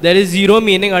have, there is zero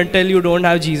meaning until you don't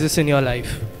have Jesus in your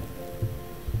life.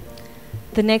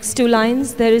 The next two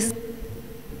lines, there is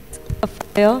a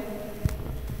fire.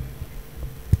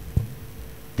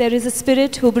 There is a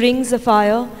spirit who brings a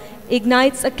fire,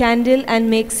 ignites a candle and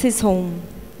makes his home.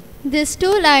 These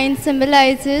two lines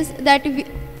symbolizes that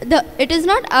it is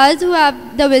not us who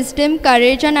have the wisdom,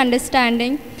 courage and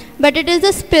understanding, but it is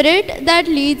the Spirit that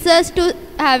leads us to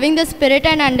having the spirit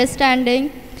and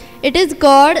understanding. It is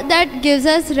God that gives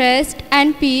us rest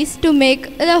and peace to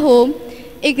make the home,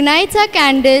 ignites a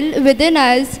candle within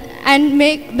us and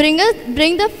bring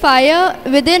the fire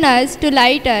within us to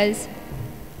light us.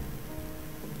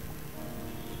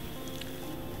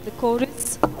 The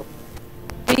chorus,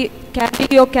 carry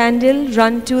your candle,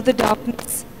 run to the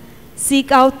darkness,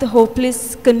 seek out the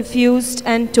hopeless, confused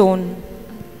and torn.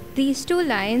 These two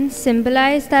lines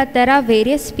symbolize that there are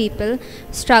various people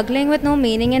struggling with no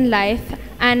meaning in life,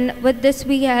 and with this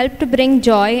we help to bring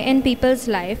joy in people's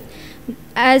life.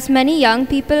 As many young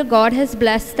people, God has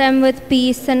blessed them with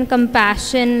peace and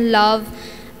compassion, love,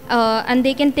 and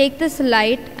they can take this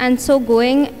light and so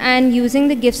going and using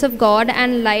the gifts of God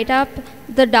and light up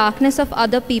the darkness of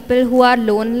other people who are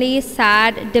lonely,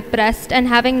 sad, depressed and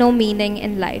having no meaning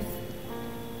in life.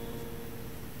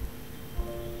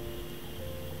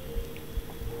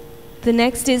 The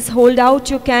next is hold out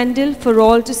your candle for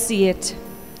all to see it.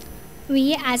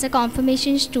 We as a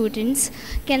confirmation students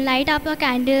can light up our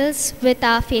candles with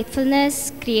our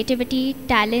faithfulness, creativity,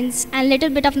 talents and little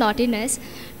bit of naughtiness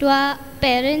to our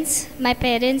parents,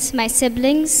 my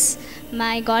siblings,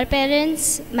 my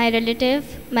godparents, my relative,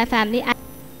 my family.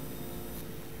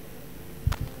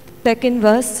 Second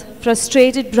verse,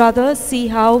 frustrated brother, see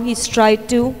how he's tried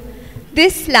to.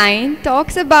 This line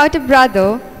talks about a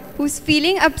brother who's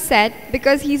feeling upset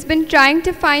because he's been trying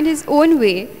to find his own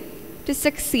way to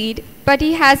succeed, but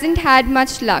he hasn't had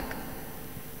much luck.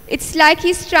 It's like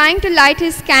he's trying to light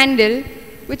his candle,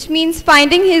 which means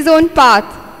finding his own path,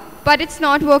 but it's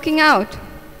not working out.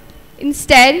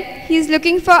 Instead, he's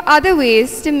looking for other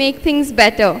ways to make things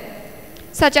better,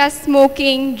 such as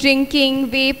smoking, drinking,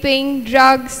 vaping,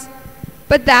 drugs.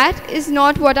 But that is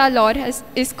not what our Lord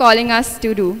is calling us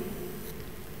to do.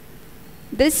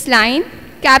 This line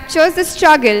captures the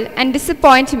struggle and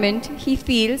disappointment he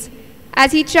feels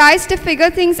as he tries to figure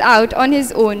things out on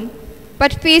his own,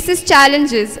 but faces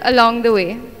challenges along the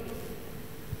way.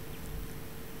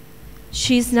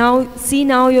 See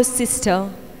now your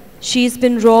sister, she's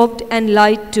been robbed and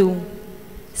lied to,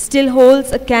 still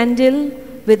holds a candle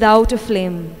without a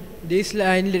flame. This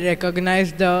line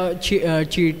recognizes the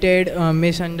cheated,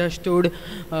 misunderstood,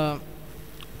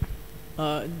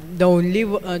 the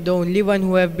only one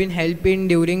who have been helping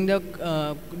during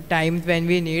the times when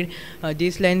we need.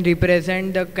 This line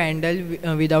represents the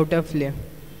candle without a flame.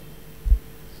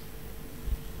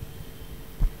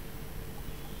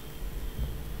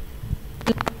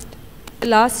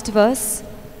 Last verse,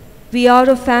 we are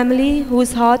a family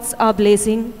whose hearts are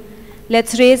blazing.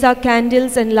 Let's raise our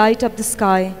candles and light up the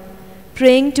sky.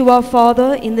 Praying to our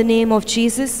Father in the name of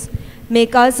Jesus,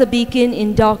 make us a beacon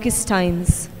in darkest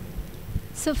times.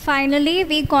 So finally,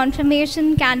 we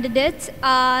confirmation candidates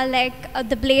are like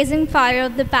the blazing fire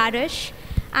of the parish,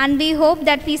 and we hope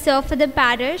that we serve for the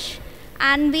parish,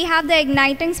 and we have the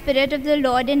igniting spirit of the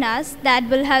Lord in us that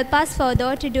will help us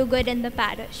further to do good in the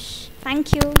parish.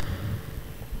 Thank you.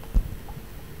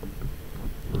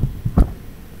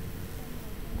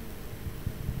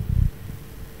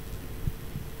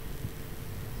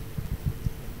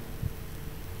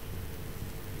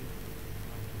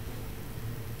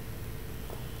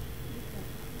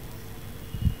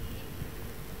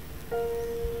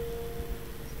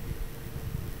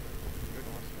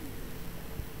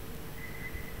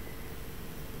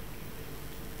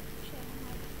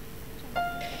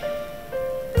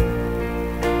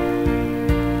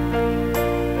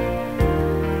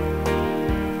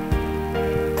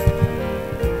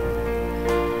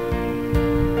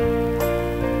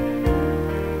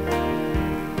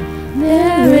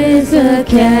 There is a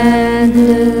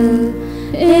candle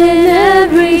in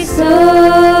every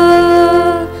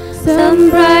soul, some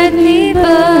brightly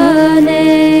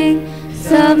burning,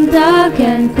 some dark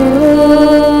and cold.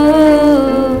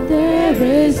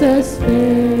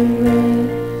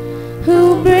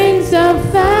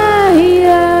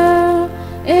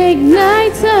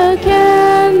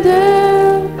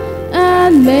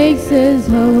 is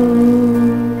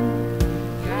hope.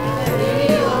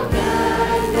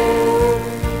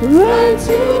 Run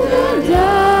to the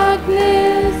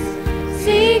darkness,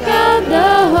 seek out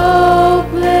the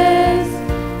hopeless,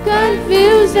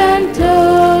 confused and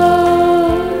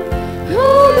torn.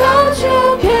 Hold out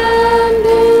your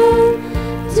candle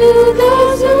to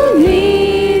those who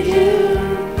need you.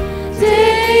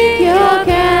 Take your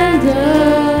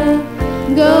candle,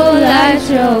 go light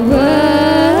your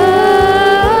world.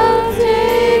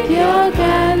 Take your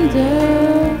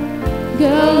candle,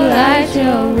 go light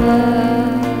your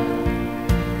world.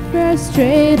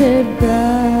 Frustrated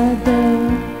brother,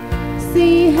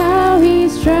 see how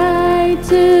he's tried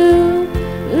to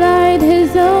light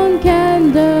his own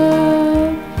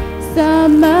candle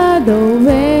some other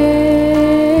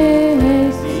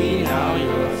way. See how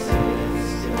your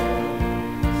sister,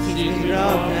 she's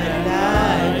rock and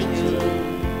light too.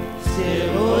 Still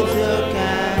holds your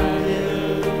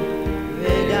candle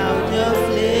without a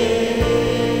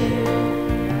flame.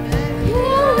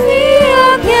 Carry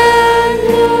your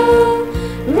candle,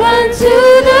 run to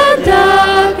the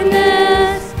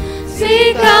darkness,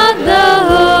 seek out the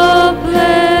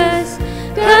hopeless,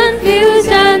 confused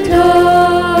and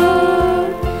torn.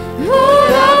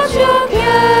 Hold out your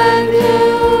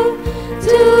candle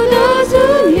to those who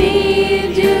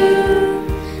need you.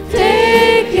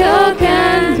 Take your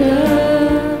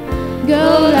candle, go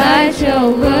light your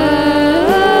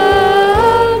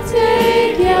world.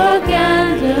 Take your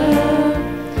candle,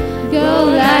 go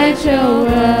light your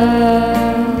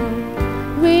world.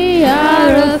 We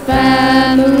are a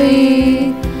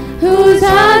family whose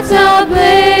hearts are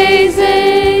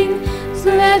blazing, so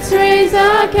let's raise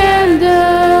our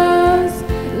candles,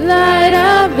 light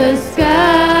up the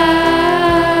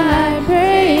sky,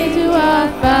 pray to our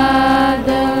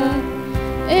Father.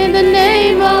 In the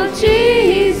name of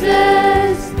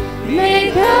Jesus,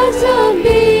 make us a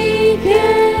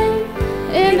beacon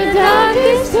in the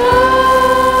darkest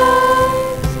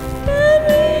times.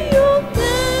 Carry your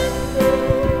candle,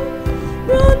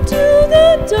 run to the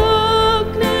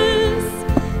darkness,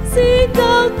 seek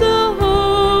out the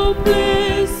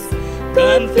hopeless,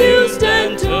 confused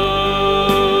and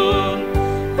torn.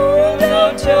 Hold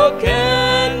out your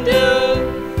candle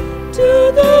to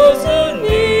those who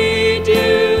need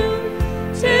you.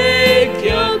 Take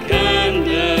your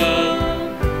candle,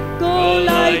 go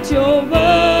light your world.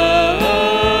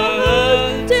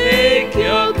 Take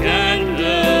your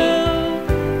candle,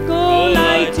 go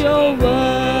light your world.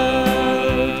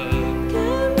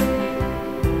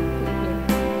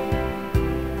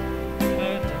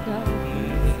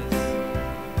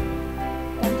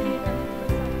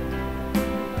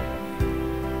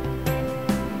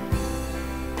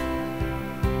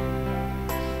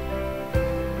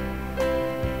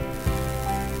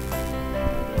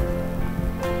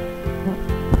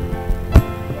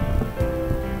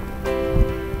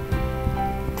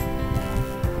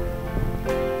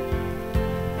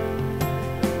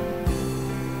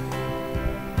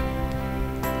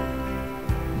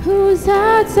 Whose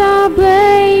hearts are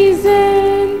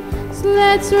blazing, so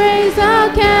let's raise our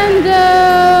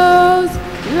candles,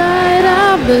 light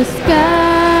up the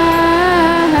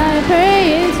sky,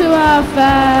 praying to our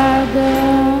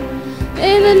Father.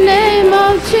 In the name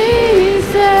of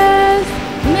Jesus,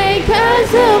 make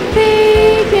us a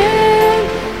beacon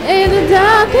in the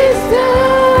darkest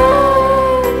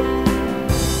time.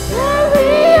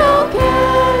 Carry your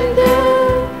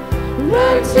candle,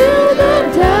 run to the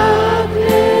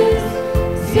darkness,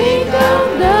 seek out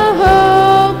the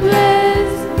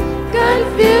hopeless,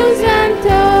 confused and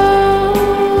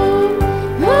torn.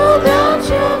 Hold out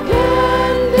your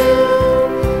candle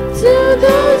to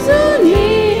those who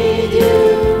need you.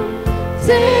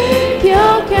 Take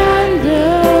your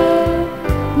candle,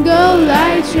 go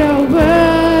light your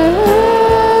world.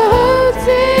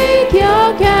 Take your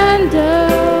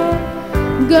candle,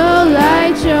 go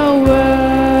light your world.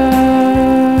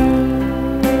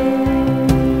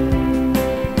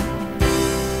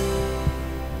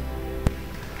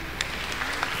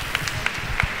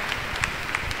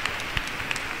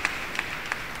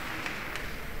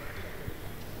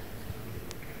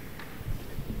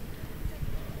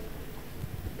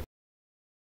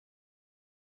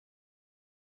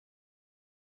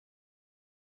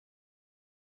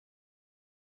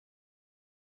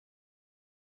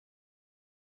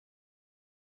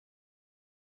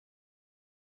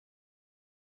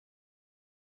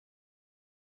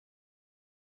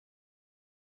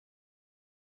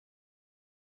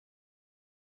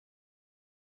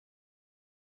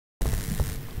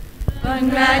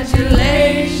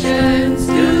 Congratulations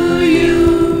to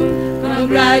you.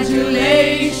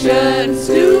 Congratulations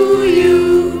to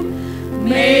you.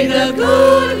 good.